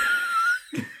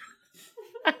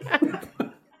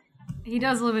 He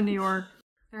does live in New York.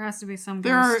 There has to be some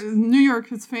New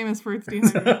York is famous for its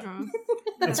dehydrated ghosts.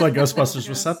 That's why Ghostbusters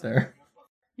was set there.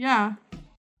 Yeah.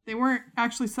 They weren't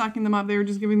actually sucking them up, they were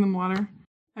just giving them water.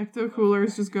 Ecto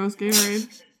Coolers, just Ghost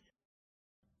Gatorade.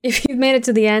 If you've made it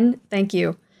to the end, thank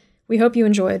you. We hope you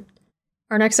enjoyed.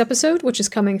 Our next episode, which is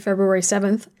coming February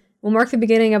 7th, will mark the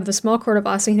beginning of the Small Court of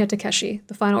Asahina Takeshi,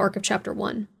 the final arc of Chapter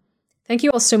 1. Thank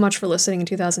you all so much for listening in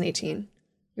 2018.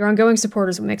 Your ongoing support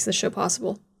is what makes this show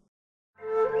possible.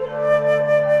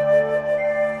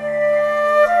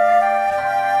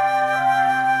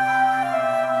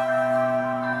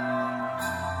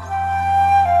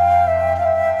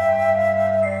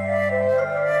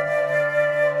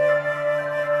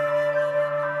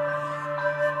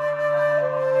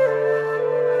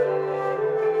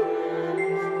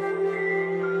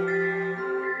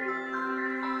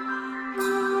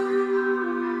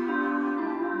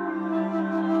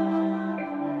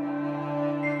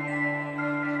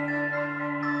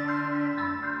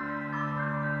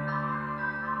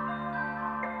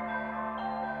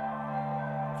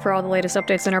 For all the latest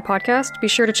updates on our podcast, be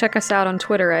sure to check us out on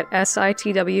Twitter at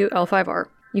SITWL5R.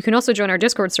 You can also join our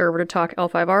Discord server to talk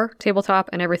L5R, tabletop,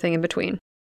 and everything in between.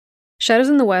 Shadows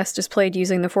in the West is played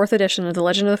using the 4th edition of the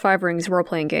Legend of the Five Rings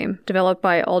role-playing game, developed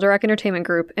by Alderac Entertainment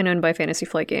Group and owned by Fantasy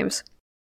Flight Games.